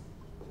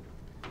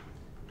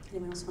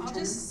 Anyone else want I'll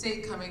to just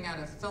say, coming out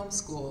of film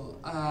school,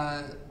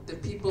 the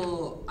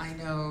people I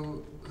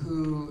know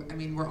who, I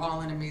mean, we're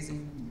all in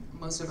amazing,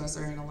 most of us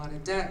are in a lot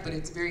of debt, but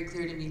it's very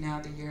clear to me now,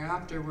 the year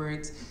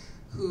afterwards,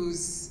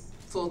 who's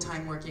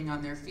full-time working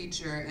on their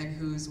feature and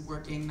who's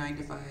working 9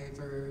 to 5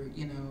 or,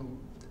 you know,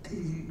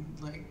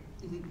 like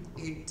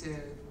 8 to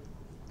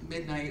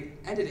midnight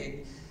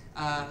editing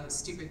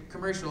stupid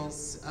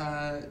commercials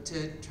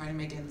to try to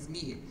make ends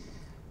meet.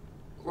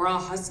 We're all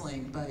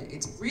hustling, but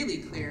it's really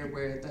clear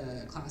where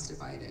the class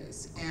divide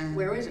is. And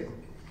Where is it?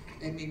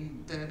 I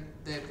mean,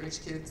 the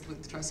rich kids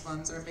with trust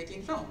funds are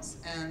making films.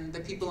 And the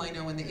people I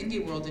know in the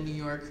indie world in New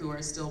York who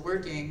are still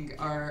working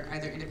are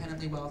either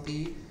independently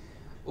wealthy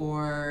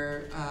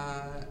or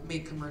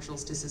make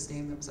commercials to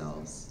sustain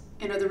themselves.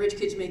 And are the rich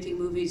kids making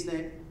movies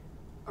that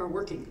are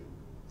working?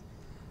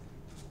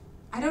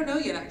 I don't know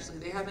yet, actually.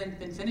 They haven't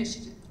been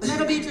finished.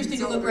 That'll be interesting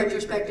to look It's all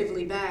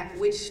retrospectively back,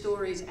 which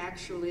stories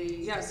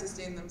actually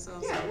sustain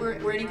themselves. Yeah,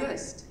 we're any good.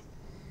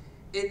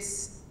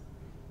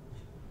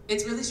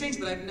 It's really strange,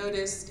 but I've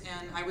noticed,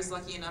 and I was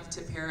lucky enough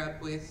to pair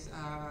up with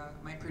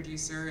my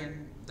producer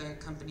and the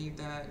company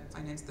that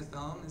financed the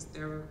film. Is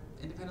they're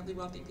independently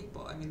wealthy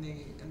people. I mean,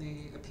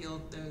 they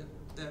appealed.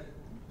 The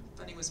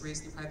funding was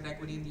raised through private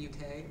equity in the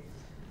UK.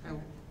 I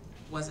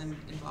wasn't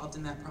involved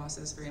in that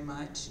process very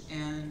much,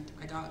 and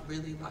I got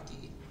really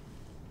lucky.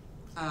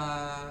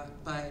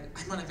 But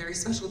I'm on a very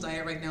special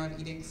diet right now. I'm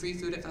eating free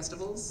food at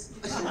festivals.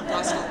 I've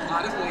lost a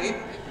lot of weight.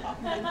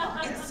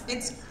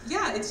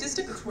 It's just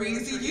a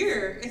crazy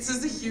year. It's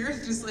just a year of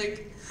just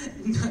like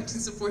not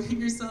just supporting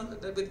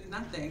yourself with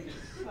nothing,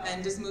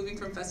 and just moving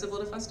from festival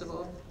to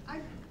festival.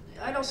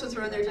 I'd also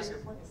throw in there just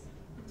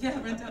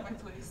Rent out my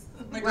place.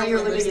 My while you're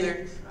girlfriend living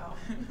lives in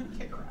there.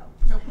 Kick her out.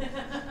 No.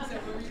 Is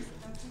that what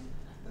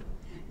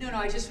we're No,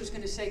 I just was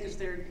going to say, because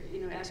they're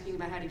asking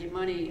about how to get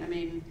money. I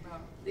mean,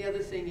 the other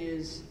thing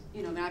is,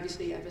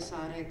 obviously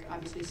episodic,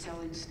 obviously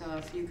selling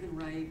stuff. You can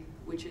write,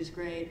 which is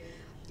great.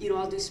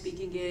 I'll do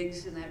speaking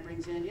gigs, and that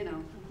brings in,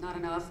 not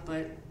enough,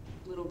 but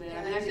a little bit.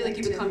 I mean, I feel like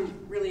you become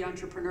really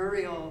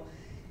entrepreneurial.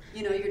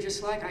 You're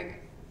just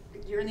like,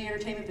 you're in the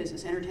entertainment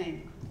business.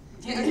 Entertain.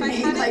 Yeah, if I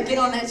hadn't like get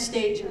on that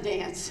stage and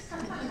dance.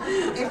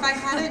 If I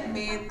hadn't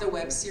made the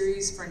web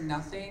series for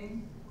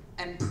nothing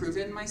and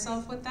proven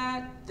myself with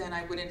that, then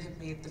I wouldn't have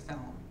made the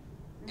film.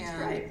 That's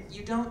And right.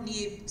 you don't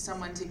need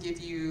someone to give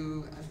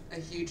you a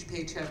huge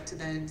paycheck to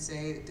then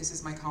say, this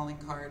is my calling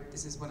card,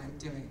 this is what I'm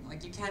doing.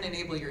 Like, you can't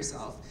enable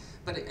yourself.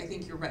 But I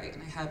think you're right,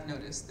 and I have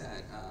noticed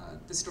that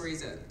the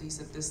stories, at least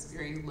at this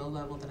very low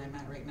level that I'm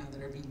at right now,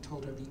 that are being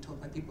told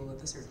by people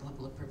with a certain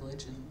level of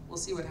privilege, and we'll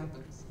see what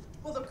happens.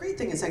 Well, the great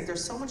thing is, like,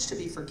 there's so much to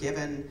be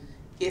forgiven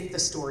if the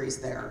story's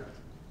there.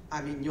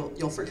 I mean,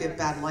 you'll forgive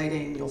bad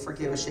lighting, you'll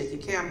forgive a shaky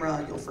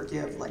camera, you'll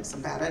forgive like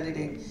some bad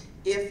editing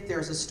if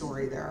there's a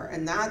story there.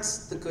 And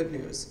that's the good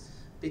news,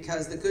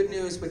 because the good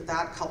news with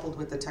that, coupled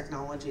with the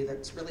technology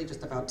that's really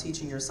just about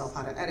teaching yourself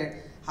how to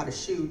edit, how to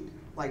shoot,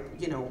 like,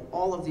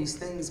 all of these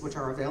things which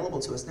are available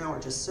to us now are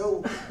just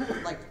so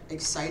like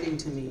exciting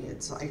to me.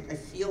 I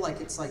feel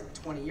like it's like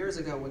 20 years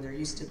ago when there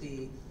used to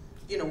be,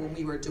 when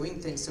we were doing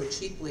things so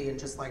cheaply and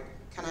just like,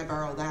 can I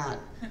borrow that?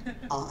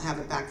 I'll have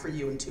it back for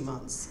you in 2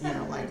 months.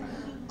 And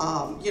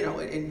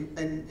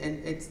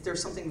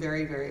there's something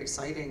very, very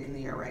exciting in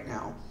the air right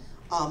now.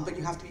 But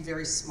you have to be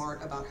very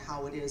smart about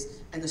how it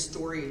is and the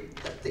story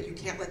that you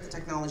can't let the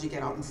technology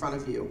get out in front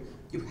of you.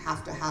 You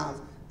have to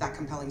have that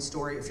compelling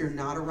story. If you're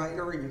not a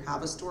writer and you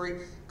have a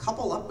story,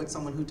 couple up with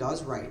someone who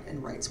does write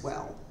and writes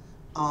well.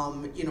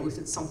 If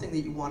it's something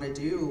that you want to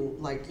do,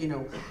 like,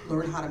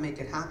 learn how to make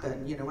it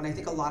happen. And I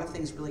think a lot of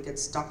things really get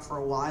stuck for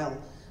a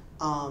while.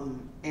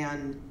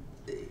 And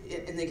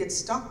they get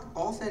stuck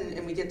often,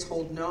 and we get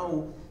told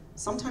no,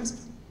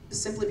 sometimes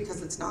simply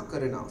because it's not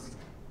good enough.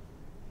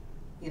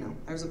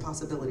 There's a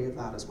possibility of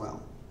that as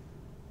well.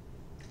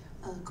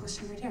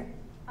 Question right here.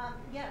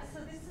 So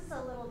this is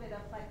a little bit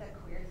of like a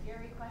queer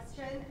theory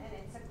question, and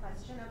it's a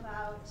question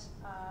about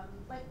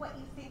like what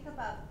you think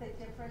about the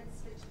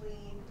difference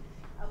between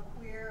a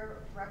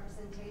queer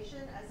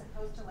representation as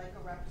opposed to like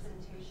a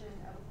representation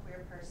of a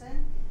queer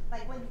person.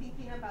 Like when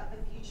thinking about the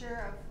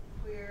future of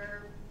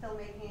queer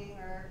filmmaking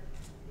or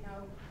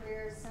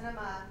queer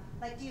cinema,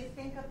 like do you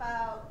think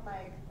about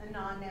like a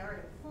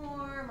non-narrative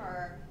form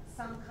or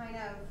some kind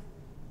of,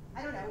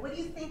 I don't know, what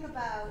do you think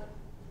about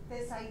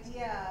this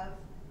idea of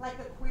like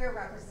a queer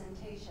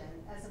representation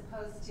as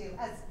opposed to,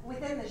 as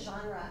within the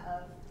genre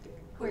of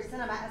queer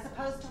cinema, as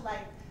opposed to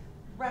like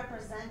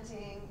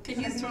representing. Can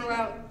you throw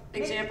out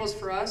examples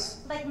for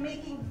us? Like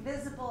making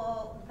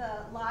visible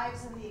the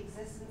lives and the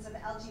existence of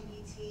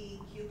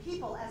LGBTQ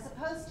people, as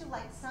opposed to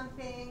like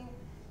something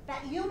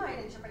that you might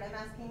interpret. I'm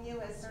asking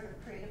you as sort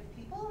of creative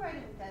people, right,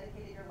 who've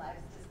dedicated your lives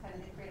to this kind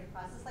of the creative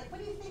process. Like,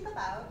 what do you think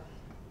about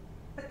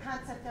the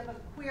concept of a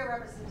queer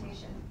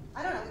representation?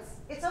 I don't know,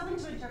 it's open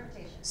to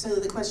interpretation. So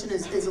the question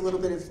is a little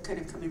bit of kind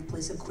of coming in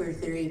place of queer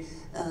theory,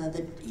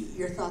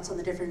 your thoughts on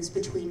the difference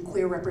between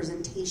queer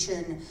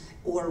representation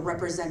or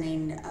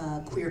representing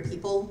queer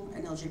people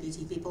and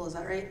LGBT people, is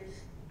that right?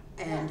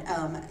 And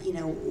you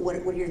know, what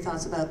are your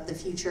thoughts about the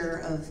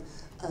future of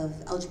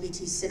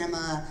LGBT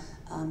cinema,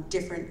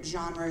 different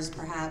genres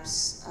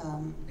perhaps?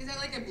 Is that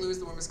like a Blue is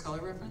the Warmest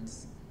Color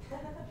reference?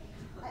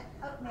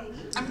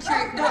 Maybe. I'm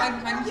curious. No,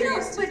 I'm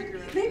curious to But figure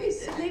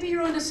out. maybe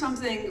you're onto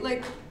something.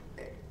 Like,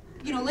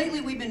 you know,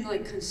 lately we've been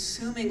like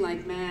consuming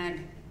like mad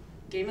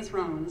Game of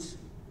Thrones,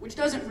 which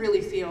doesn't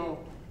really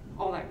feel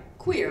all that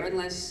queer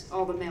unless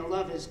all the male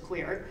love is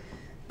queer.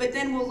 But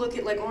then we'll look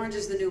at like Orange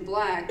is the New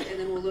Black, and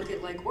then we'll look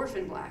at like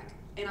Orphan Black,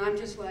 and I'm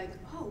just like,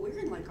 oh, we're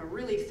in like a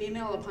really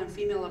female upon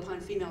female upon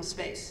female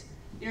space.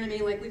 You know what I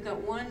mean? Like we've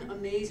got one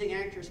amazing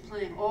actress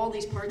playing all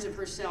these parts of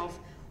herself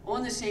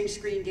on the same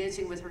screen,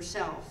 dancing with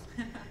herself.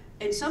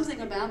 And something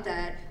about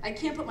that, I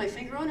can't put my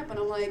finger on it, but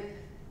I'm like,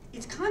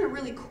 it's kind of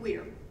really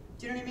queer.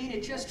 Do you know what I mean?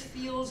 It just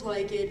feels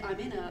like I'm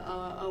in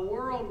a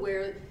world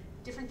where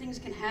different things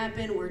can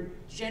happen, where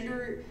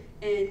gender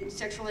and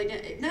sexual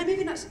identity, no,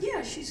 maybe not,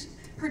 yeah,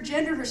 her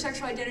gender, her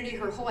sexual identity,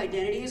 her whole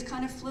identity is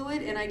kind of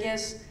fluid, and I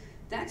guess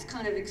that's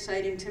kind of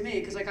exciting to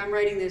me, because like I'm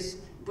writing this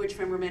butch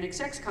femme romantic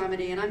sex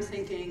comedy, and I'm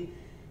thinking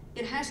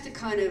it has to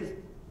kind of,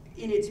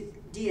 in its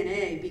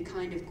DNA, be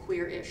kind of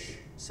queer-ish.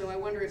 So I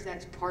wonder if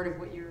that's part of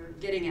what you're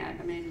getting at.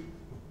 I mean,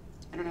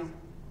 I don't know.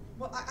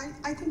 Well,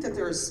 I think that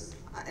there's,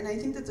 and I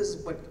think that this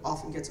is what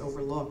often gets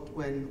overlooked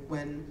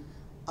when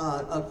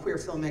a queer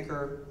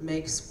filmmaker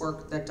makes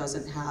work that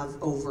doesn't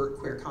have overt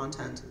queer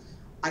content.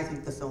 I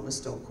think the film is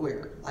still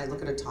queer. I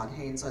look at a Todd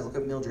Haynes, I look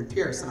at Mildred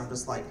Pierce, and I'm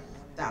just like,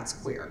 that's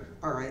queer.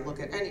 Or I look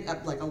at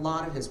like a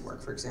lot of his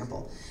work, for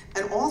example.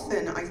 And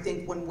often, I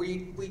think when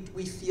we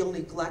feel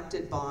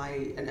neglected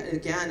by, and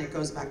again, it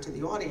goes back to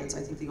the audience,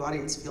 I think the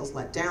audience feels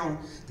let down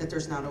that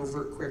there's not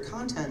overt queer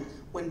content,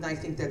 when I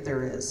think that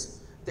there is.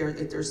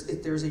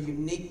 There's a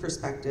unique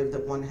perspective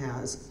that one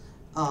has,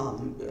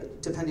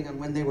 depending on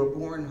when they were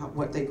born,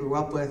 what they grew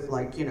up with,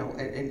 like, you know,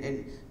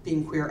 and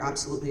being queer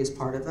absolutely is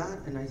part of that,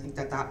 and I think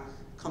that that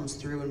comes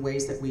through in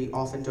ways that we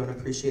often don't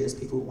appreciate as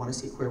people who want to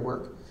see queer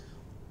work.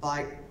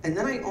 And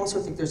then I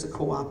also think there's a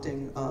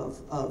co-opting of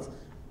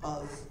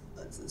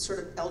sort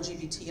of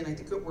LGBT, and I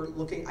think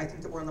that I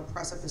think that we're on the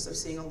precipice of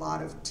seeing a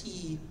lot of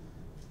tea,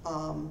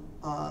 of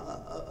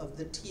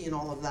the tea and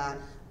all of that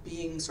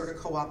being sort of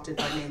co-opted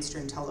by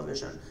mainstream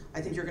television.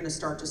 I think you're going to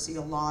start to see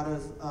a lot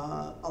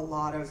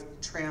of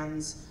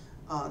trans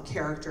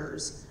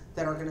characters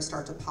that are going to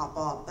start to pop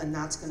up, and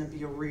that's going to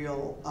be a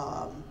real,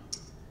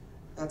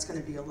 that's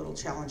going to be a little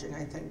challenging,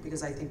 I think,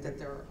 because I think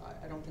that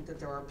I don't think that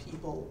there are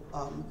people,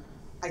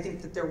 I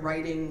think that they're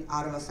writing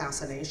out of a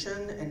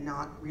fascination and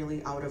not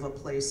really out of a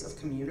place of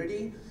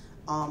community.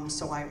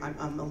 So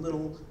I'm a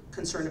little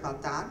concerned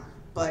about that.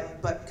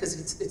 But because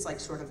it's like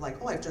sort of like,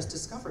 oh, I've just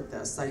discovered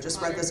this. I just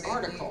read this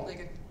article.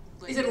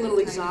 Is it a little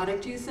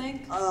exotic, do you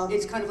think?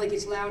 It's kind of like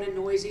it's loud and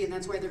noisy, and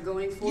that's why they're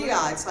going for it?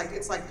 Yeah, it's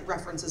like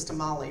references to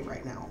Molly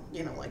right now.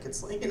 You know, like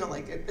it's like, you know,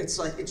 like it's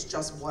like it's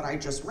just what I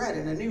just read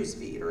in a news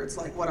feed, or it's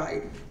like what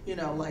I, you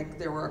know, like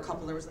there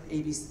was an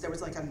ABC, there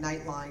was like a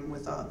Nightline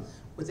with a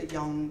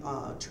young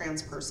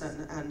trans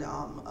person,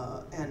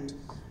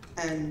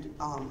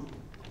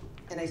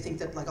 and I think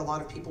that like a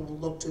lot of people will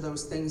look to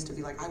those things to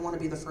be like, I want to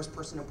be the first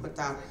person to put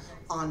that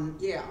on,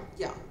 yeah,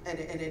 and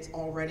it's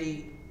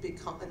already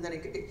become, and then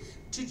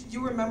do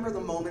you remember the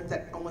moment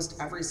that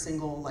almost every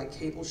single like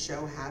cable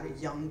show had a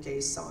young gay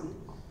son?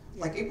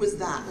 Like it was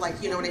that,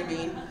 like, you know what I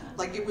mean?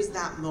 Like it was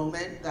that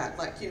moment that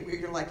like, you know,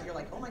 you're like,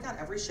 oh my God,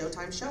 every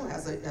Showtime show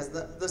has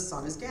the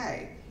son is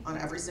gay on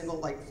every single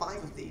like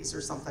 5 of these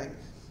or something.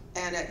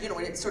 And you know,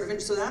 and it's sort of,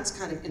 so that's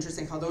kind of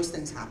interesting how those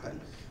things happen.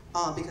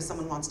 Because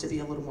someone wants to be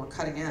a little more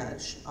cutting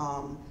edge,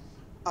 and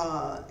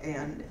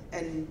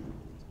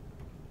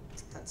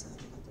that's it.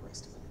 The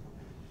rest of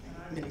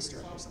it, minister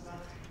or something.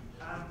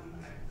 I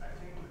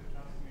think the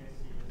trans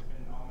community has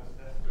been almost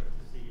desperate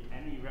to see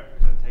any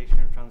representation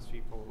of trans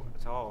people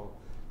at all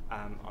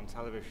on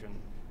television,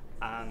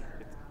 and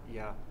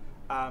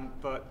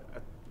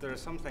but there are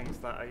some things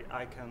that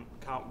I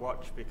can't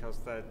watch because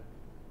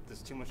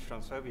there's too much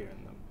transphobia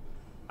in them,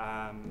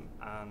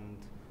 and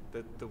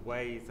the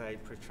way they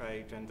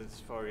portray gender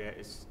dysphoria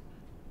is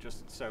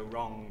just so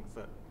wrong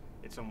that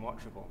it's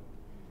unwatchable.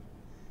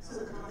 So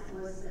the comment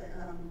was that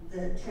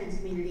the trans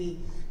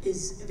community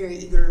is very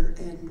eager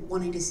and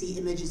wanting to see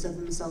images of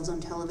themselves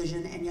on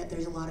television, and yet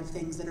there's a lot of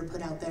things that are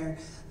put out there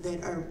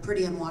that are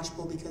pretty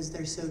unwatchable because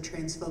they're so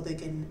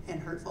transphobic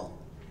and hurtful.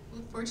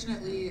 Well,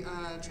 fortunately,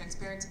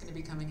 Transparent's going to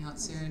be coming out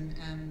soon,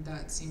 and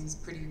that seems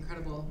pretty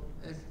incredible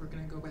if we're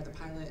going to go by the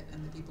pilot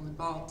and the people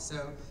involved.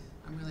 So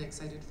I'm really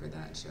excited for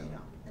that show. Yeah,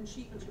 and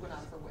she went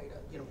out of her way to,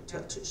 you know,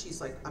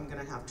 she's like, I'm going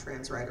to have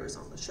trans writers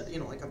on the show. You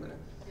know, like I'm going to,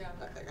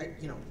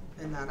 you know,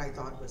 and that I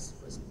thought was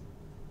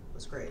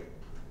great.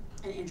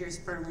 And Andrew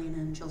Sperling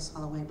and Jill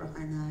Soloway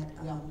behind that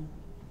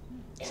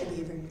should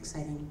be a very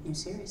exciting new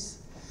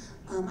series.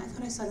 I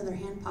thought I saw another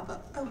hand pop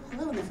up. Oh,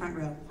 hello in the front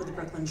row with the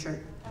Brooklyn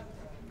shirt.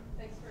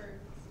 Thanks for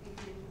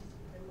speaking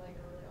and like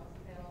a really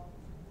awesome panel.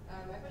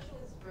 My question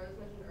was, Rose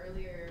mentioned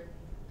earlier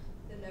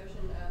the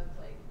notion of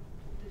like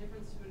the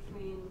difference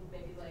between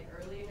maybe like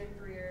early in your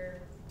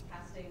career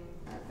casting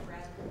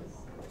friends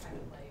and kind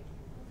of like.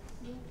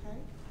 Okay.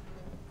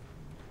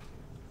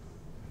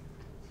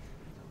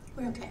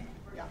 We're okay.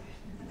 Yeah.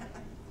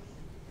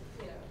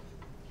 You know,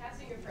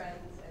 casting your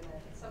friends, and then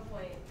at some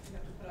point you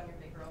have to put on your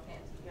big girl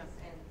panties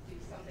and do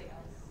something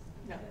else.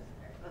 Yeah.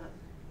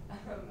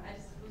 I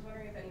just was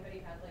wondering if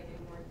anybody had like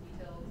any more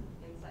detailed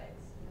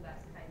insights into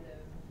that kind of,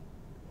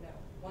 you know,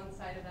 one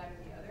side of that or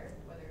the other,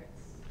 whether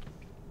it's,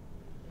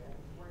 you know,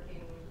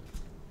 working,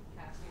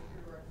 casting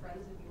crew, or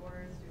friends of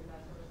yours, doing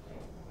that sort of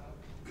thing, about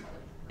how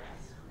it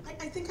progressed.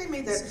 I think I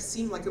made that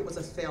seem like it was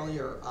a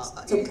failure.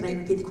 So can I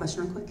repeat the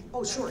question real quick?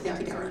 Oh, sure.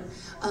 Thank you, yeah,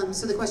 Deborah.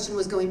 So the question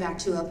was going back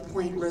to a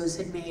point Rose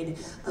had made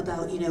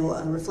about, you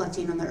know,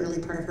 reflecting on the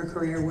early part of her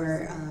career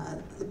where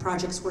the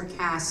projects were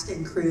cast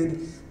and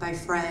crewed by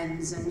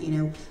friends and, you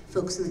know,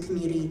 folks in the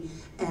community,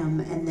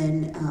 and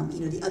then,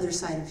 you know, the other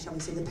side of, shall we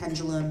say, the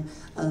pendulum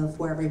of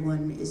where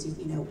everyone is,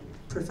 you know,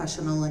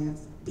 professional and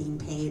being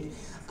paid.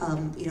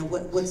 You know,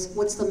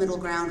 what's the middle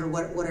ground, or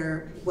what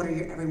are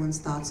everyone's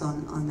thoughts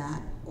on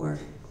that, or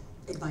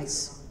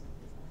advice?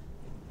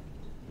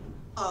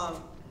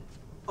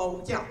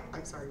 Oh yeah,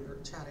 I'm sorry, we were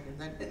chatting,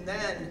 and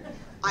then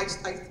I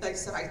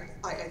said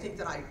I think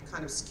that I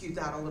kind of skewed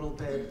that a little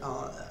bit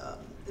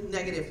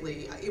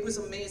negatively. It was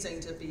amazing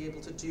to be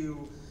able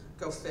to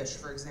go fish,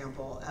 for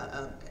example,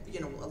 you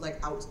know, like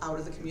out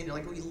of the community.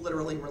 Like, we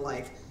literally were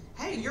like,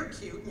 hey, you're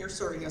cute and you're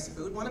serving us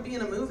food. Want to be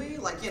in a movie?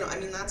 Like, you know, I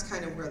mean, that's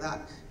kind of where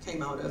that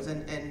came out of,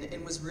 and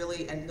it was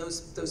really, and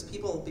those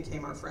people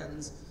became our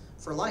friends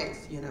for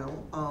life, you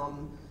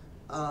know,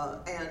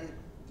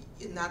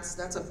 and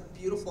that's a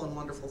beautiful and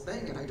wonderful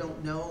thing. And I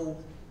don't know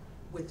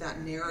with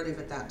that narrative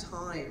at that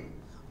time,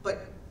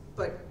 but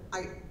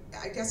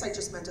I guess I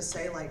just meant to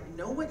say, like,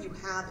 know what you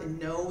have and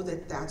know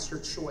that that's your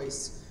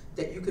choice,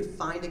 that you could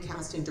find a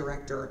casting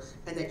director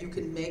and that you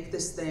can make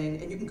this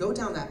thing, and you can go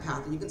down that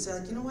path and you can say,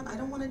 like, you know what, I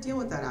don't want to deal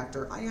with that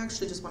actor. I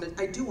actually just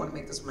I do want to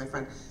make this with my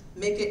friend.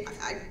 Make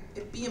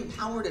it, be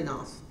empowered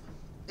enough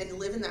and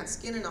live in that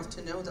skin enough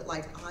to know that,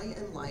 like, I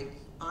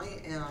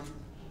am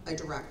a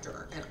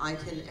director, and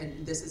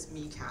and this is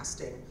me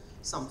casting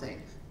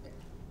something.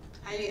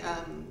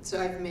 So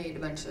I've made a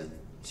bunch of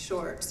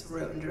shorts,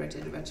 wrote and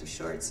directed a bunch of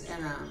shorts,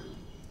 and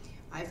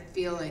I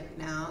feel like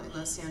now in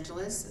Los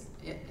Angeles,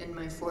 in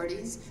my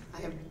 40s,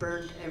 I have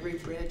burned every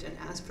bridge and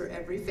asked for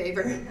every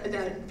favor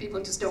that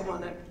people just don't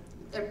want to.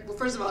 Well,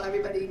 first of all,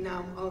 everybody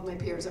now, all of my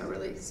peers are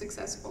really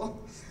successful,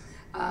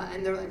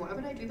 and they're like, why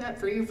would I do that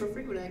for you for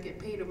free when I get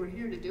paid over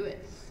here to do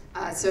it?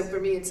 So for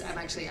me, I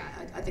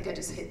think I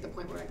just hit the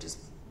point where I just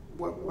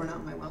worn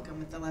out my welcome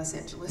with the Los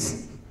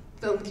Angeles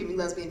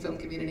lesbian film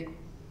community.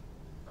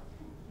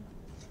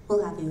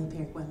 We'll have you up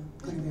here,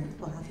 Guinevere.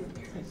 We'll have you up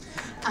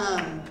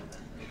here.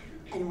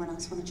 Anyone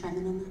else want to chime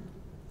in on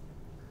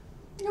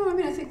that? No, I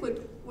mean, I think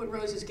what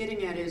Rose is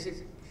getting at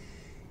is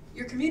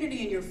your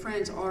community and your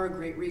friends are a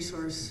great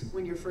resource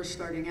when you're first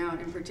starting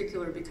out, in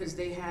particular because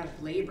they have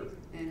labor,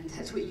 and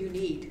that's what you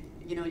need.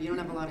 You know, you don't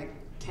have a lot of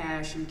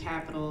cash and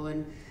capital,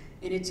 and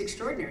it's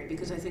extraordinary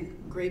because I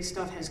think great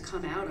stuff has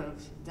come out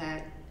of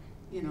that,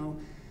 you know,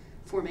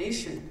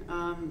 formation.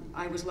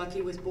 I was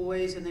lucky with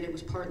boys in that it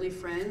was partly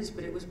friends,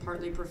 but it was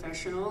partly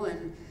professional.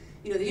 And,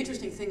 you know, the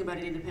interesting thing about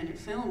an independent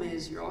film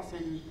is you're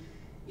often,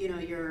 you know,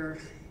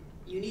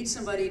 you need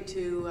somebody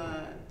to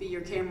be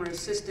your camera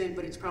assistant,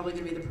 but it's probably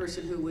going to be the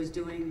person who was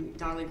doing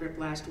dolly grip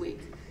last week.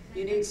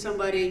 You need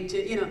somebody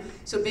to, you know,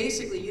 so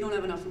basically you don't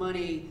have enough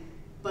money,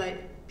 but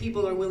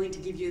people are willing to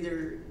give you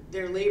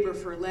their labor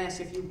for less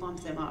if you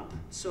bump them up.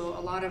 So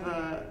a lot of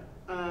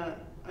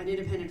an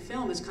independent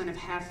film is kind of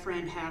half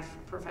friend, half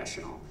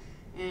professional.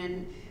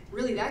 And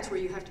really that's where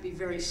you have to be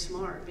very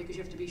smart, because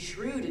you have to be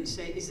shrewd and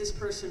say, is this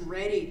person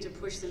ready to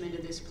push them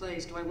into this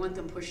place? Do I want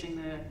them pushing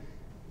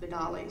the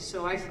dolly?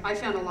 So I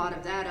found a lot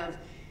of that of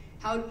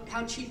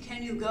how cheap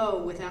can you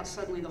go without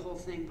suddenly the whole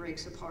thing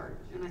breaks apart?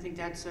 And I think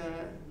that's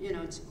you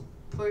know, it's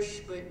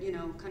push, but, you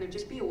know, kind of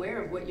just be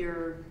aware of what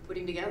you're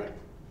putting together.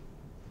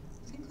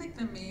 I think like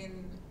the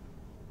main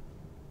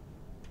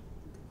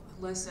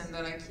lesson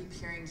that I keep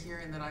hearing here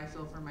and that I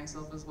feel for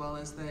myself as well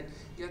is that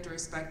you have to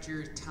respect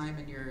your time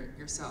and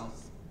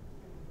yourself,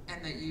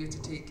 and that you have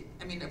to take,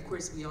 I mean, of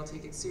course we all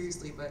take it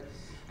seriously, but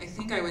I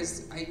think I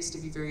used to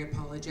be very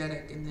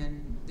apologetic, and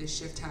then this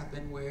shift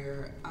happened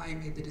where I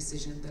made the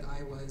decision that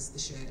I was the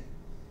shit,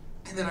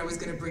 and that I was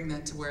going to bring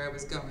that to where I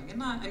was going. And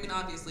not, I mean,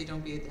 obviously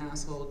don't be an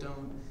asshole,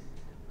 don't,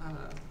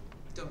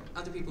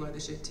 other people are the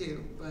shit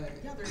too, but.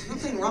 Yeah, there's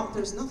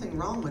nothing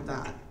wrong with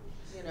that,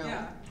 you know?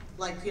 Yeah.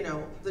 Like, you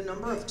know, the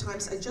number of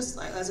times as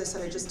I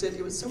said,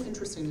 it was so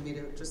interesting to me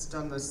to just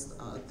done this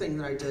thing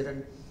that I did,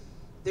 and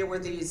there were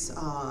these,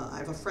 I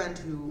have a friend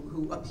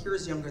who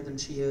appears younger than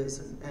she is,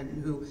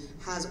 and who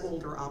has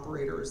older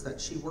operators that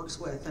she works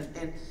with,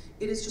 and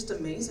it is just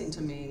amazing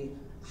to me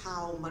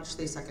how much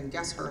they second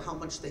guess her, how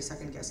much they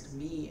second guessed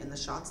me in the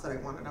shots that I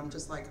wanted. I'm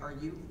just like, are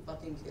you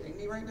fucking kidding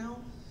me right now?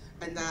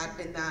 And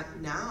that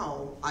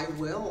now I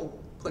will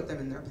put them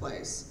in their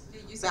place.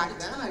 Back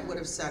then I would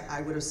have said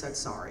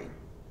sorry.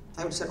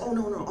 I would have said, oh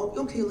no, oh,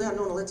 okay,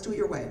 no, let's do it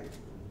your way.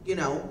 You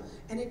know,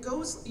 and it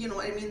goes, you know,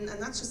 I mean,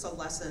 and that's just a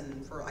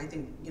lesson for, I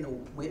think, you know,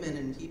 women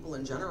and people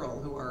in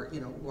general who are, you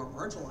know, who are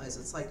marginalized.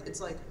 It's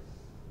like,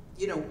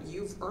 you know,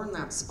 you've earned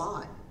that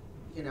spot,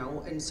 you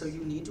know, and so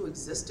you need to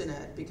exist in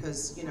it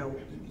because, you know,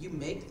 you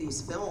make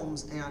these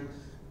films and,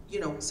 you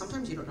know,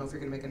 sometimes you don't know if you're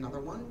gonna make another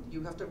one.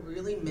 You have to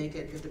really make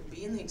it, you have to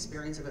be in the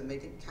experience of it,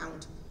 make it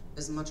count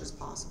as much as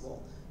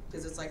possible.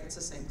 Because it's like, it's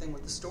the same thing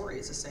with the story.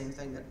 It's the same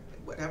thing that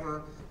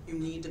whatever, you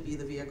need to be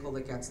the vehicle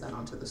that gets that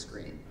onto the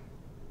screen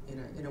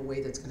in a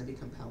way that's gonna be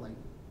compelling.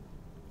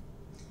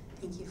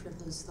 Thank you for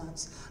those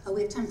thoughts.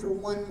 We have time for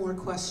one more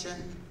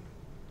question.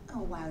 Oh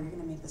wow, you're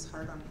gonna make this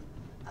hard on me.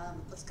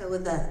 Let's go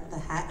with the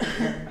hat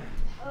here.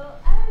 I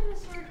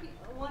was just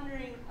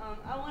wondering,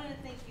 I wanted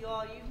to thank you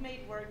all. You've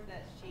made work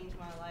that's changed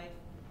my life.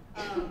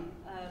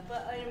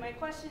 But my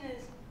question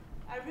is,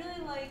 I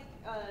really like,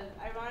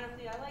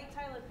 ironically, I like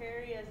Tyler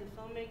Perry as a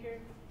filmmaker.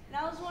 And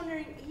I was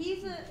wondering,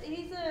 he's a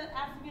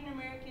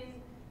African-American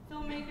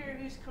filmmaker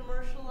who's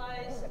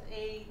commercialized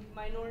a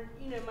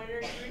minority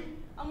group.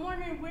 I'm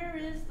wondering, where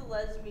is the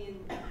lesbian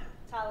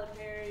Tyler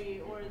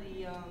Perry or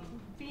the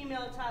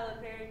female Tyler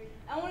Perry?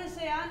 I want to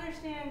say, I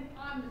understand.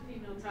 I'm the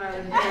female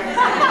Tyler Perry.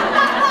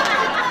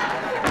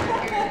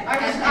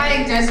 I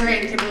think Desiree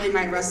and Kimberly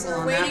might wrestle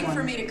on that one. Waiting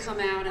for me to come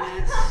out and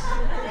that's,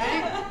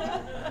 right?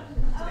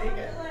 I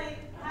wonder, like,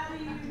 how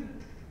do you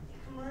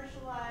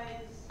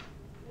commercialize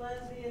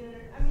lesbian?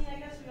 I mean, I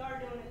guess we are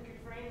doing it through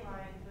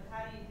Frameline, but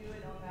how do you do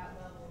it on that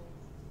level?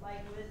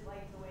 Like with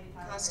like the way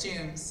Tyler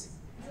Costumes.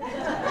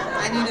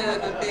 I need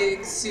a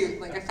big suit,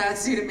 like a fat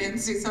suit, a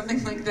man's suit,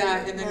 something like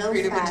that, and then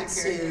create a bunch of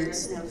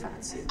characters. No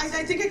fat suits. I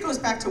think it goes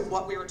back to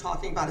what we were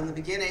talking about in the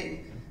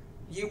beginning.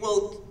 You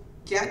will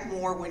get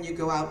more when you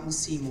go out and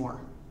see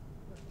more.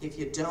 If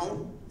you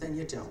don't, then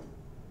you don't.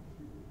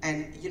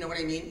 And you know what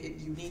I mean?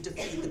 You need to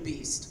feed the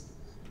beast.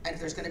 And if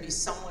there's going to be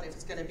someone, if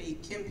it's going to be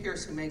Kim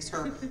Peirce who makes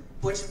her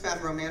butch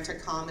femme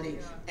romantic comedy,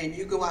 and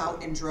you go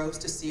out in droves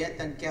to see it,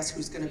 then guess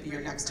who's going to be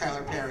your next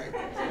Tyler Perry?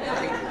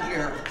 Right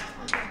here.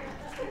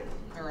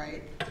 All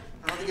right? I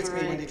don't think it's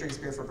me when he drinks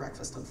beer for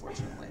breakfast,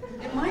 unfortunately.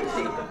 It might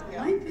be. It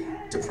might be.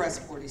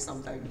 Depressed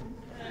 40-something.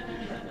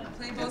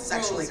 Play both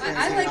Sexually roles. crazy.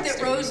 I like that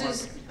upstate Rose New York.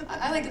 is.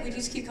 I like that we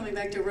just keep coming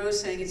back to Rose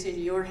saying it's in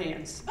your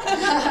hands.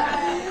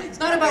 It's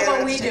not about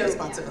what we do.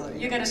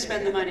 You're going to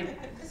spend the money.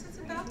 It's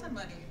about the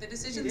money. The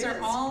decisions are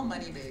all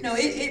money-based. No,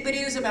 but it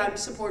is about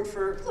support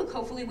for. Look,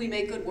 hopefully we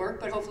make good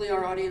work, but hopefully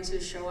our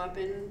audiences show up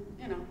and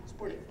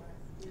support it.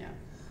 Yeah.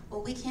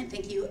 Well, we can't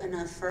thank you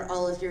enough for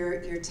all of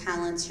your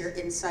talents, your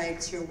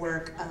insights, your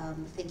work.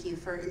 Thank you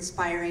for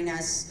inspiring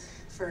us,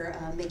 for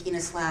making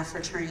us laugh, for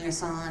turning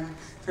us on,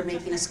 for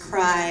making us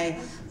cry,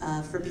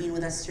 for being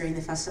with us during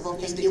the festival.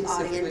 Thank you,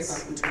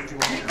 audience.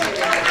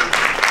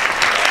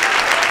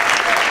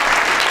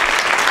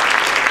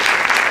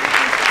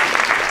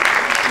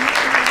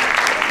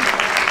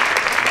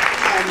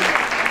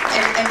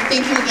 And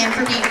thank you again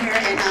for being here,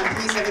 and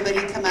please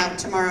everybody come out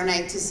tomorrow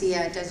night to see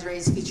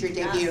Desiree's feature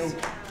debut.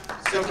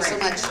 Thank you so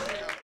much.